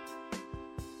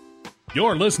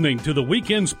 You're listening to the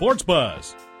Weekend Sports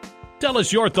Buzz. Tell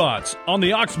us your thoughts on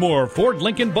the Oxmoor Ford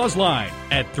Lincoln Buzz line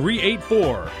at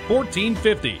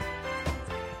 384-1450.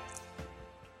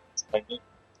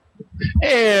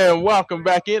 And welcome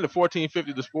back into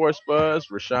 1450 The Sports Buzz.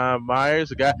 Rashawn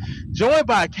Myers, a guy joined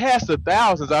by a cast of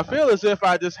thousands. I feel as if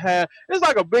I just had – it's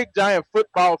like a big, giant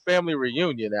football family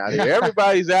reunion out here.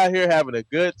 Everybody's out here having a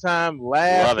good time,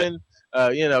 laughing.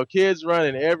 Kids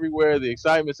running everywhere. The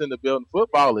excitement's in the building.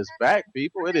 Football is back,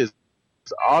 people. It is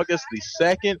August the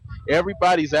 2nd.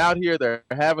 Everybody's out here. They're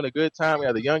having a good time. We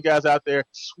have the young guys out there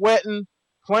sweating,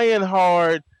 playing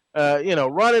hard.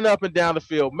 Running up and down the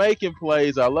field, making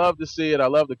plays. I love to see it. I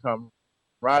love the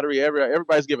camaraderie.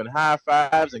 Everybody's giving high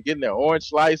fives and getting their orange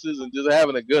slices and just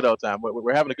having a good old time.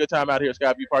 We're having a good time out here at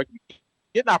Skyview Park.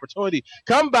 Get an opportunity.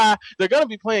 Come by. They're going to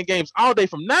be playing games all day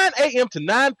from 9 a.m. to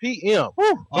 9 p.m.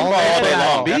 All day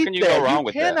long. How can you go wrong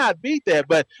with that? You cannot beat that.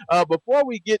 But before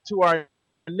we get to our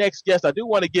next guest, I do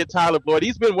want to get Tyler Bloyd.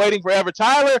 He's been waiting forever.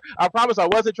 Tyler, I promise I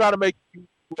wasn't trying to make you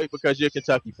because you're a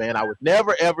Kentucky fan. I would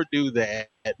never, ever do that.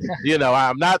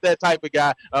 I'm not that type of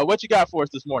guy. What you got for us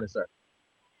this morning, sir?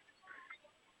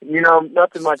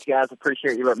 Nothing much, guys.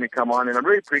 Appreciate you letting me come on, and I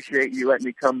really appreciate you letting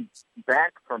me come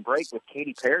back from break with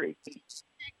Katy Perry.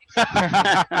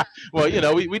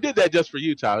 Well, we did that just for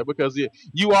you, Tyler, because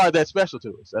you are that special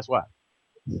to us. That's why.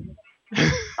 I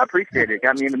appreciate it.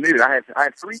 Got me in the mood. I have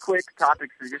 3 quick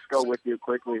topics to just go with you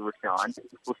quickly, Rashawn.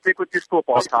 We'll stick with this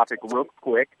football topic real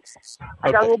quick. I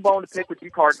got a little bone to pick with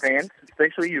you Card fans,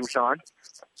 especially you, Rashawn.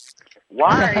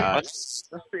 Why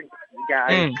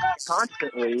guys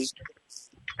constantly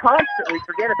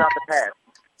forget about the past?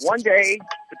 One day,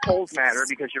 the polls matter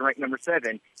because you're ranked number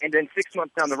 7, and then 6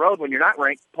 months down the road when you're not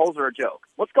ranked, polls are a joke.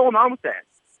 What's going on with that?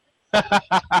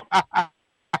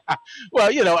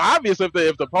 Well, obviously,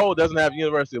 if the poll doesn't have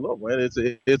University of Louisville,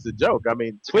 it's a joke. I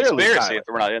mean, It's a clearly, conspiracy if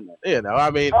we're not in there. I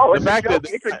mean, it's a joke.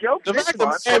 It's a joke the this fact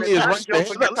month, that Miami but it's is not a right joke there.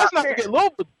 when you're Let's top not 10. forget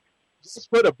Louisville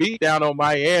just put a beat down on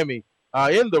Miami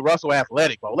in the Russell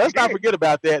Athletic Bowl. Let's not forget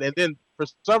about that. And then for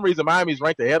some reason, Miami's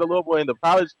ranked ahead of Louisville in the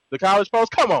college polls.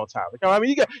 Come on, Tyler. I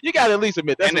mean, you got to at least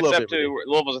admit that's And a little it's up bit to ridiculous.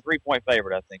 Louisville's a 3-point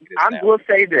favorite, I think it is I now. will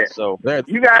say this. So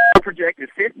you guys are projected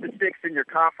 5th to 6th in your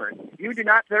conference. You do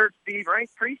not deserve to be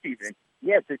ranked preseason.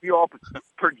 Yes, if you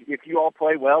all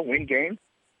play well, win games,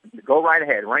 go right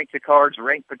ahead. Rank the cards,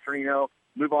 rank Petrino,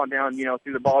 move on down,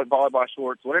 through the volleyball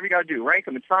shorts, whatever you got to do. Rank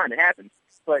them. It's fine. It happens.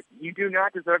 But you do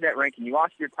not deserve that ranking. You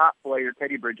lost your top player,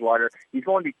 Teddy Bridgewater. He's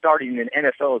going to be starting in the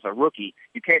NFL as a rookie.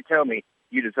 You can't tell me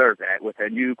you deserve that with a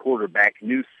new quarterback,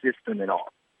 new system, and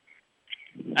all.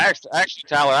 Actually,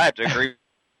 Tyler, I have to agree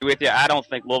with you. I don't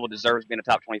think Louisville deserves being a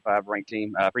top 25 ranked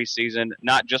team preseason,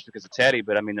 not just because of Teddy,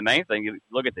 but I mean the main thing. You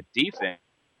look at the defense.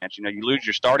 You lose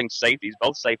your starting safeties.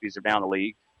 Both safeties are down the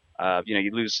league.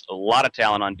 You lose a lot of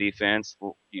talent on defense.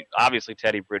 Obviously,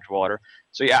 Teddy Bridgewater.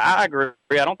 So yeah, I agree.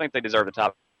 I don't think they deserve the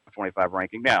top 25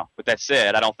 ranking. Now, with that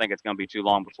said, I don't think it's going to be too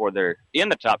long before they're in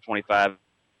the top 25,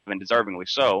 and deservingly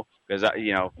so. Because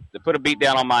they put a beat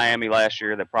down on Miami last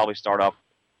year. They probably start off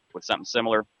with something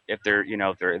similar. If they're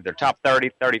top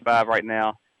 30, 35 right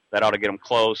now, that ought to get them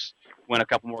close. Win a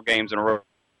couple more games in a row,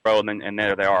 and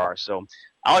there they are. So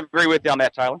I'll agree with you on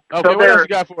that, Tyler. Okay, what else you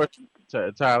got for us,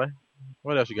 Tyler?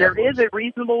 What else you got? There is a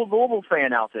reasonable Louisville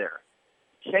fan out there.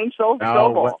 Shane Scholes to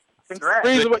go ball.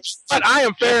 Congrats. But I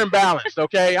am fair and balanced,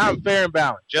 okay? I'm fair and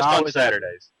balanced. Just on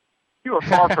Saturdays. You are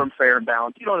far from fair and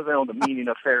balanced. You don't even know the meaning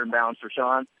of fair and balanced,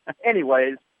 Rashawn.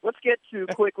 Anyways, let's get to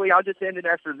quickly. I'll just end it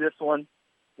after this one.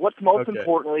 What's most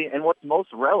importantly and what's most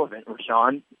relevant,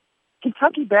 Rashawn?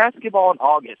 Kentucky basketball in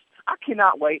August. I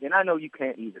cannot wait, and I know you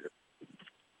can't either.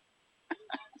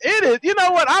 It is. You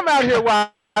know what? I'm out here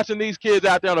watching these kids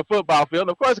out there on the football field.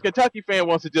 And of course, a Kentucky fan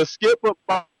wants to just skip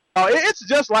football. It's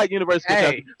just like University of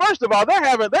Kentucky. First of all, they're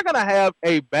going to have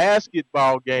a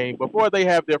basketball game before they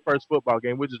have their first football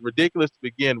game, which is ridiculous to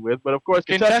begin with. But of course,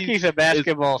 Kentucky's a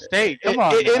basketball state. Come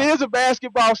on, it is a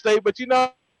basketball state, but you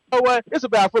know what? It's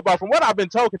about football. From what I've been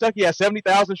told, Kentucky has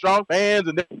 70,000 strong fans,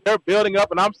 and they're building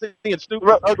up. And I'm seeing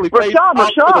stupid, ugly faces.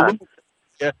 Rashawn.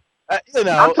 Yeah,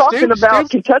 I'm talking about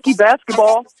Kentucky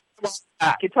basketball.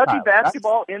 Kentucky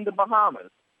basketball in the Bahamas.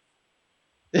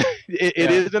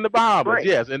 It is in the Bahamas,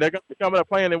 yes, and they're coming up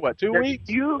playing in 2 weeks?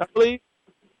 I believe.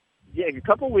 Yeah, a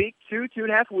couple weeks,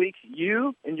 2.5 weeks.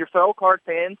 You and your fellow Card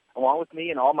fans, along with me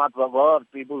and all my beloved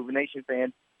Blue Nation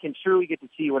fans, can truly get to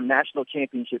see what a national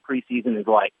championship preseason is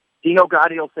like. Dino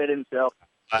Gaudio said himself.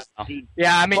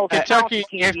 Kentucky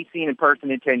team he's seen in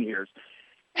person in 10 years.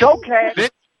 Go Cats!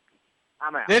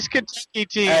 I'm out. This Kentucky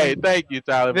team. Hey, thank you,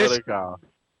 Tyler, for the call.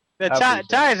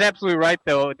 Ty is absolutely right,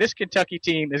 though. This Kentucky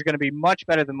team is going to be much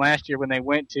better than last year when they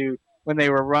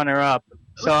were runner-up.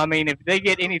 So, I mean, if they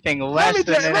get anything less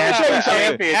than an national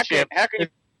championship, how can you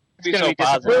be so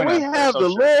positive? When we have the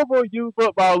Louisville Youth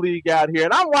Football League out here,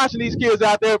 and I'm watching these kids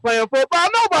out there playing football,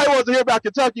 nobody wants to hear about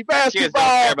Kentucky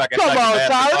basketball. Come on,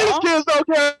 Tyler. These kids don't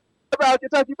care about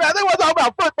Kentucky basketball. They want to talk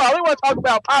about football. They want to talk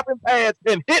about popping pads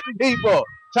and hitting people.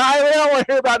 Tyler, they don't want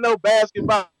to hear about no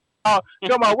basketball.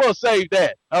 Come on, we'll save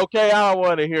that. Okay, I don't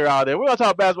want to hear all that. We're going to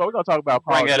talk basketball. We're going to talk about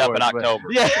Paul Bring that George, up in October.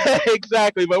 Yeah,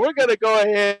 exactly. But we're going to go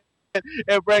ahead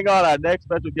and bring on our next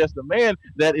special guest, the man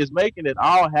that is making it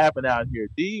all happen out here,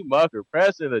 D. Mucker,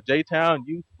 president of J-Town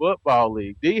Youth Football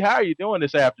League. D, how are you doing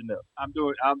this afternoon? I'm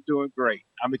doing great.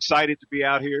 I'm excited to be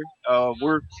out here.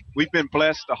 We've been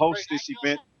blessed to host this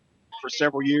event for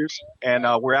several years, and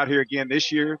we're out here again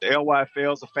this year. The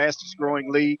LYFL is the fastest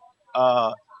growing league.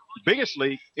 Biggest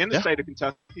league in the state of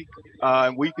Kentucky,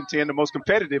 and we contend the most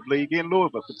competitive league in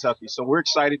Louisville, Kentucky. So we're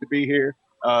excited to be here.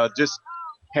 Just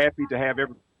happy to have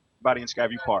everybody in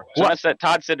Skyview Park. So that's that.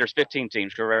 Todd said there's 15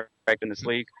 teams, correct, in this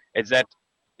league. Is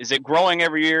it growing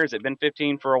every year? Has it been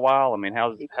 15 for a while? I mean,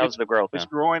 how's the growth? It's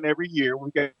growing every year.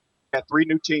 We've got 3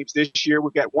 new teams this year.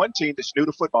 We've got one team that's new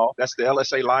to football. That's the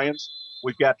LSA Lions.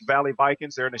 We've got the Valley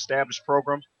Vikings. They're an established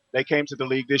program. They came to the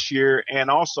league this year, and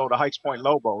also the Heights Point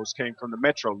Lobos came from the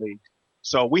Metro League.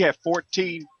 So we have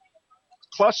 14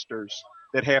 clusters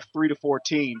that have 3 to 4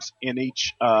 teams in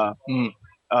each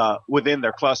within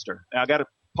their cluster. Now, I got to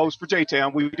post for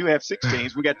J-Town. We do have 6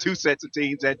 teams. We got 2 sets of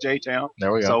teams at J-Town.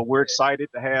 There we go. So we're excited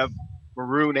to have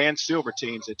maroon and silver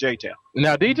teams at J-Town.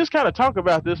 Now, D, just kind of talk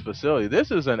about this facility. This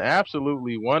is an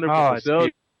absolutely wonderful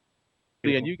facility,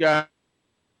 and you guys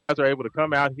are able to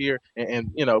come out here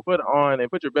and put on and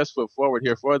put your best foot forward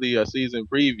here for the season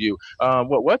preview.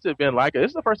 What's it been like? This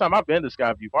is the first time I've been to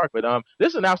Skyview Park, but this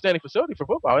is an outstanding facility for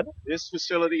football, isn't it? This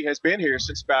facility has been here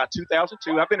since about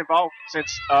 2002. I've been involved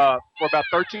since for about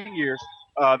 13 years.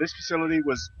 This facility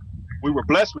we were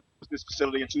blessed with this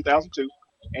facility in 2002,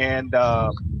 and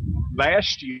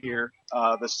last year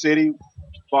the city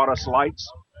bought us lights.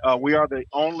 We are the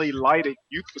only lighted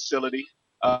youth facility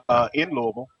in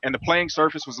Louisville, and the playing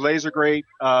surface was laser grade.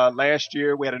 Last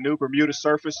year we had a new Bermuda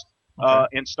surface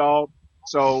installed.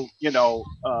 So,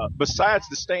 besides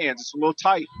the stands, it's a little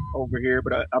tight over here,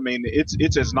 but I mean,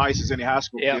 it's as nice as any high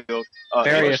school field.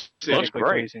 Very looks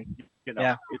great.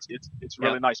 It's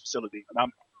really nice facility,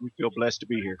 and we feel blessed to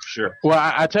be here for sure. Well,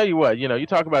 I tell you what, you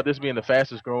talk about this being the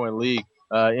fastest growing league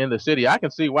in the city. I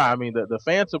can see why. I mean, the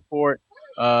fan support,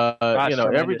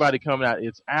 everybody coming out,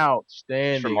 it's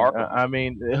outstanding. It's remarkable. I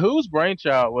mean, whose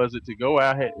brainchild was it to go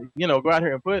out here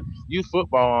and put youth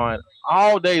football on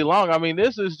all day long? I mean,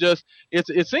 this is just,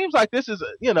 it seems like this is,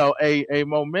 a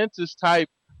momentous type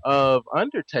of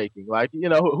undertaking. Like,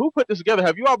 who put this together?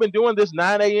 Have you all been doing this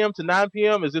 9 a.m. to 9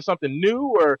 p.m.? Is this something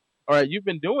new, or you've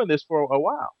been doing this for a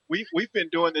while? We've been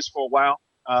doing this for a while.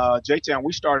 J-Town,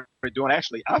 we started doing,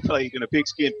 actually, I played in a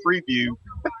Pigskin preview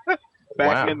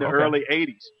back in the early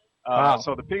 80s.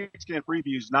 So the Pigskin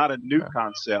preview is not a new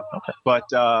concept, but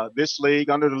this league,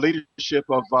 under the leadership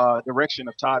of direction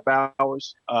of Todd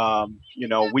Bowers,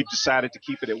 we've decided to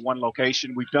keep it at one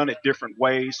location. We've done it different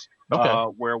ways,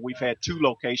 where we've had two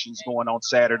locations going on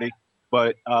Saturday,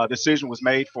 but decision was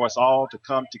made for us all to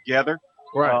come together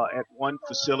at one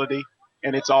facility.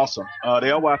 And it's awesome. The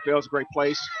LYFL is a great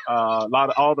place.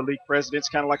 All the league presidents,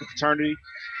 kind of like a fraternity.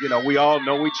 We all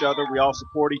know each other. We all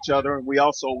support each other. And we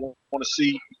also want to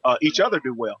see each other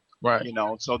do well. Right.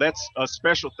 So that's a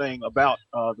special thing about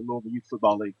the Louisville Youth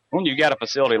Football League. When you got a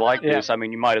facility like this, I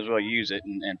mean, you might as well use it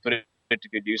and put it to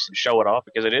good use and show it off,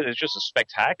 because it's just a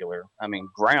spectacular,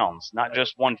 grounds, not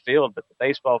just one field, but the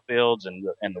baseball fields and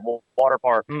the water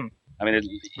park. I mean, it's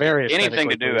very anything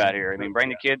to do out here. I mean, bring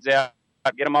the kids out.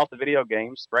 Get them off the video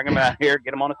games, bring them out here, get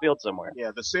them on the field somewhere.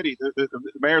 Yeah, the city, the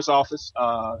mayor's office,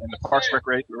 and the Parks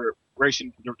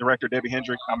Recreation Director, Debbie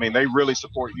Hendrick, I mean, they really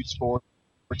support youth sports.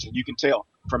 And you can tell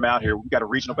from out here. We've got a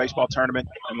regional baseball tournament,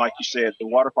 and like you said, the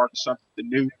water park is something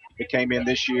new that came in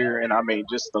this year, and I mean,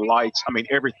 just the lights, I mean,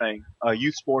 everything.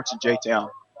 Youth sports in J-Town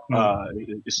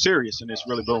is serious, and it's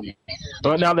really booming.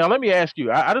 But now let me ask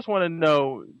you, I just want to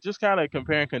know, just kind of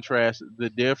compare and contrast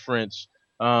the difference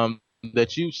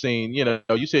that you've seen.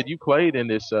 You said you played in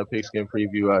this Pigskin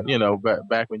preview,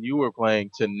 back when you were playing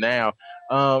to now.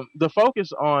 The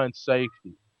focus on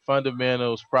safety,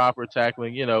 fundamentals, proper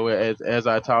tackling, as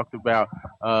I talked about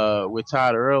with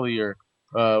Todd earlier,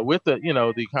 with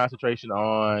the concentration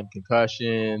on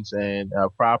concussions and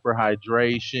proper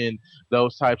hydration,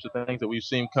 those types of things that we've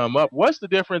seen come up. What's the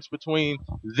difference between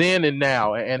then and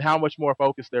now, and how much more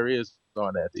focus there is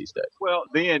on that these days? Well,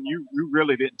 then you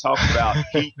really didn't talk about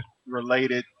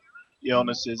heat-related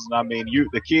illnesses. I mean,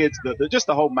 the kids, just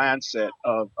the whole mindset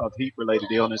of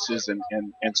heat-related illnesses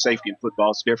and safety in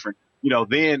football is different.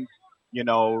 Then,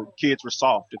 kids were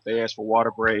soft if they asked for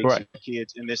water breaks,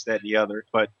 kids and this, that, and the other.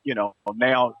 But,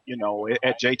 now,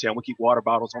 at J-Town, we keep water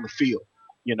bottles on the field,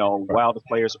 while the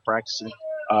players are practicing.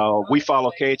 We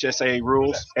follow KHSAA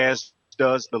rules, as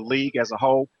does the league as a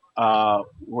whole.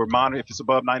 We're monitoring if it's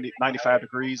above 95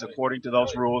 degrees, according to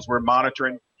those rules. We're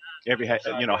monitoring every, half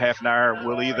an hour.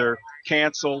 We'll either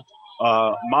cancel,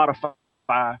 modify,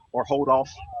 or hold off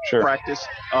practice.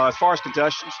 As far as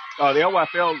concussions, the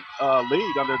LYFL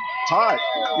league under Todd,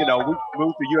 we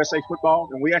moved to USA Football,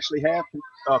 and we actually have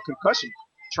concussion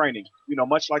training.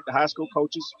 Much like the high school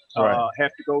coaches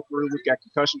have to go through. We've got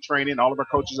concussion training. All of our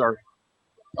coaches are.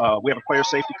 We have a player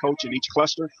safety coach in each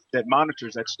cluster that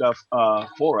monitors that stuff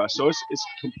for us. So it's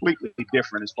completely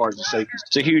different as far as the safety.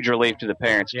 It's a huge relief to the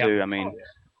parents too. I mean,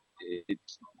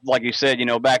 it's like you said,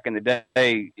 back in the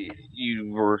day,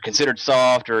 you were considered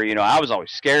soft, or I was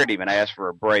always scared to even ask for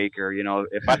a break, or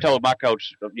if I told my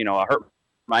coach, I hurt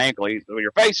my ankle,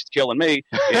 your face is killing me.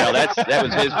 That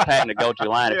was his patent to go-to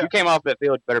line. If you came off that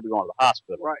field, you better be going to the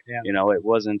hospital. Right. Yeah. It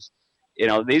wasn't.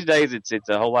 These days it's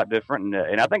a whole lot different,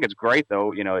 and I think it's great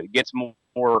though. It gets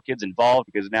more kids involved,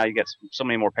 because now you get so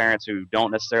many more parents who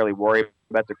don't necessarily worry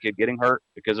about their kid getting hurt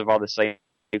because of all the safety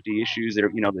issues that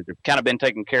that they've kind of been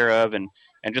taken care of, and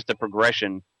just the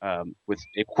progression with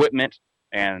equipment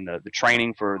and the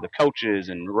training for the coaches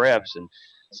and refs, and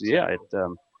so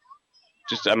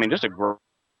just a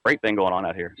great thing going on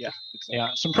out here. Yeah,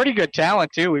 some pretty good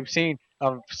talent too. We've seen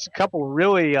a couple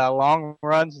really long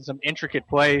runs and some intricate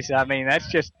plays. I mean, that's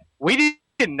just, we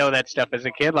didn't know that stuff as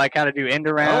a kid, like how to do end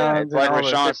arounds. Like and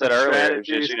all Rashawn said earlier, it's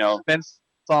just, Vince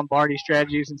Lombardi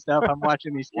strategies and stuff. I'm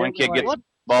watching these kids. One kid like, gets the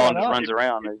ball and runs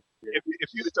around. If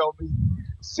you'd have told me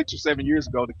 6 or 7 years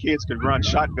ago the kids could run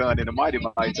shotgun in the Mighty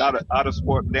Mites, I'd have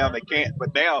swore down they can't.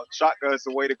 But now shotgun's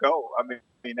the way to go. I mean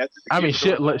that's.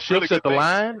 Shifts at the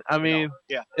line. I mean,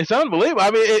 yeah, it's unbelievable.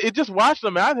 I mean, it just watching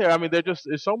them out here. I mean, there's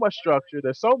so much structure.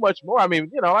 There's so much more. I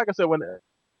mean, like I said, when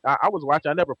I was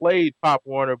watching, I never played Pop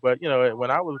Warner, but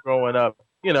when I was growing up,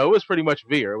 it was pretty much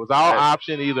veer. It was all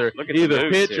option, either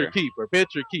pitch or keep, or pitch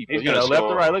or keep. Left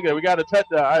or right. Look at it. We got to touch.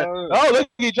 Look,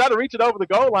 he tried to reach it over the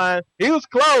goal line. He was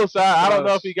close. I don't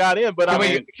know if he got in, but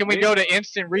can we go to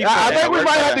instant replay? I think we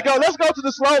might have to go. Let's go to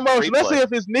the slow motion. Let's see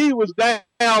if his knee was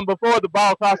down before the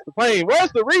ball crossed the plane.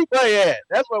 Where's the replay at?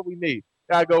 That's what we need.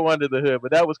 Gotta go under the hood,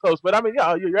 but that was close. But I mean,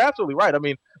 you're absolutely right. I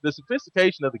mean, the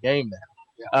sophistication of the game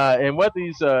now, and what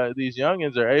these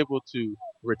youngins are able to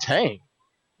retain,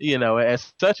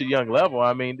 at such a young level.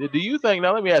 I mean, do you think?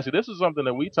 Now, let me ask you. This is something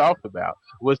that we talked about.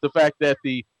 Was the fact that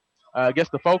I guess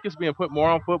the focus being put more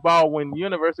on football when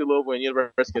University of Louisville and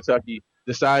University of Kentucky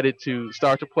decided to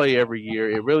start to play every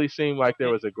year. It really seemed like there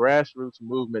was a grassroots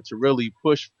movement to really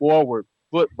push forward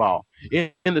football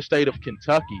in the state of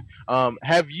Kentucky.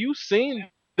 Have you seen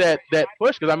that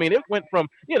push? Because I mean, it went from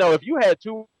if you had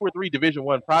 2 or 3 Division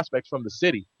I prospects from the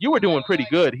city, you were doing pretty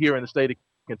good here in the state of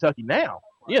Kentucky. Now,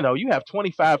 you have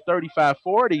 25, 35,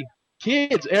 40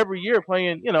 kids every year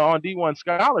playing, on D1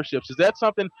 scholarships. Is that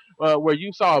something where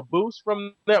you saw a boost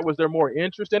from that? Was there more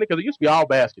interest in it? Because it used to be all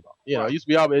basketball. It used to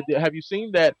be all. Have you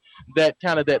seen that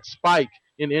kind of that spike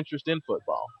in interest in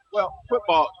football? Well,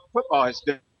 football has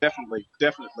definitely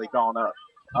gone up,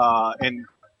 and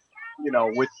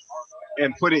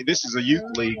this is a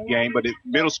youth league game, but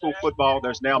middle school football.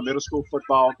 There's now middle school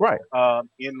football, right,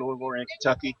 in Louisville and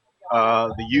Kentucky.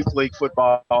 The youth league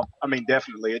football. I mean,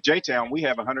 definitely at J-Town we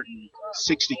have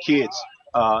 160 kids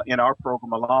in our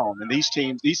program alone, and these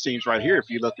teams right here. If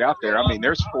you look out there, I mean,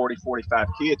 there's 40, 45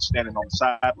 kids standing on the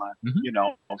sideline.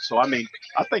 Mm-hmm. So I mean,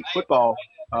 I think football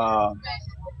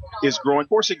is growing. Of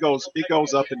course, it goes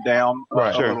up and down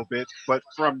a little bit, but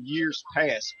from years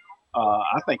past,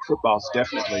 I think football is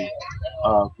definitely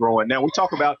growing. Now we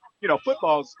talk about,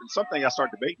 football's something I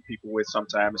start debating people with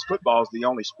sometimes. Is football is the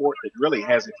only sport that really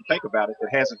has, if you think about it,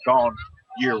 that hasn't gone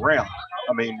year round.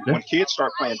 I mean, when kids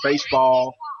start playing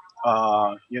baseball,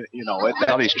 all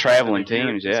these traveling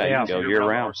teams, you can go year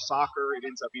round. Or soccer, it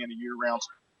ends up being a year round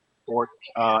sport.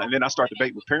 And then I start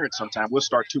debating with parents sometimes. We'll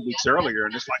start 2 weeks earlier,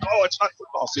 and it's like, oh, it's not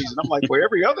football season. I'm like, well,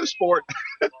 every other sport,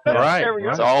 right?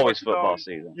 It's always football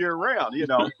season, year round,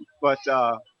 But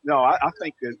no, I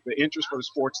think that the interest for the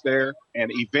sport's there,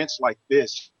 and events like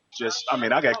this, I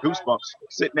got goosebumps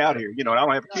sitting out here. I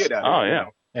don't have a kid out here. Oh yeah.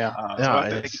 Yeah, so I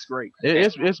think it's great.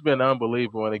 It's been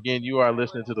unbelievable. And again, you are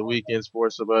listening to the Weekend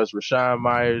Sports of Us. Rashawn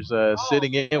Myers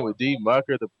sitting in with D.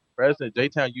 Mucker, the president of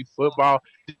J-Town Youth Football.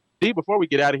 D, before we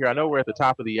get out of here, I know we're at the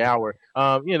top of the hour.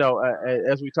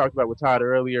 As we talked about with Todd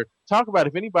earlier, talk about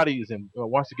if anybody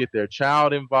wants to get their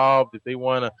child involved, if they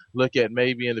want to look at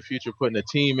maybe in the future putting a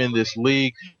team in this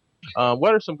league.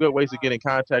 What are some good ways to get in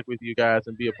contact with you guys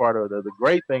and be a part of the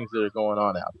great things that are going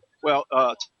on out there?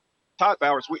 Well, Todd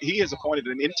Bowers, he has appointed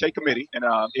an intake committee, and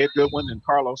Ed Goodwin and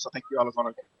Carlos, I think you all are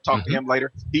going to talk to him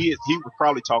later. He would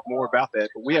probably talk more about that.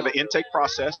 But we have an intake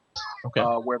process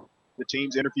where the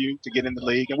teams interview to get in the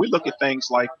league, and we look at things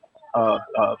like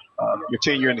your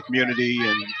tenure in the community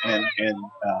and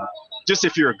just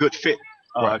if you're a good fit.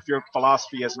 If your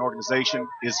philosophy as an organization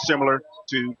is similar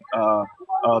to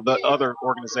the other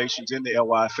organizations in the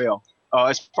LYFL.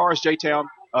 As far as J-Town,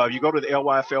 you go to the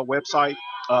LYFL website,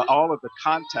 all of the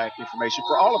contact information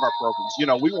for all of our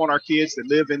programs. We want our kids that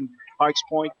live in Pikes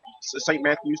Point, St.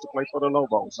 Matthews to play for the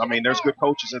Lobos. I mean, there's good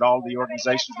coaches at all the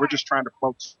organizations. We're just trying to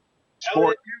promote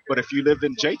sport. But if you live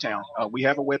in J-Town, we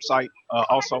have a website.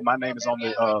 Also, my name is on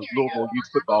the Louisville Youth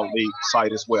Football League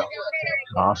site as well.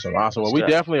 Awesome. Well, we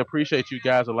definitely appreciate you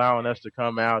guys allowing us to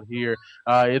come out here.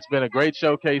 It's been a great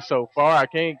showcase so far. I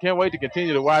can't wait to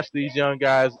continue to watch these young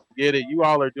guys get it. You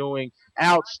all are doing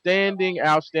outstanding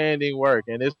work,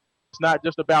 and it's not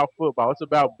just about football. It's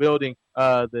about building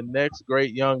the next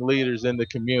great young leaders in the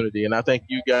community, and I think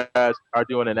you guys are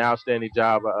doing an outstanding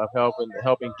job of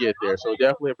helping get there. So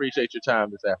definitely appreciate your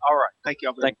time this afternoon. All right, thank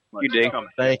you. Thank you, D.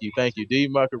 Thank you, D.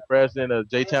 Mucker, president of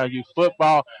J-Town Youth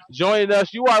Football, joining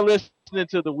us. You are listening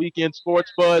to the Weekend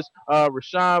Sports Buzz.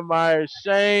 Rashawn Myers,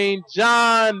 Shane,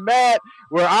 John, Matt,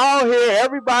 we're all here.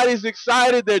 Everybody's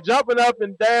excited. They're jumping up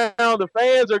and down. The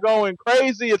fans are going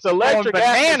crazy. It's electric.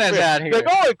 Bananas out here. They're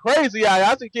going crazy out here.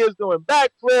 I see kids doing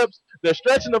backflips. They're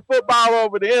stretching the football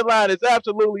over the end line. It's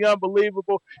absolutely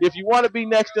unbelievable. If you want to be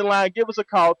next in line, give us a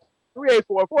call.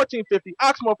 384-1450,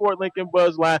 Oxmoor Ford Lincoln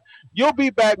Buzz Line. You'll be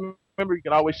back. Remember, you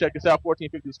can always check us out,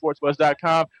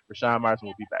 1450sportsbuzz.com. Rashawn Myers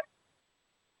will be back.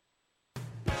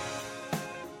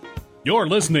 You're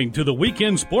listening to the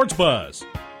Weekend Sports Buzz.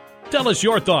 Tell us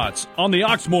your thoughts on the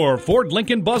Oxmoor Ford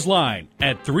Lincoln Buzz Line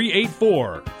at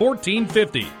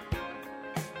 384-1450.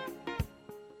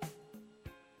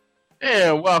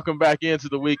 And welcome back into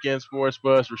the Weekend Sports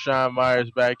Buzz. Rashawn Myers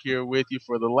back here with you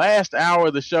for the last hour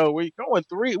of the show. We went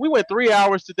 3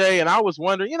 hours today, and I was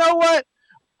wondering, you know what?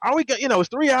 Are we? It's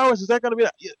 3 hours. Is that going to be?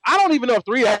 I don't even know if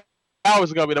 3 hours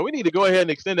is going to be enough. We need to go ahead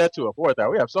and extend that to a fourth hour.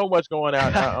 We have so much going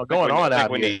on out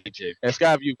here at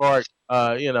Skyview Park.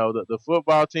 The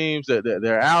football teams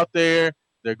they're out there.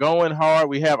 They're going hard.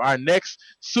 We have our next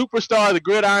superstar of the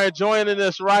gridiron joining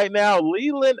us right now,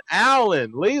 Leland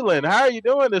Allen. Leland, how are you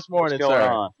doing this morning, What's going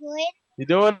sir? on? Good. You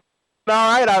doing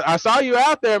all right? I saw you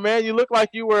out there, man. You look like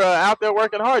you were out there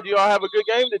working hard. You all have a good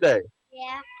game today.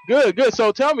 Yeah. Good.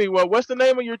 So tell me, what's the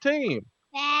name of your team?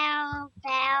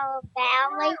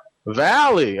 Valley.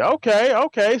 Valley.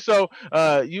 Okay. So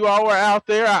you all were out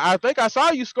there. I think I saw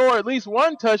you score at least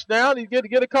one touchdown. You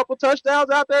get a couple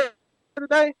touchdowns out there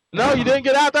today? No, you didn't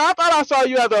get out there. I thought I saw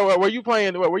you out there. Were you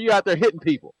playing? Were you out there hitting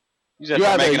people? You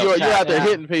out there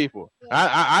hitting people. Yeah.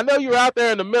 I know you were out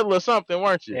there in the middle of something,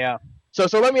 weren't you? Yeah. So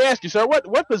let me ask you, sir,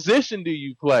 what position do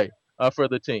you play for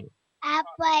the team? I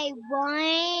play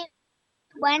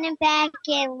running back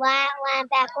and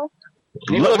linebacker.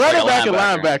 Running back and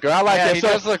linebacker. I like that. He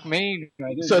does look mean.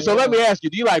 So let me ask you,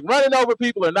 do you like running over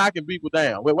people or knocking people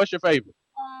down? What's your favorite?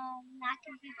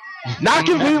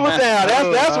 Knocking people down.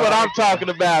 That's what I'm talking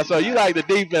about. So you like the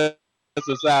defensive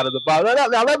side of the ball.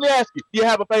 Now let me ask you, do you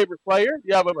have a favorite player? Do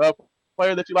you have a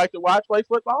player that you like to watch play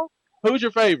football? Who's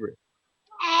your favorite?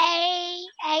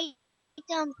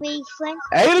 Adrian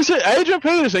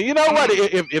Peterson. You know what?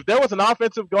 If there was an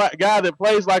offensive guy that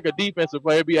plays like a defensive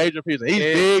player, it'd be Adrian Peterson. He's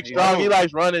big, strong. He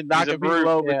likes running, knocking people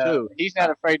over too. He's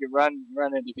not afraid to run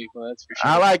into people. That's for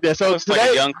sure. I like that. So looks like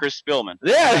a young Chris Spillman.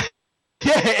 Yeah,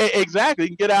 exactly. You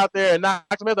can get out there and knock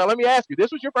some heads out. Let me ask you.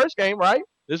 This was your first game, right?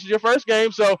 This is your first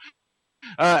game. So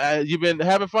you've been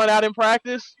having fun out in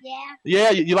practice? Yeah.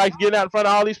 Yeah. You like getting out in front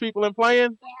of all these people and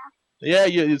playing? Yeah.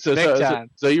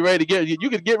 So you ready to you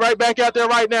could get right back out there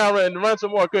right now and run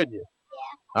some more, couldn't you?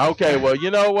 Yeah. Okay, well,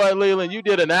 you know what, Leland, you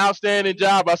did an outstanding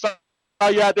job. I saw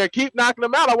you out there. Keep knocking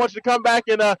them out. I want you to come back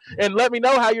and let me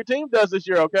know how your team does this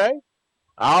year, okay?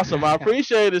 Awesome. I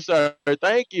appreciate it, sir.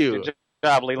 Thank you. Good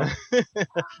job, Leland.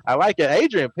 I like it.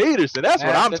 Adrian Peterson. That's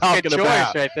what I'm talking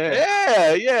about. Right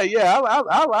there. Yeah.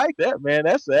 I like that, man.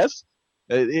 That's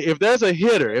if there's a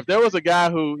hitter, if there was a guy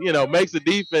who, makes the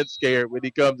defense scared when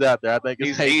he comes out there, I think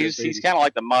it's he's kind of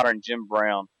like the modern Jim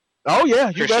Brown. Oh, yeah,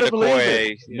 you Christian better believe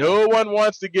Okoye, it. No one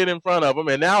wants to get in front of him.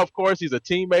 And now, of course, he's a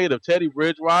teammate of Teddy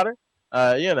Bridgewater.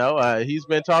 He's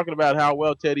been talking about how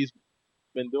well Teddy's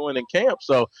been doing in camp.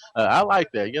 So I like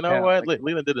that. You know what?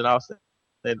 Leland did an awesome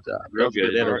job. Real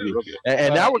good interview.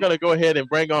 And now we're going to go ahead and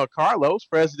bring on Carlos,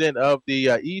 president of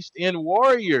the East End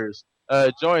Warriors,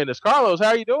 join us. Carlos, how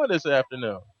are you doing this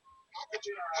afternoon?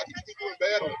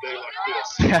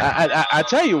 I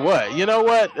tell you what, you know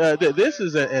what? This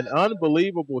is an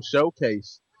unbelievable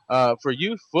showcase for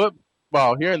youth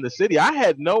football here in the city. I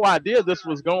had no idea this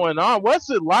was going on. What's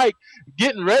it like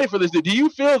getting ready for this? Do you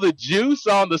feel the juice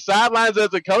on the sidelines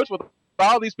as a coach with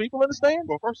all these people in the stand?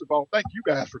 Well, first of all, thank you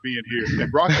guys for being here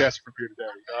and broadcasting from here today.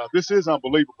 This is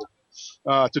unbelievable.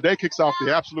 Today kicks off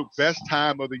the absolute best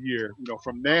time of the year.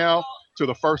 From now to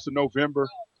the 1st of November.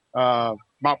 My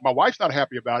wife's not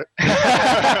happy about it.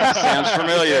 Sounds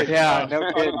familiar. Yeah, no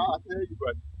kidding. I'll tell you,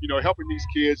 but helping these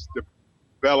kids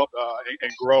develop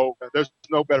and grow, there's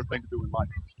no better thing to do in life.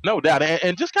 No doubt,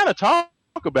 and just kind of talk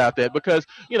about that because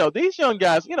these young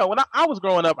guys. When I was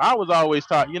growing up, I was always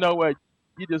taught. You know what?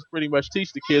 You just pretty much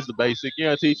teach the kids the basic.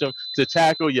 Teach them to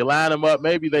tackle. You line them up.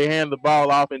 Maybe they hand the ball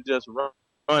off and just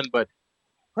run, but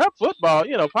prep football,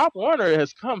 Pop Warner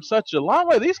has come such a long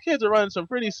way. These kids are running some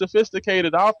pretty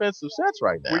sophisticated offensive sets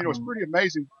right now. Well, it's pretty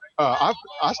amazing. I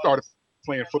started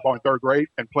playing football in 3rd grade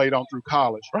and played on through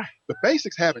college. Right. The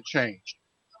basics haven't changed.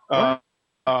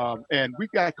 And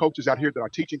we've got coaches out here that are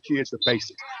teaching kids the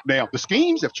basics. Now, the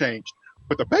schemes have changed,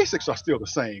 but the basics are still the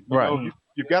same.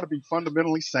 You've got to be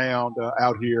fundamentally sound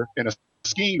out here, and a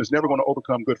scheme is never going to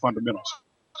overcome good fundamentals.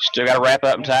 Still got to wrap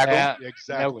up and tackle. Yeah,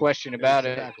 exactly. No question about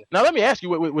it. Now, let me ask you,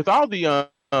 with all the,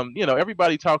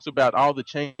 everybody talks about all the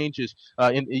changes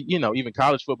in, even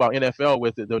college football, NFL,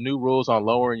 with the new rules on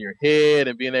lowering your head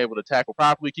and being able to tackle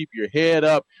properly, keep your head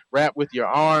up, wrap with your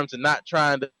arms, and not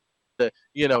trying to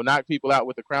knock people out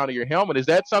with the crown of your helmet. Is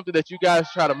that something that you guys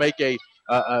try to make a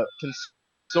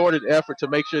concerted effort to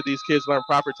make sure these kids learn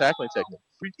proper tackling techniques?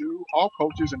 We do. All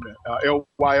coaches in the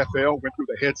LYFL went through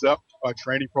the Heads Up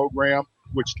training program,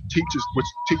 which teaches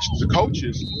the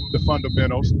coaches the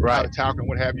fundamentals, how to tackle and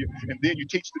what have you. And then you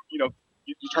teach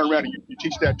you turn around and you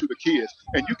teach that to the kids.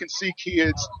 And you can see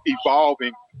kids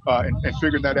evolving and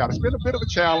figuring that out. It's been a bit of a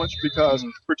challenge because,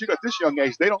 particularly at this young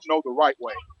age, they don't know the right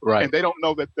way. Right. And they don't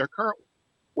know that their current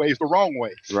way is the wrong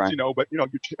way. Right. But you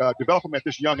develop them at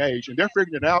this young age, and they're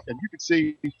figuring it out. And you can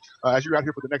see as you're out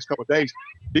here for the next couple of days,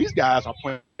 these guys are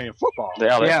playing football.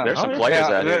 There's some players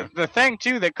out here. The thing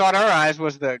too that caught our eyes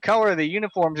was the color of the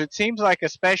uniforms. It seems like,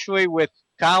 especially with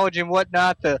college and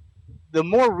whatnot, the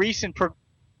more recent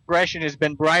progression has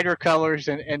been brighter colors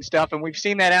and stuff. And we've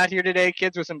seen that out here today.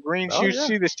 Kids with some green shoes. Yeah.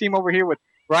 See this team over here with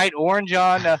bright orange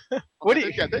on.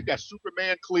 They've got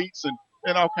Superman cleats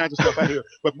and all kinds of stuff out here.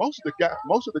 But most of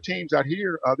the teams out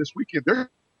here this weekend, they're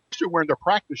still wearing their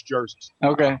practice jerseys.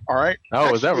 Okay. All right.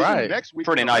 Oh, is that right? Next week,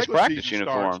 pretty nice practice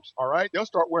uniforms. Starts, all right. They'll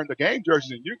start wearing the game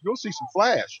jerseys, and you'll see some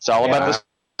flash. It's all about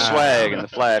the swag and the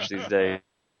flash these days.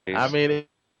 I mean,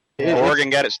 Oregon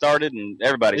got it started, and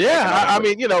everybody. Yeah, I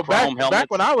mean,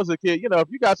 back when I was a kid, if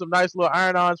you got some nice little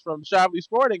iron-ons from Chavley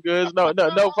Sporting Goods, no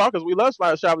fault, because we love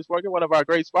Chavley Sporting Goods, one of our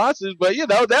great sponsors. But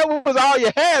that was all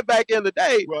you had back in the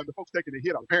day. Well, the folks taking the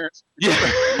hit on parents.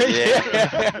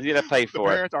 Yeah, you got to pay for the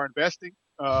it. Parents are investing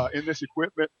in this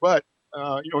equipment, but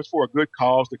it's for a good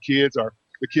cause. The kids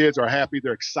are happy.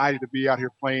 They're excited to be out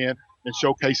here playing and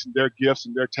showcasing their gifts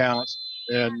and their talents.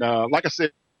 And like I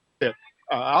said,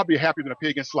 I'll be happier than a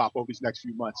pig in slop over these next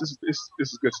few months. This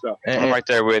is good stuff. I'm right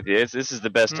there with you. This is the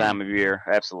best time of year.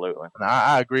 Absolutely.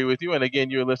 I agree with you. And again,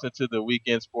 you're listening to the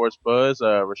Weekend Sports Buzz.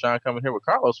 Rashawn coming here with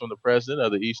Carlos from the president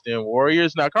of the East End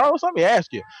Warriors. Now, Carlos, let me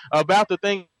ask you about the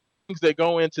things that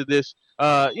go into this,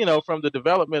 from the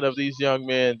development of these young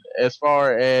men as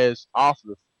far as off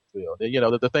the field.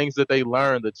 The things that they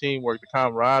learn, the teamwork, the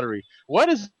camaraderie. What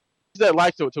is that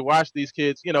like to watch these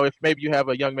kids? If maybe you have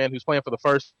a young man who's playing for the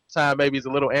first time, maybe he's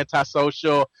a little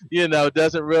antisocial,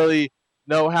 doesn't really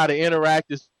know how to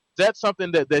interact. Is that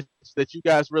something that you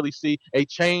guys really see a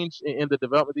change in the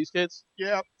development of these kids?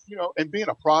 Yeah, and being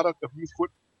a product of youth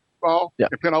football, and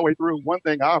been all the way through, one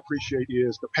thing I appreciate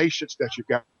is the patience that you've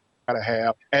got to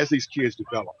have as these kids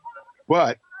develop.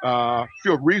 But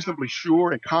feel reasonably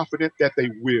sure and confident that they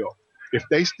will. If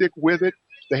they stick with it,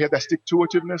 they have that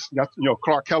stick-to-itiveness,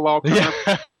 Clark Kellogg term.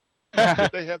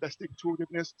 They have that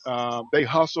stick-to-itiveness. They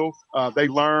hustle. They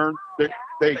learn.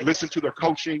 They listen to their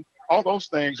coaching. All those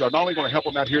things are not only going to help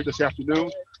them out here this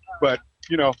afternoon, but,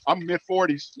 I'm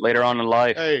mid-40s. Later on in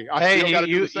life. Hey, I still got to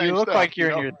do the same you look stuff, like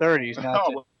you're in your 30s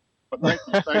now. Thank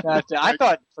you. I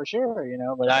thought for sure,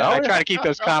 but I try to keep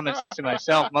those comments to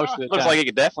myself most of the time. Looks like you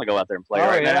could definitely go out there and play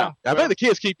now. I bet the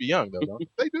kids keep you young, though, don't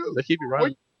they? Do. They keep you running.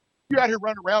 Well, you're out here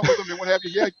running around with them and what have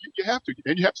you. Yeah, you have to.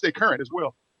 And you have to stay current as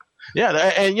well. Yeah,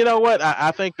 and you know what?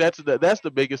 I think that's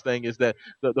the biggest thing is that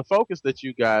the focus that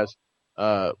you guys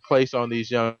place on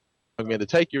these young men, to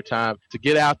take your time to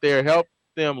get out there, help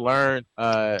them learn,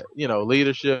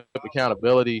 leadership,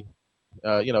 accountability,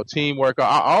 teamwork.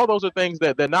 All those are things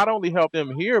that not only help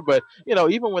them here, but,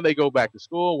 even when they go back to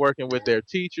school, working with their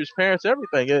teachers, parents,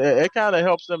 everything, it kind of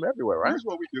helps them everywhere, right? Here's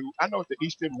what we do. I know at the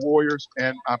East End Warriors,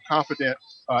 and I'm confident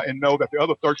and know that the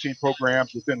other 13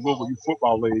 programs within Louisville Youth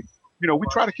Football League, we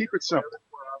try to keep it simple.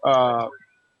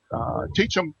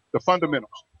 Teach them the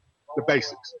fundamentals, the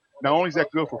basics. Not only is that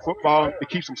good for football, it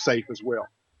keeps them safe as well.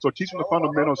 So teach them the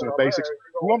fundamentals and the basics.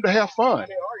 We want them to have fun.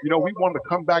 We want them to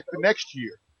come back the next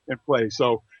year and play.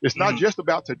 So it's not just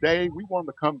about today. We want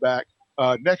them to come back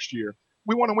next year.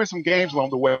 We want to win some games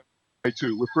along the way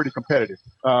too. We're pretty competitive.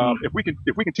 If we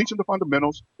can teach them the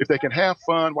fundamentals, if they can have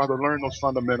fun while they're learning those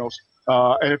fundamentals,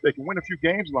 and if they can win a few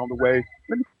games along the way,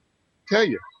 let me tell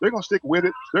you, they're going to stick with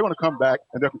it. They're going to come back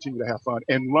and they'll continue to have fun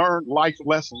and learn life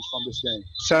lessons from this game.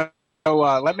 So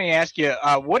let me ask you,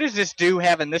 what does this do,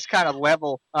 having this kind of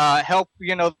level, help,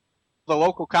 the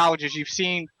local colleges? You've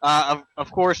seen,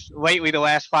 of course, lately, the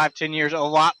last 5-10 years, a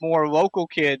lot more local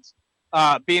kids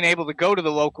being able to go to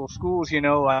the local schools,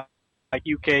 like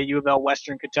UK, U of L,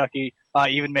 Western Kentucky,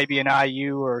 even maybe an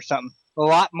IU or something. A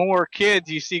lot more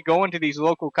kids you see going to these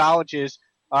local colleges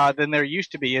than there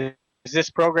used to be. Has this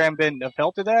program been of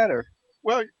help to that? Or?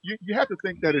 Well, you have to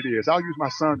think that it is. I'll use my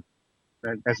son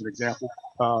as an example.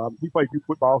 He played youth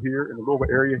football here in the Louisville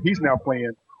area. He's now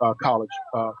playing college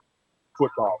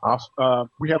football. Awesome.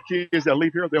 We have kids that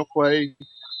leave here. They'll play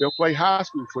high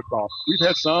school football. We've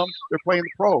had some. They're playing the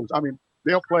pros. I mean,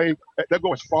 they'll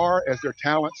go as far as their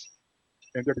talents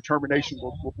and their determination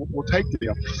will take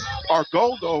them. Our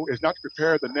goal, though, is not to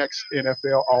prepare the next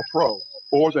NFL All-Pro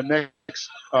or the next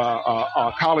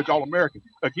college All-American.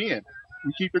 Again,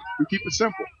 we keep it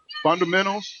simple: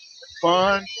 fundamentals,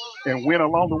 fun, and win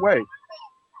along the way.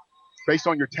 Based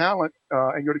on your talent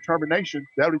and your determination,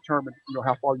 that'll determine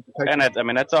how far you can take.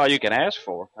 And that's all you can ask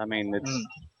for. I mean, that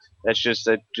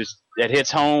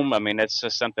hits home. I mean, that's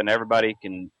just something everybody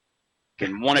can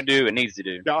want to do and needs to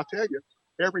do. Now, I'll tell you,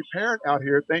 every parent out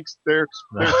here thinks their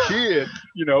kid,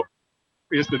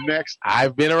 is the next.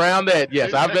 I've been around that.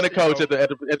 Yes, I've been a coach at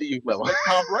the youth level. Like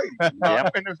Tom Brady. And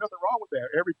there's nothing wrong with that.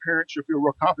 Every parent should feel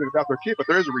real confident about their kid, but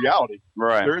there is a reality.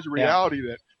 Right. There is a reality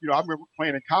that, I remember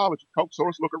playing in college, coach told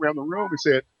us to look around the room and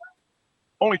said,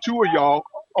 only two of you all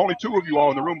in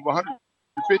the room of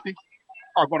 150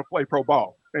 are going to play pro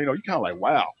ball. And, you kind of like,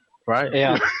 wow. Right.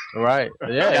 Yeah. Right.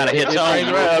 Yeah. Gotta hit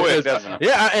home real quick, doesn't it?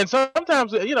 Yeah. And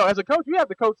sometimes, as a coach, you have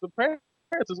to coach the parents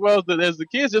as well as the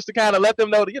kids, just to kind of let them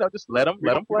know that, just let them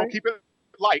play. Keep it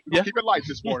light. Keep it light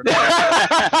this morning. But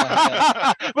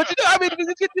you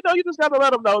just got to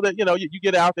let them know that you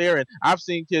get out there. And I've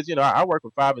seen kids. I work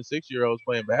with 5 and 6 year olds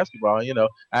playing basketball. And,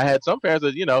 I had some parents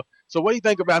that so what do you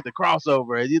think about the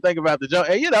crossover? And you think about the jump?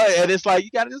 And and it's like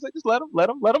you got to just let them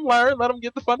learn, let them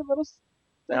get the fundamentals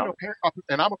down.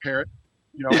 And I'm a parent.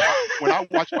 When I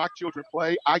watch my children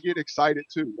play, I get excited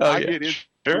too. I get into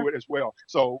it as well.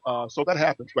 So that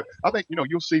happens. But I think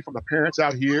you'll see from the parents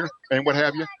out here and what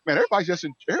have you. Man, everybody's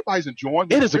enjoying.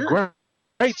 It is a great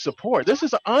support. This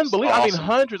is unbelievable. Awesome. I mean,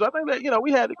 hundreds. I think that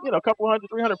we had a couple 100,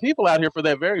 300 people out here for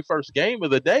that very first game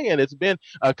of the day, and it's been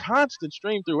a constant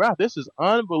stream throughout. This is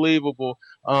unbelievable.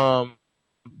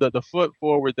 The foot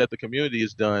forward that the community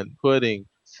has done putting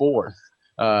forth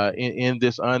in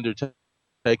this undertaking.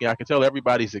 I can tell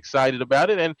everybody's excited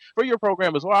about it, and for your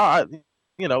program as well.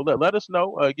 Let us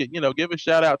know. Give a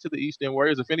shout out to the East End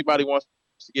Warriors. If anybody wants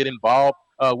to get involved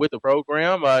with the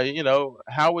program,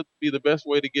 how would be the best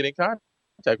way to get in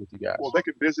contact with you guys? Well, they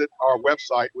can visit our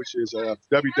website, which is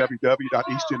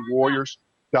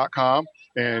www.eastendwarriors.com,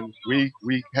 and we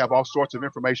have all sorts of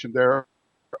information there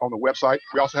on the website.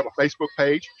 We also have a Facebook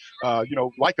page.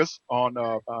 Like us on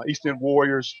East End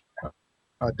Warriors.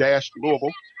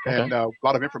 Louisville, and a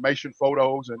lot of information,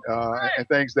 photos, and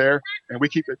things there, and we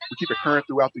keep it current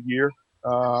throughout the year.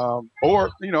 Or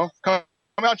come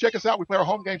out and check us out. We play our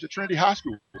home games at Trinity High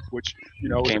School, which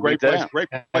is a great place to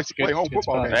play home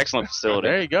football games. Excellent facility.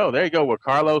 There you go. Well,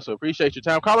 Carlos, appreciate your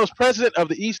time. Carlos, president of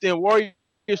the East End Warriors.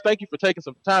 Thank you for taking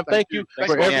some time. Thank you all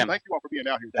for being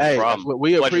out here. Hey,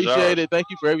 we appreciate it. Thank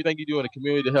you for everything you do in the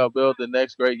community to help build the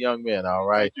next great young men. All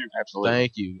right. Thank you. Absolutely.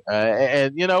 Thank you.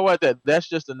 And you know what? That's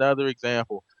just another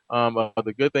example of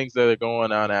the good things that are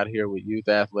going on out here with youth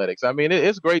athletics. I mean,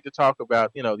 it's great to talk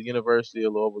about, the University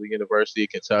of Louisville, the University of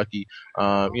Kentucky,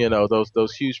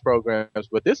 those huge programs.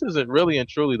 But this isn't really and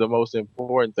truly the most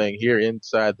important thing here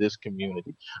inside this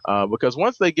community, because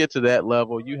once they get to that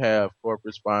level, you have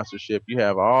corporate sponsorship, you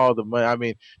have all the money. I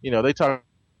mean, they talk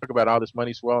about all this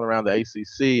money swirling around the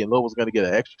ACC, and Louisville's going to get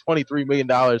an extra $23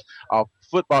 million off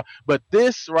football. But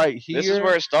this right here, this is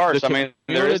where it starts. I mean,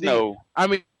 there is no. I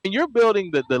mean, you're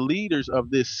building the leaders of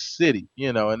this city,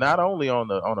 and not only on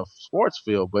a sports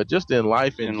field, but just in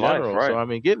life in general. Right. So I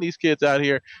mean, getting these kids out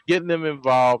here, getting them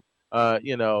involved,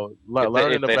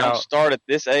 learning if they don't start at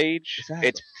this age, exactly.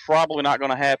 It's probably not going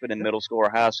to happen in middle school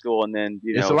or high school, and then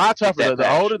it's a lot tougher.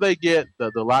 The older they get,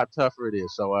 the lot tougher it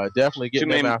is. So definitely getting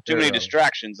them out there. Too many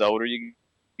distractions. The older you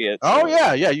get. Oh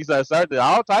yeah. You start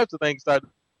all types of things start to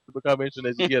become interesting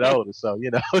as you get older. So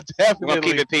definitely we'll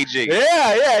keep it PG.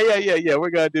 Yeah. We're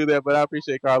gonna do that. But I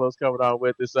appreciate Carlos coming on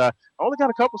with us. I only got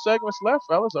a couple segments left,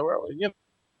 fellas. So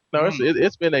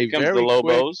it's been a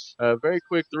very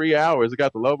quick 3 hours. We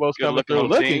got the Lobos coming through,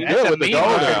 looking good with the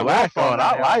gold and black on.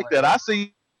 I like that. I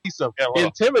see some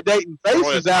intimidating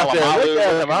faces out there. Look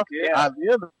at them.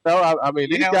 I mean,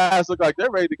 these guys look like they're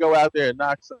ready to go out there and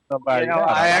knock somebody out.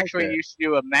 I actually used to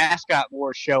do a mascot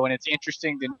war show, and it's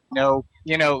interesting to know,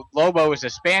 Lobo is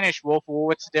a Spanish wolf. Well,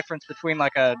 what's the difference between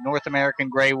like a North American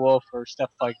gray wolf or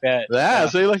stuff like that? Yeah,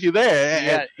 so look, you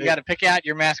there. You got to pick out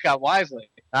your mascot wisely.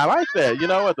 I like that. You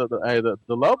know what? The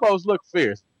Lobos look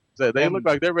fierce. So they look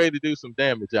like they're ready to do some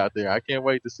damage out there. I can't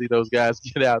wait to see those guys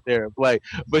get out there and play.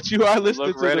 But you are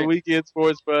listening to the Weekend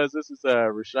Sports Buzz. This is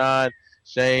Rashawn,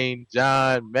 Shane,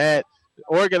 John, Matt,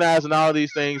 organizing all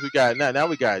these things. We got now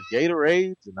we got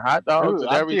Gatorades and hot dogs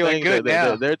and everything.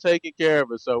 They're taking care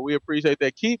of us. So we appreciate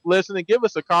that. Keep listening. Give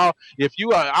us a call if you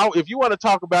want to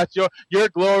talk about your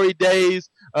glory days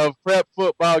of prep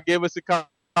football. Give us a call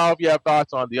if you have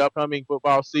thoughts on the upcoming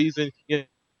football season.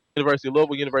 University of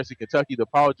Louisville, University of Kentucky, the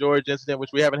Paul George incident,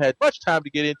 which we haven't had much time to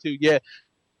get into yet.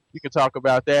 You can talk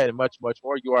about that and much, much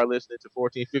more. You are listening to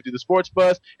 1450 The Sports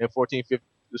Buzz and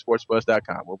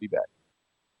 1450thesportsbuzz.com. We'll be back.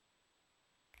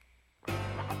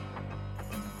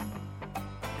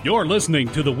 You're listening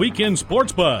to the Weekend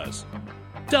Sports Buzz.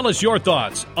 Tell us your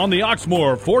thoughts on the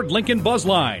Oxmoor Ford Lincoln Buzz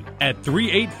Line at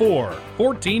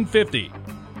 384-1450.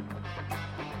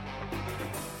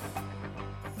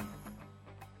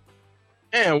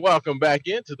 And welcome back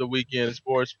into the Weekend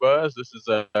Sports Buzz. This is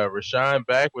Rashawn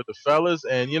back with the fellas.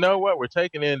 And you know what? We're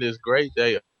taking in this great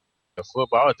day of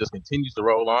football. It just continues to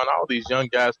roll on. All these young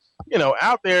guys,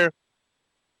 out there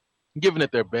giving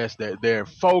it their best. They're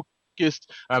focused.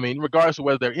 I mean, regardless of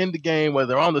whether they're in the game,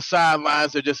 whether they're on the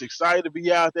sidelines, they're just excited to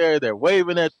be out there. They're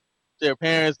waving at their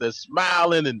parents. They're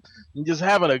smiling and just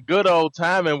having a good old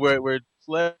time. And we have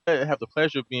the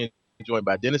pleasure of being joined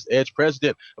by Dennis Edge,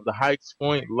 president of the Heights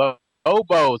Point Lobos.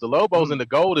 The Lobos in the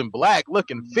gold and black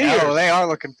looking fierce. Oh, they are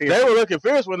looking fierce. They were looking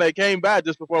fierce when they came by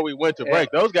just before we went to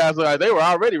break. Those guys look like they were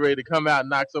already ready to come out and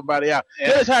knock somebody out.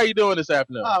 Dennis, how are you doing this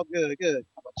afternoon? Oh, good. How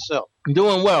about yourself?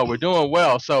 Doing well. We're doing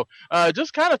well. So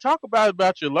just kind of talk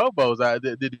about your Lobos.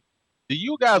 Do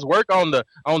you guys work on the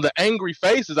angry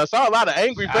faces? I saw a lot of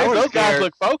angry faces. Those guys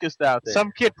look focused out there.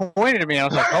 Some kid pointed at me. I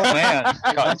was like, oh, man.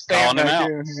 I'm calling them out.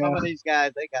 Some of these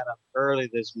guys, they got up early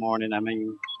this morning. I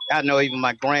mean, I know even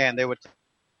my grand, they were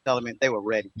telling me they were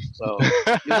ready. So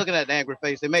you're looking at the angry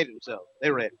face. They made it themselves.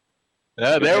 They're ready.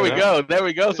 There we go. There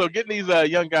we go. So getting these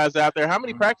young guys out there, how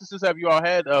many practices have you all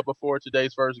had before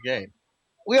today's first game?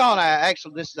 We on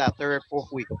this is our third, fourth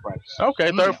week of practice.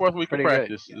 Okay, third, fourth week of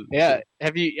practice. Good. Yeah.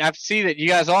 I've seen that you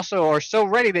guys also are so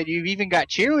ready that you've even got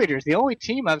cheerleaders. The only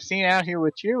team I've seen out here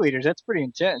with cheerleaders. That's pretty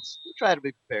intense. We try to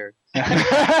be prepared.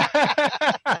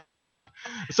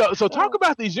 So talk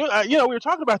about these. We were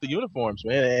talking about the uniforms,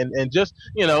 man, and just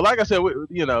like I said,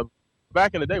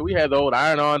 back in the day we had the old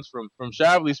iron-ons from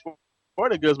Shively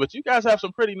Sporting Goods, but you guys have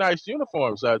some pretty nice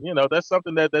uniforms. That's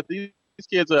something that these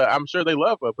kids, I'm sure they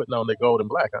love putting on their gold and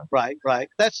black. Huh? Right.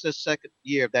 That's the second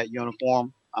year of that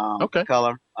uniform.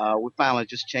 Color. We finally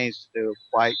just changed to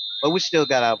white, but we still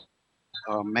got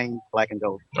our main black and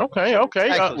gold. Okay.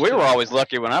 We were always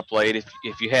lucky when I played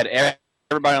if you had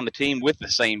everybody on the team with the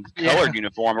same colored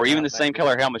uniform or even the same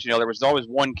color helmets. There was always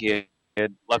one kid,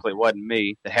 luckily it wasn't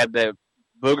me, that had the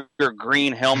booger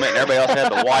green helmet and everybody else had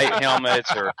the white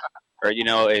helmets or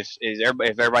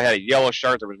if everybody had a yellow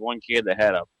shirt, there was one kid that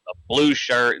had a blue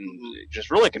shirt and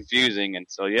just really confusing. And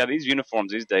so, these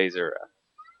uniforms these days are a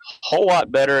whole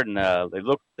lot better and they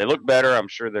look better. I'm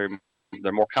sure they're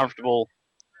more comfortable,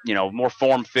 more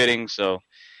form fitting. So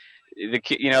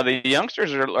the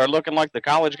youngsters are looking like the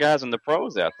college guys and the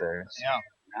pros out there. Yeah,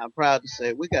 I'm proud to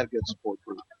say we got a good support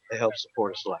group. They help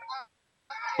support us a lot.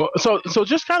 Well, so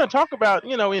just kind of talk about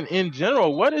in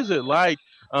general, what is it like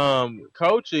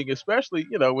coaching, especially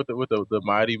with the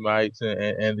Mighty Mites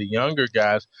and the younger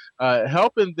guys,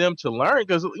 helping them to learn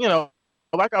because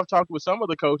like I've talked with some of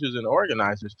the coaches and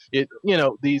organizers,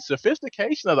 the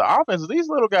sophistication of the offenses, these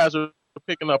little guys are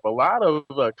picking up a lot of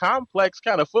complex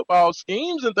kind of football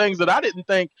schemes and things that I didn't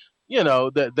think,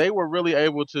 that they were really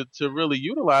able to really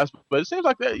utilize. But it seems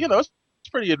like that, it's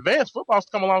pretty advanced. Football's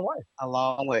come a long way. A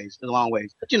long ways. But,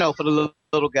 for the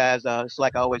little guys, it's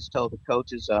like I always told the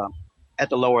coaches at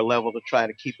the lower level to try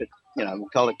to keep it, we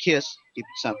call it KISS, keep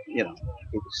it something, keep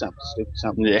it something, stupid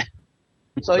something. Yeah.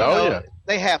 So,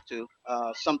 they have to.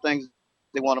 Some things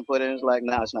they want to put in is like,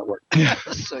 no, it's not working.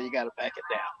 So you got to back it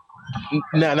down.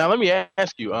 Now let me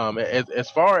ask you, as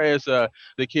far as the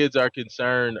kids are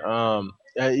concerned,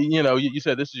 you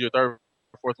said this is your third,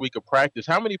 fourth week of practice.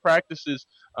 How many practices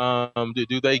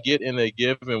do they get in a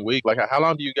given week? Like, how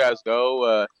long do you guys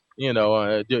go,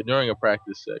 during a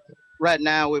practice session? Right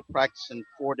now, we're practicing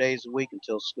 4 days a week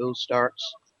until school starts.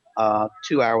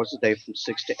 2 hours a day from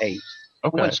 6 to 8.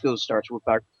 Okay. When school starts, we'll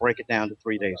break it down to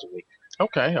 3 days a week.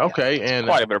 Okay, and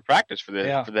quite a bit of practice for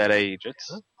that age.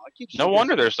 It's no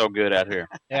wonder they're so good out here.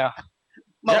 Yeah,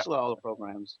 most of all the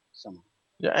programs. Some.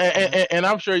 Yeah, and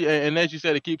I'm sure, and as you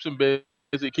said, it keeps them busy.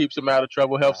 It keeps them out of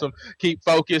trouble, helps them keep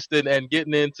focused and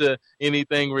getting into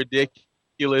anything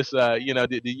ridiculous.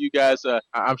 Do you guys,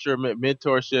 I'm sure,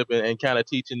 mentorship and kind of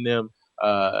teaching them,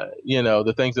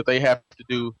 the things that they have to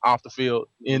do off the field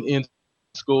in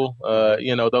school,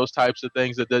 those types of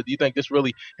things that you think this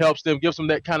really helps them, gives them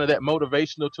that kind of that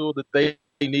motivational tool that they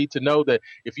need to know that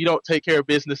if you don't take care of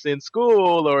business in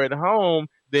school or at home,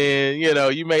 then,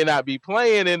 you may not be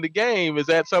playing in the game. Is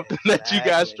that something that you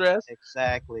guys stress?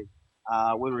 Exactly.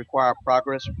 We require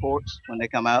progress reports when they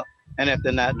come out. And if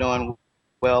they're not doing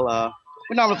well,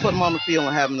 we normally put them on the field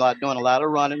and have them doing a lot of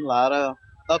running, a lot of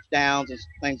ups, downs, and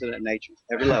things of that nature.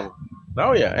 Every level.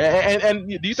 Oh yeah, and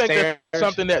do you think that's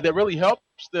something that really helps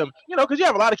them? Because you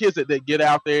have a lot of kids that get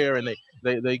out there and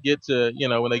they get to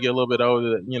when they get a little bit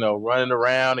older, running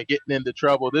around and getting into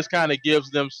trouble. This kind of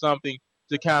gives them something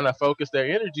to kind of focus their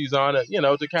energies on it,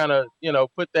 to kind of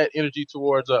put that energy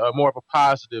towards a more of a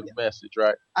positive message,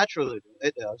 right? I truly do.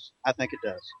 It does. I think it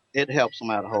does. It helps them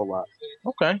out a whole lot.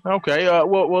 Okay.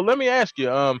 Well, let me ask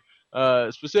you,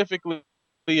 specifically.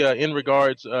 In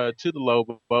regards to the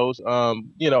Lobos,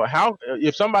 how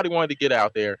if somebody wanted to get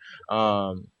out there,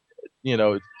 in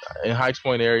Heights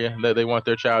Point area, that they want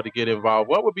their child to get involved,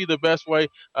 what would be the best way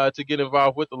to get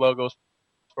involved with the Logos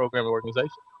program and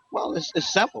organization? Well, it's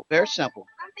simple, very simple.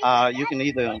 You can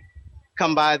either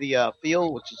come by the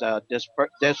field, which is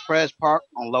Des Perez Park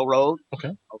on Low Road.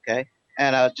 Okay,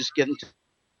 and just get in touch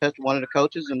with one of the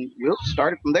coaches, and we'll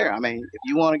start it from there. I mean, if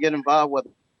you want to get involved with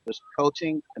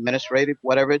coaching, administrative,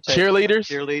 whatever it takes.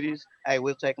 Cheerleaders. Hey,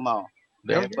 we'll take them all.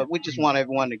 Yeah, but we just want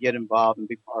everyone to get involved and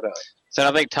be part of it. So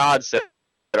I think Todd said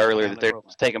earlier that they're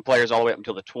taking players all the way up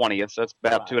until the 20th. So that's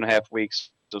about 2.5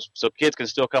 weeks. So kids can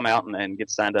still come out and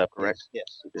get signed up, correct? Yes.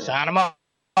 Sign them up.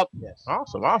 Yes.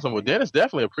 Awesome. Well, Dennis,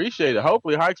 definitely appreciate it.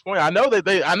 Hopefully, Heights Point. I know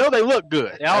they look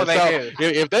good. Oh, they do.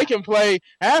 If they can play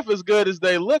half as good as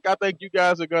they look, I think you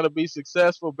guys are going to be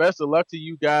successful. Best of luck to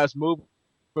you guys moving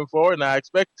forward, and I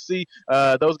expect to see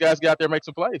those guys get out there and make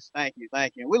some plays. Thank you.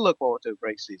 We look forward to a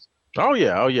great season. Oh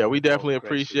yeah, we definitely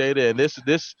appreciate it. And this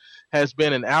has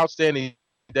been an outstanding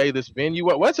day. This venue,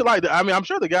 what's it like? I mean, I'm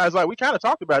sure the guys we kind of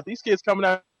talked about these kids coming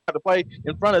out to play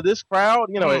in front of this crowd,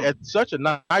 at such a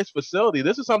nice facility.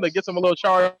 This is something that gets them a little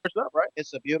charged up, right?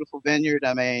 It's a beautiful vineyard.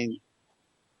 I mean,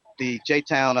 the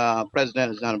J-Town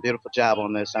president has done a beautiful job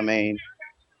on this. I mean,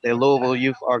 the Louisville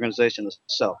Youth Organization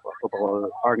itself, or football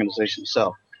organization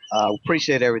itself.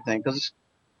 Appreciate everything because it's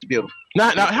beautiful.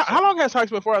 Now, how long has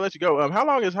Heights, before I let you go, how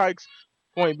long has Heights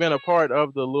Point been a part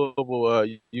of the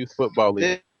Louisville Youth Football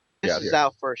League? This is our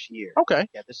first year. Okay.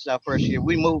 Yeah, this is our first year.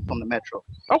 We moved from the Metro.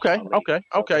 Okay.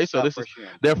 So this is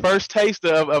their first taste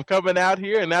of coming out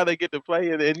here, and now they get to play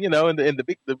in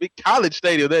the big college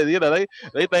stadium.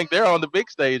 They think they're on the big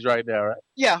stage right now, right?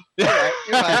 Yeah. You're right.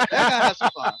 They're gonna have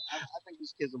some fun. I think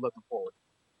these kids are looking forward.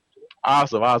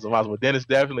 Awesome. Well, Dennis,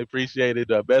 definitely appreciate it.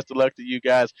 Best of luck to you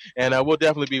guys, and we'll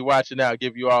definitely be watching out.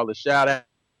 Give you all a shout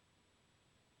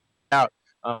out.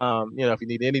 If you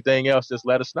need anything else, just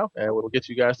let us know, and we'll get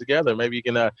you guys together. Maybe you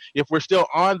can, if we're still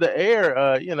on the air,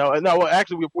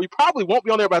 actually, we probably won't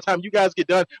be on there by the time you guys get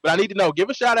done, but I need to know,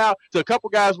 give a shout out to a couple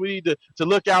guys we need to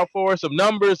look out for, some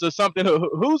numbers or something.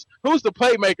 Who's the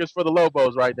playmakers for the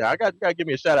Lobos right now? You gotta give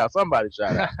me a shout out. Somebody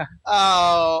shout out.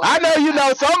 I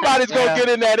know somebody's gonna get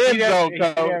in that end zone,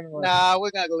 Coach. Nah, we're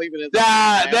not gonna leave it as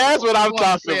that's what I'm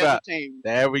talking about.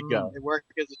 There we go. They work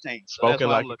as a team. So spoken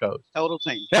like a coach. Total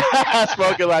team.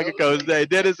 Spoken like a coach.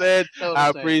 Dennis Edge, I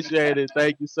appreciate it.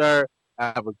 Thank you, sir.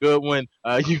 Have a good one.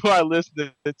 You are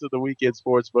listening to the Weekend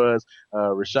Sports Buzz.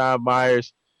 Rashawn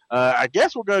Myers. I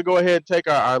guess we're going to go ahead and take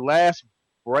our last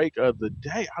break of the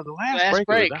day. The last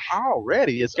break. Of the day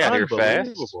already. It's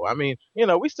unbelievable. I mean,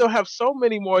 we still have so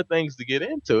many more things to get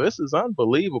into. This is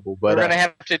unbelievable. But we're going to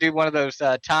have to do one of those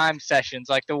time sessions,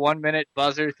 like the 1-minute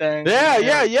buzzer thing.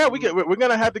 Yeah. We're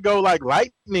going to have to go like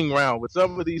lightning round with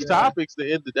some of these topics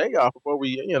to end the day off before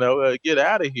we, get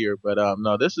out of here. But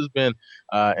no, this has been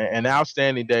an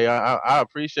outstanding day. I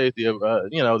appreciate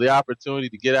the opportunity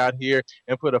to get out here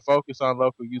and put a focus on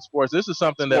local youth sports. This is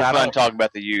something that I don't talk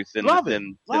about the youth and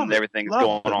everything that's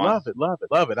going on.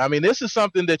 Love it. I mean, this is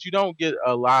something that you don't get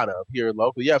a lot of here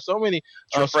locally. You have so many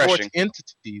sports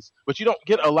entities, but you don't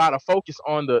get a lot of focus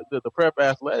on the prep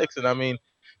athletics. And I mean,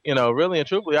 really and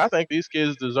truthfully, I think these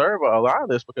kids deserve a lot of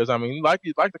this because, I mean, like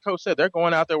the coach said, they're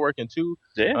going out there working 6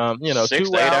 to 8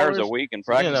 hours a week in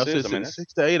practices.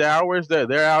 6 to 8 hours.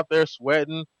 They're out there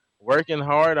sweating, working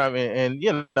hard. I mean, and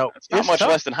it's not much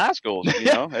less than high school.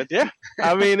 Yeah.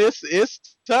 I mean, it's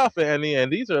tough, and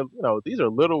these are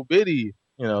little bitty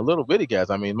guys.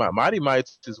 I mean, Mighty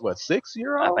Mites is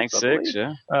 6-year-old. I think 6.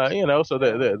 Yeah. So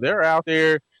they're out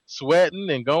there sweating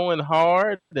and going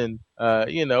hard, and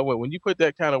when you put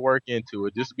that kind of work into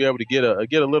it, just to be able to get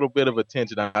a little bit of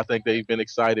attention, I think they've been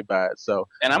excited by it. So,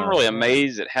 and I'm really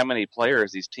amazed at how many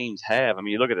players these teams have. I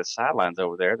mean, you look at the sidelines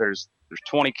over there. There's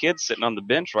 20 kids sitting on the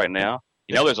bench right now.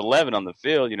 There's 11 on the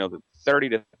field. The 30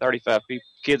 to 35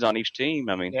 kids on each team.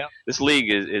 I mean, this league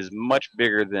is much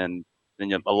bigger than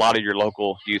a lot of your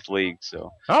local youth leagues.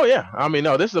 So. Oh yeah, I mean,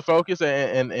 no, this is a focus,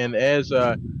 and as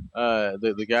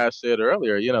the guy said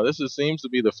earlier, this seems to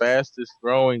be the fastest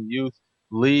growing youth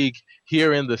league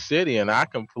here in the city, and I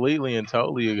completely and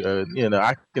totally,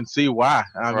 I can see why.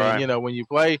 I mean, when you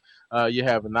play, you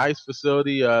have a nice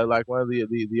facility, like one of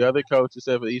the other coaches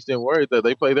said for the East End Warriors, that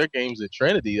they play their games at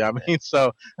Trinity. I mean,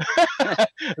 so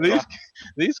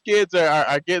these kids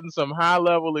are getting some high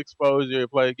level exposure,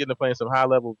 getting to play in some high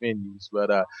level venues.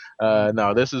 But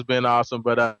no, this has been awesome.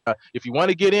 But if you want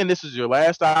to get in, this is your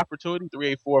last opportunity.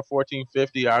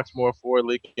 384-1450 Oxmoor Ford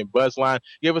Lincoln Buzzline.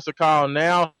 Give us a call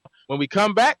now. When we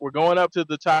come back, we're going up to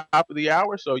the top of the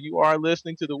hour. So you are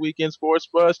listening to the Weekend Sports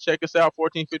Buzz. Check us out,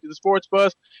 1450 The Sports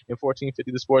Buzz and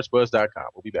 1450thesportsbuzz.com.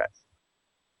 We'll be back.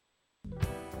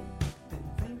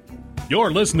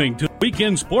 You're listening to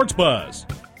Weekend Sports Buzz.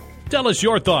 Tell us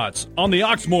your thoughts on the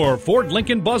Oxmoor Ford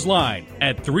Lincoln Buzzline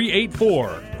at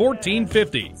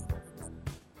 384-1450.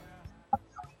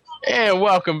 And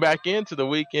welcome back into the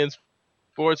Weekend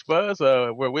Sports Buzz.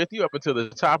 We're with you up until the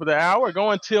top of the hour,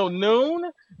 going till noon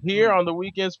here on the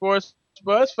Weekend Sports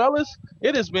Buzz. Fellas,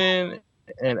 it has been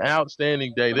an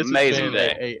outstanding day. This has been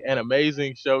an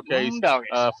amazing showcase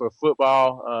for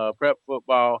football, prep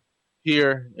football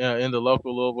here in the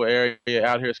local Louisville area,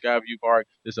 out here at Skyview Park.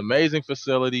 This amazing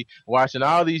facility, watching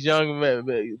all these young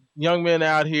men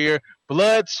out here,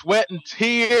 blood, sweat, and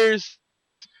tears,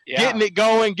 getting it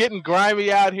going, getting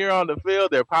grimy out here on the field.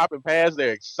 They're popping pads.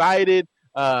 They're excited.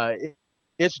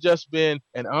 It's just been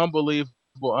an unbelievable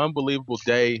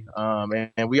day.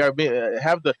 And we are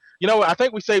I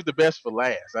think we saved the best for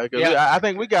last. I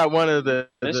think we got one of the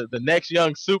next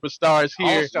young superstars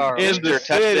here in the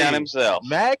city. Touchdown himself.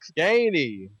 Max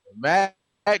Gainey. Max,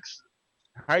 how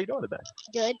are you doing today?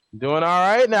 Good. Doing all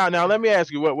right. Now let me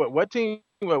ask you, what team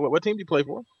do you play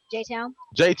for? J-Town.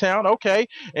 J-Town, okay.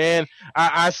 And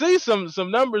I see some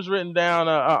numbers written down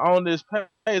on this page.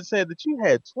 It said that you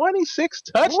had 26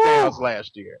 touchdowns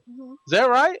last year. Mm-hmm. Is that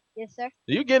right? Yes, sir.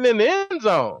 You getting in the end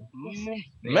zone? Yes, sir.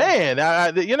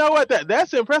 Man, you know what?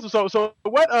 That's impressive. So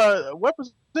what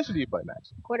position do you play,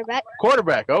 Max? Quarterback.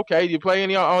 Quarterback. Okay. Do you play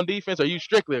any on defense? Or are you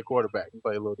strictly a quarterback? You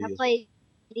play a little I defense. play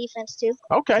defense too.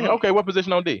 Okay. Okay. What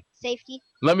position on D? Safety.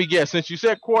 Let me guess. Since you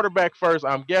said quarterback first,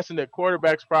 I'm guessing that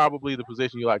quarterback's probably the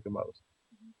position you like the most.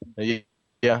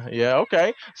 Yeah.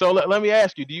 Okay. So let me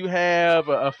ask you: do you have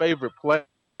a favorite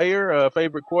player, a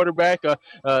favorite quarterback,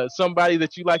 somebody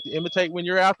that you like to imitate when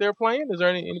you're out there playing? Is there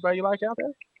anybody you like out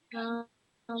there?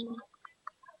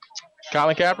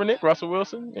 Colin Kaepernick, Russell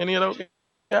Wilson, any of those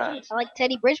guys? I like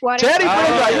Teddy Bridgewater. Teddy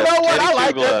Bridgewater. You know what? I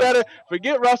like that better.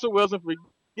 Forget Russell Wilson. Forget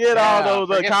all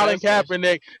those Colin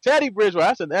Kaepernick. Teddy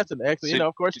Bridgewater. That's an excellent.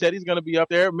 Of course, Teddy's going to be up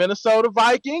there. Minnesota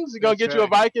Vikings. You're going to get you a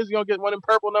Vikings. You're going to get one in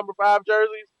purple number 5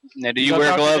 jerseys. Now, do you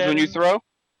wear gloves when you throw? I'm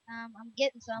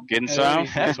getting some. Getting some?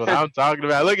 That's what I'm talking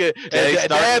about. Look at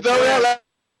Dad's over there laughing.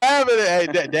 Hey,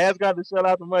 Dad's got to shell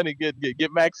out the money, get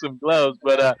Max some gloves.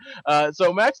 But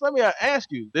so Max, let me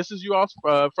ask you. This is your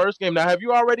first game. Now, have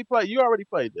you already played? You already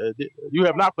played. You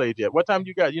have not played yet. What time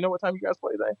you know what time you guys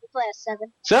play today? We play at 7.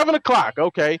 7 o'clock.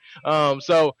 Okay.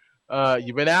 So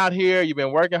you've been out here. You've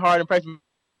been working hard in practice.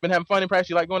 Been having fun in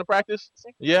practice. You like going to practice?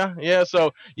 Sure. Yeah.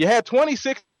 So you had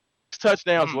 26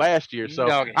 touchdowns last year. So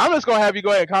I'm just going to have you go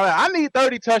ahead and call it. I need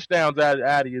 30 touchdowns out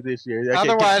of you this year.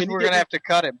 Otherwise, we're going to have to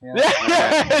cut him.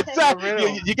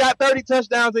 You got 30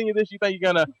 touchdowns in you this year. You think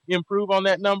you're going to improve on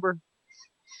that number?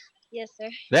 Yes, sir.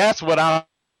 That's what I'm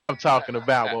talking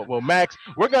about. Well, Max,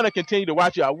 we're going to continue to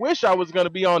watch you. I wish I was going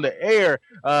to be on the air,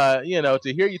 to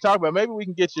hear you talk about. Maybe we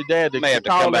can get your dad to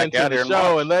call into the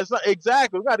show. And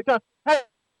exactly. We got to come. Hey,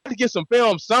 to get some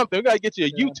film, something. We got to get you a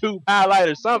YouTube highlight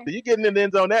or something. You're getting in the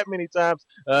end zone that many times.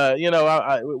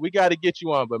 We got to get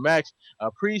you on. But Max, I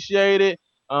appreciate it.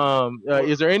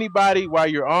 Is there anybody while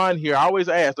you're on here? I always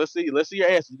ask. Let's see your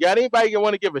answer. You got anybody you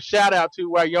want to give a shout out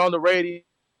to while you're on the radio?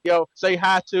 Say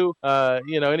hi to.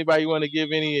 Anybody you want to give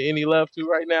any love to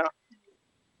right now?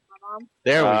 Mom.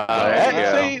 There we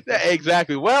go. See,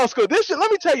 exactly. Well, school. Let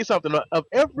me tell you something. Of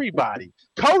everybody,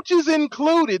 coaches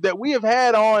included, that we have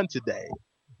had on today,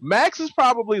 Max is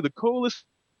probably the coolest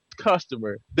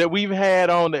customer that we've had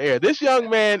on the air. This young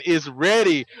man is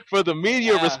ready for the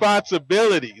media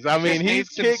responsibilities. I mean,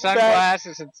 he's some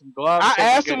sunglasses and some gloves. I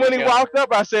asked him when he walked up.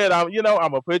 I said, I'm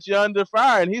gonna put you under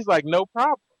fire, and he's like, no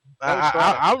problem.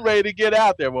 I'm ready to get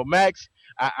out there. Well, Max,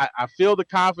 I feel the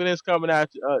confidence coming out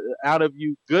of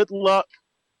you. Good luck.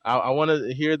 I want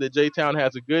to hear that J-Town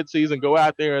has a good season. Go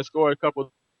out there and score a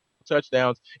couple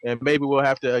touchdowns, and maybe we'll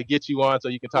have to get you on so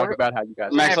you can talk about how you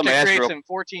guys have to create some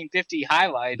 1450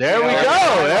 highlights. There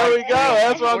we go.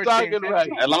 That's what I'm talking about.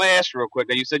 Let me ask you real quick.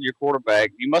 Now, you said you're quarterback.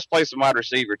 You must play some wide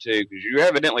receiver too, because you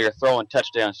evidently are throwing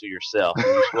touchdowns to yourself.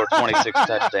 You scored 26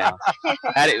 touchdowns.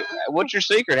 What's your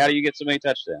secret? How do you get so many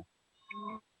touchdowns?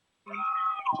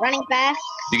 Running fast.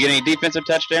 Do you get any defensive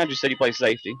touchdowns? You said you play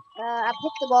safety. I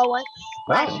picked the ball once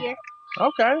last year.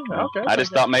 Okay. I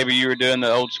just thought maybe you were doing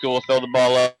the old school, throw the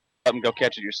ball up and go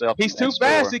catch it yourself. He's too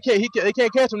fast. They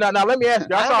can't catch him. Now let me ask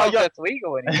you. I don't know if that's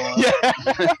legal anymore.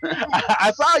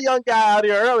 I saw a young guy out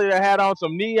here earlier that had on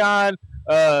some neon,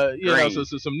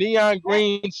 some neon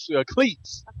green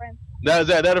cleats. My friend. Now, is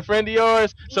that a friend of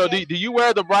yours? Yeah. So do you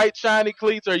wear the bright shiny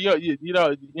cleats, or you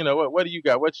what do you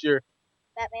got? What's your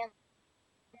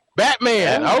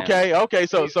Batman? Okay.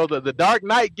 So the Dark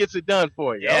Knight gets it done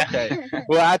for you. Yeah. Okay.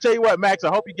 Well, I tell you what, Max. I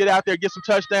hope you get out there, get some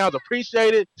touchdowns.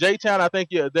 Appreciate it, J-Town. I think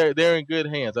they're in good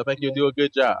hands. I think you'll do a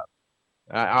good job.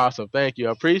 Awesome. Thank you.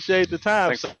 I appreciate the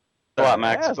time. Thanks a lot,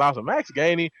 Max. That's awesome. Max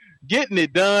Gainey getting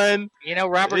it done.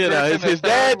 Robert. His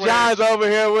dad John's over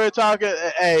here. We're talking.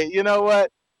 Hey, you know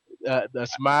what? The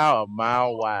smile a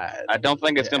mile wide. I don't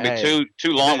think it's going to be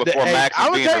too long before Max is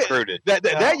being recruited.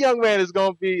 That young man is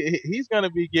going to be. He's going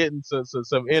to be getting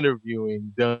some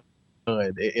interviewing done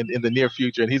in the near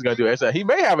future, and he's going to do it. So he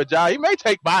may have a job. He may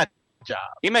take my job.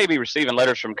 He may be receiving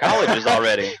letters from colleges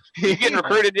already. You getting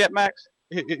recruited yet, Max?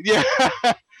 Yeah.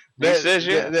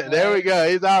 There we go.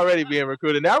 He's already being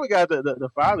recruited. Now we got the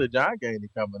father, John Gainey,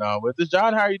 coming on with us.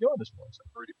 John, how are you doing this morning?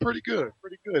 Pretty good.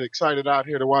 Excited out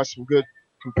here to watch some good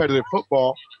competitive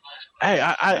football. Hey,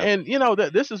 and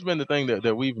this has been the thing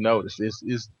that we've noticed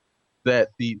is that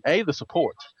the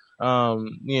support.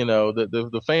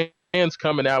 The fans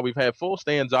coming out. We've had full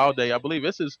stands all day. I believe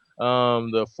this is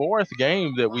the fourth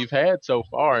game that we've had so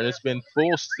far, and it's been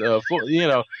full.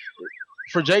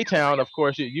 For J-Town, of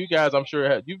course, you guys, I'm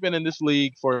sure you've been in this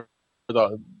league for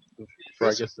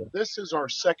this is our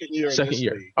second year in this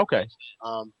league. Okay.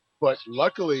 But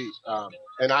luckily,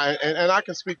 and I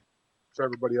can speak for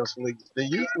everybody else in the league. The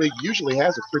youth league usually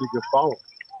has a pretty good following.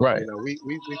 Right. We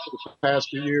for the past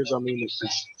few years, I mean, it's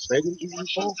stadium usually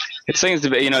full. It seems to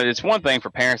be, it's one thing for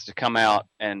parents to come out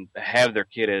and have their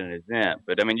kid at an event,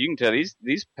 but I mean, you can tell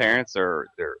these parents they're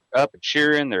up and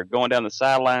cheering, they're going down the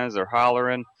sidelines, they're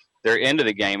hollering, they're into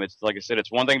the game. It's like I said,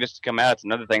 it's one thing just to come out, it's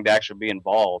another thing to actually be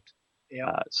involved.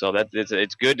 Yeah. So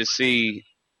it's good to see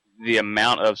the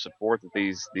amount of support that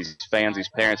these fans, these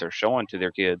parents are showing to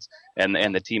their kids and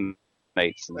the teammates.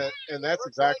 And that's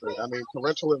exactly. I mean,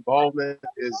 parental involvement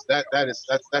is that's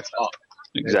up.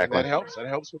 Exactly. And that helps. That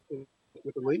helps with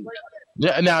the league.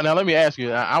 Yeah. Now let me ask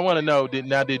you. I want to know.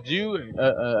 Did you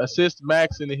assist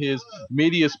Max in his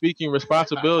media speaking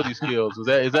responsibility skills?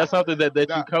 Is that something that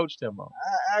you coached him on?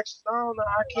 No,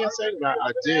 I can't say that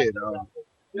I did.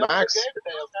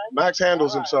 Max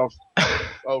handles himself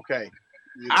okay.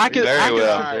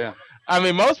 Yeah. I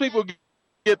mean, most people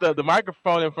get the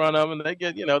microphone in front of them, and they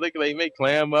get they may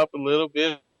clam up a little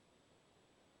bit,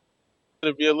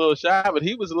 to be a little shy, but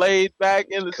he was laid back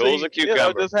in the cool seat,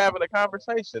 just having a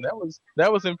conversation.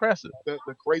 That was impressive. The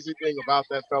crazy thing about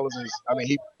that, fellas, is I mean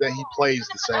he plays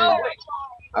the same way.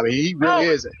 I mean he really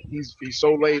is. He's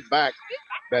so laid back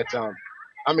that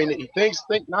I mean he think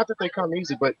not that they come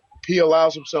easy, but he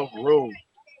allows himself room.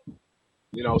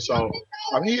 So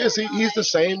I mean he's the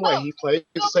same way. He plays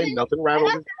the same. Nothing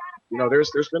rattles him.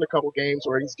 There's been a couple games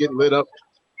where he's getting lit up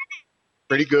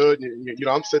pretty good.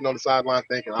 I'm sitting on the sideline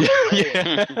thinking,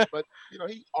 but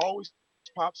he always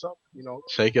pops up.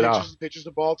 Shake it off. Pitches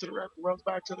the ball to the ref, runs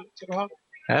back to the huddle.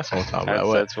 That's what I'm talking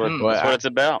about. That's what it's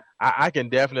about. I can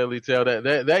definitely tell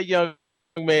that young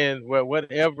man,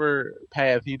 whatever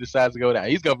path he decides to go down,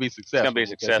 he's gonna be successful. He's gonna be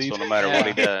successful no matter what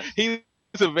he does. He's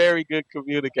a very good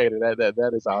communicator.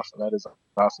 That is awesome. That is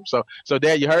awesome. So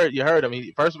Dad, you heard him.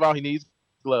 First of all, he needs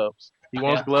gloves. He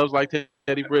wants gloves like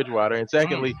Teddy Bridgewater, and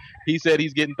secondly, he said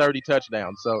he's getting 30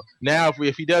 touchdowns. So now,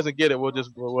 if he doesn't get it, we'll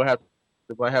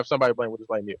have somebody blame. We'll just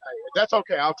blame you. That's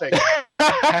okay. I'll take it.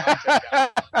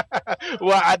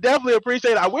 Well, I definitely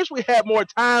appreciate it. I wish we had more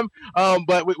time,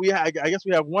 but I guess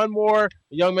we have one more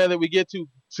young man that we get to.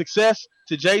 Success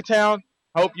to J-Town.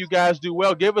 Hope you guys do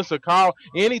well. Give us a call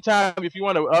anytime if you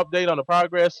want to update on the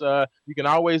progress. You can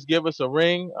always give us a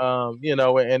ring,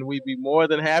 and we'd be more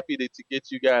than happy to get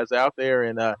you guys out there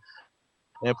and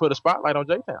put a spotlight on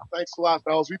J-Town. Thanks a lot,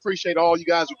 fellas. We appreciate all you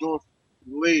guys are doing for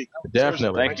the league.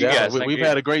 Definitely. Thank you guys. We've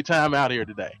had a great time out here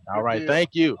today. All right.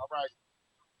 Thank you. All right.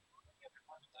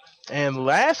 And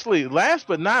last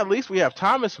but not least, we have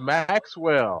Thomas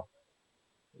Maxwell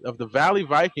of the Valley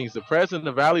Vikings, the president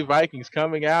of Valley Vikings,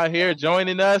 coming out here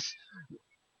joining us.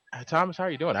 Thomas, how are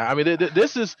you doing? I mean,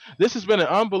 this has been an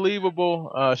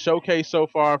unbelievable showcase so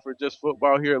far for just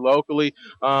football here locally.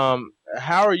 How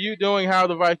are you doing? How are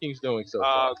the Vikings doing so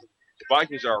far? The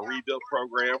Vikings are a rebuild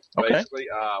program, basically.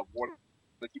 One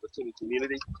keep us in the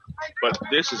community. But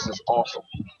this is just awesome.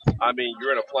 I mean,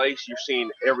 you're in a place, you're seeing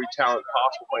every talent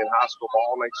possible playing high school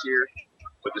ball next year.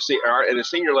 But the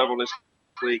senior level in this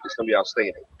league is going to be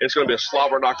outstanding. It's going to be a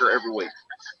slobber knocker every week.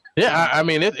 Yeah, I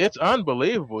mean it's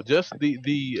unbelievable. Just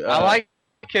the I like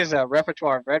his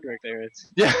repertoire of rhetoric there.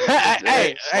 It's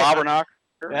hey, slobber knocker.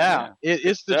 Yeah,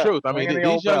 it's the truth. I mean,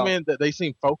 these young men, they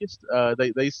seem focused.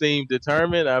 They seem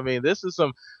determined. I mean, this is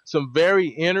some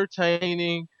very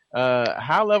entertaining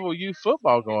high level youth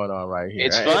football going on right here.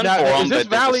 It's fun for them, but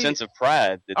there's a sense of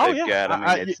pride that they've got.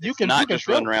 I mean, it's not just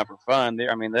running around for fun.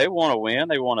 I mean, they want to win.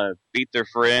 They want to beat their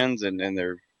friends and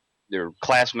their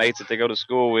classmates that they go to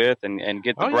school with and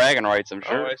get the bragging rights, I'm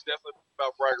sure. Oh, it's definitely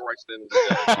about bragging rights at the end of the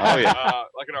day. Oh, yeah.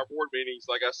 Like in our board meetings,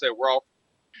 like I said, we're all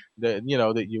that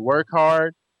you work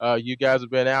hard. You guys have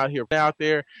been out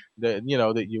there. That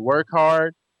you work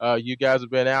hard. You guys have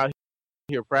been out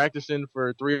here practicing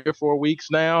for 3 or 4 weeks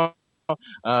now.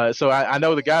 So I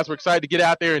know the guys were excited to get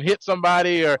out there and hit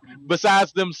somebody, or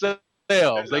besides themselves,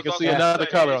 they can see another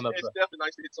color on the It's definitely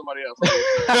nice to hit somebody else.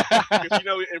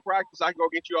 Because, in practice, I can go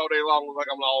get you all day long, look like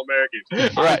I'm an All-American.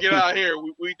 Right. Get out here,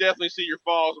 we definitely see your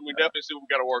falls, and we definitely see what we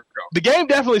got to work on. The game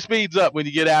definitely speeds up when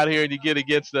you get out here and you get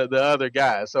against the other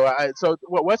guys. So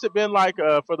what's it been like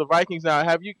for the Vikings now?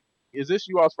 Is this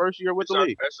you all's first year with the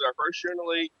league? This is our first year in the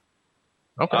league.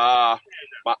 Okay.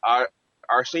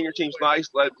 Our senior team's nice.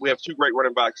 We have 2 great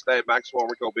running backs, Thad Maxwell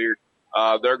and Rico Beard.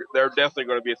 They're definitely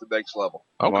going to be at the next level.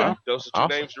 Okay. Those are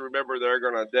 2 names to remember. They're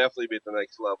going to definitely be at the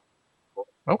next level.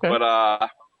 Okay. But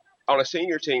on a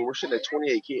senior team, we're sitting at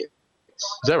 28 kids.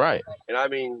 Is that right? And I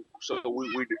mean, so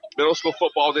we middle school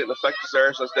football didn't affect us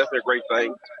there, so that's definitely a great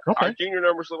thing. Okay. Our junior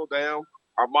numbers a little down.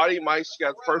 Our Mighty Mice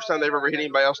got the first time they've ever hit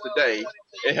anybody else today.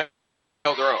 It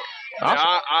held their own.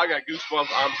 Awesome. I got goosebumps.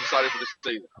 I'm excited for this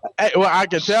season. Hey, well, I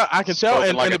can tell,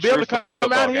 and to be able to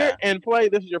come out here guy. and play.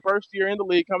 This is your first year in the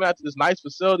league. Come out to this nice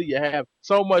facility. You have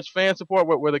so much fan support.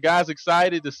 Where the guys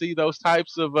excited to see those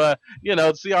types of, to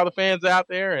see all the fans out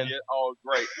there. And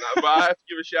great. But I have to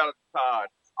give a shout out to Todd,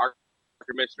 our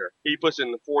commissioner. He puts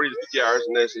in 40 to 50 hours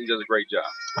in this, and he does a great job.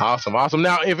 Awesome.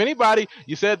 Now, if anybody,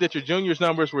 you said that your juniors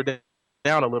numbers were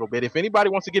down a little bit. If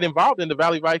anybody wants to get involved in the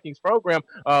Valley Vikings program,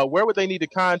 where would they need to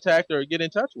contact or get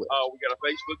in touch with? We got a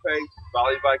Facebook page,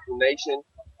 Valley Viking Nation,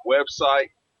 website,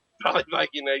 Valley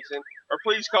Viking Nation, or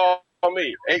please call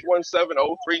me, 817-0373.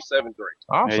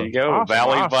 Awesome. There you go, Awesome.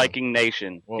 Valley Viking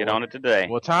Nation. Get on it today.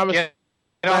 Well, Thomas Get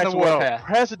on the warpath.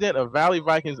 president of Valley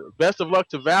Vikings, best of luck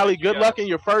to Valley. Good luck in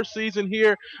your first season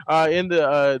here in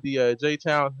the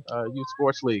J-Town Youth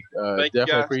Sports League.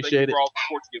 Definitely appreciate it.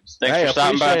 Thanks for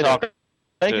stopping by and talking.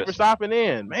 Thank you for stopping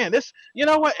in, man. This, you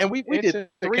know what? And we did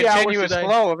 3 hours today.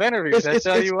 Flow of interviews. I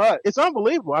tell you what, it's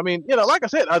unbelievable. I mean, like I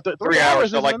said, 3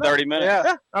 hours felt like 30 minutes.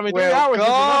 Yeah. I mean, 3 hours.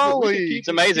 It's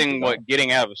amazing what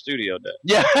getting out of a studio does.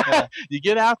 Yeah, you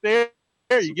get out there,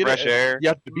 you get fresh air. You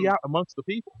have to be out amongst the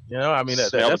people. I mean,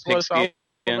 that's what it's all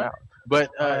about.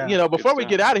 But before we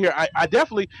get out of here, I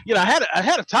definitely, I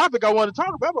had a topic I wanted to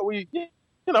talk about, but we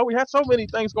had so many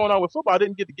things going on with football. I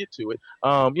didn't get to it.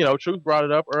 Truth brought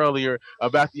it up earlier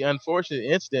about the unfortunate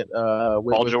incident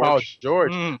with Paul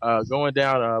George going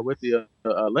down with the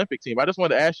Olympic team. I just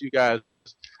wanted to ask you guys,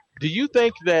 do you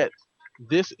think that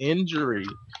this injury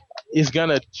is going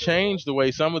to change the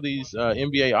way some of these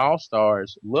NBA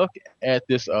All-Stars look at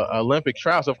this Olympic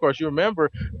trials? Of course, you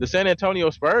remember the San Antonio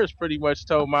Spurs pretty much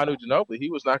told Manu Ginobili he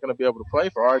was not going to be able to play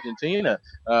for Argentina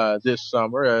this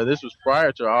summer. This was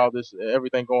prior to all this,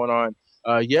 everything going on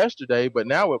yesterday. But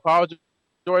now with Paul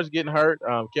George getting hurt,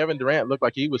 Kevin Durant looked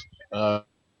like he was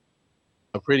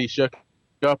pretty shook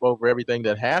up over everything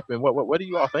that happened. What do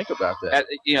you all think about that?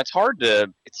 It's hard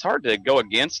to go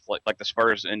against like the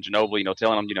Spurs and Ginobili,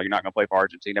 telling them you're not going to play for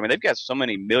Argentina. I mean, they've got so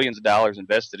many millions of dollars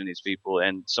invested in these people,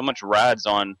 and so much rides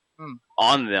on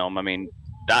them. I mean,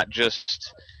 not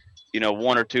just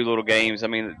 1 or 2 little games. I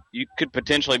mean, you could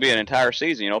potentially be an entire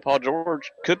season. Paul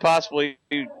George could possibly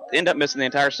end up missing the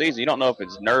entire season. You don't know if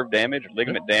it's nerve damage or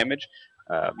ligament damage.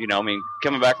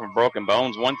 Coming back from broken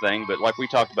bones, one thing, but like we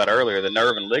talked about earlier, the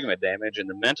nerve and ligament damage and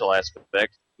the mental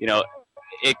aspect,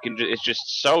 it's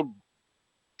just so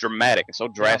dramatic and so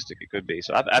drastic it could be.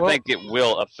 So I think it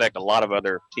will affect a lot of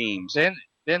other teams.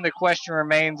 Then the question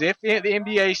remains, if the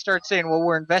NBA starts saying, well,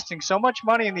 we're investing so much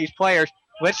money in these players,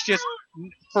 let's just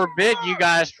forbid you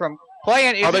guys from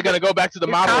playing. Are they going to go back to the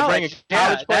model of bringing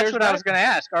college players? That's what I was going to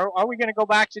ask. Are we going to go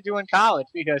back to doing college?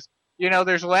 Because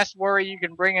there's less worry. You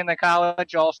can bring in the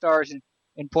college all-stars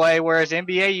and play, whereas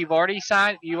NBA, you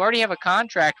already have a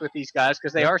contract with these guys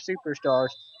because they are superstars.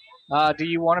 Do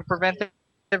you want to prevent them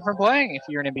from playing if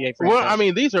you're an NBA franchise? Well, I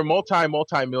mean, these are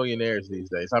multi-millionaires these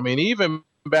days. I mean, even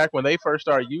back when they first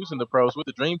started using the pros with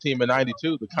the Dream Team in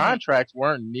 '92, the contracts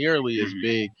weren't nearly as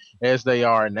big as they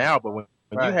are now. But when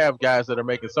you have guys that are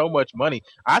making so much money,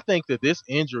 I think that this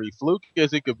injury, fluke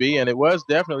as it could be, and it was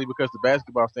definitely because the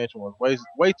basketball stanchion was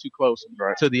way too close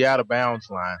to the out of bounds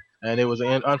line. And it was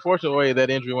an unfortunate way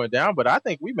that injury went down, but I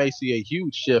think we may see a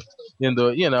huge shift in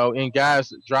in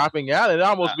guys dropping out. It'd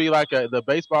almost be like the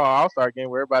baseball All-Star game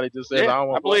where everybody just says,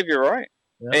 I believe you're right.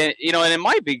 Yeah. And, and it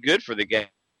might be good for the game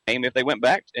if they went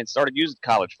back and started using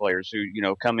college players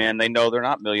who, come in, they know they're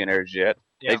not millionaires yet.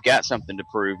 Yeah. They've got something to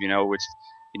prove, which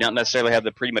you don't necessarily have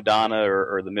the prima donna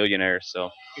or the millionaires. So,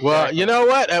 well, you know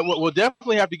what? We'll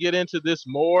definitely have to get into this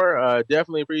more.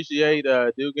 Definitely appreciate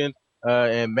Dugan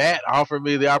and Matt offered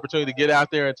me the opportunity to get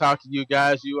out there and talk to you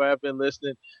guys. You have been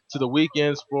listening to the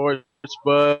Weekend Sports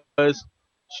Buzz.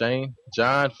 Shane,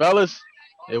 John, fellas,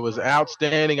 it was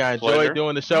outstanding. I enjoyed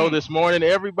doing the show this morning.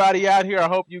 Everybody out here, I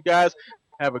hope you guys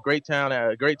have a great time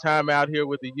out here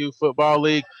with the Youth Football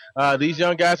League. These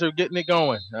young guys are getting it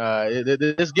going.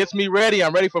 This gets me ready.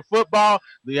 I'm ready for football.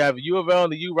 We have U of L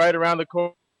and the U right around the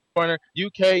corner.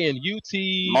 UK and UT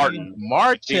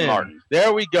Martin.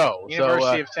 There we go.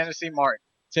 University of Tennessee Martin.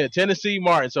 Tennessee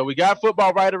Martin. So we got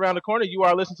football right around the corner. You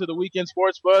are listening to the Weekend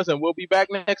Sports Buzz, and we'll be back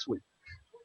next week.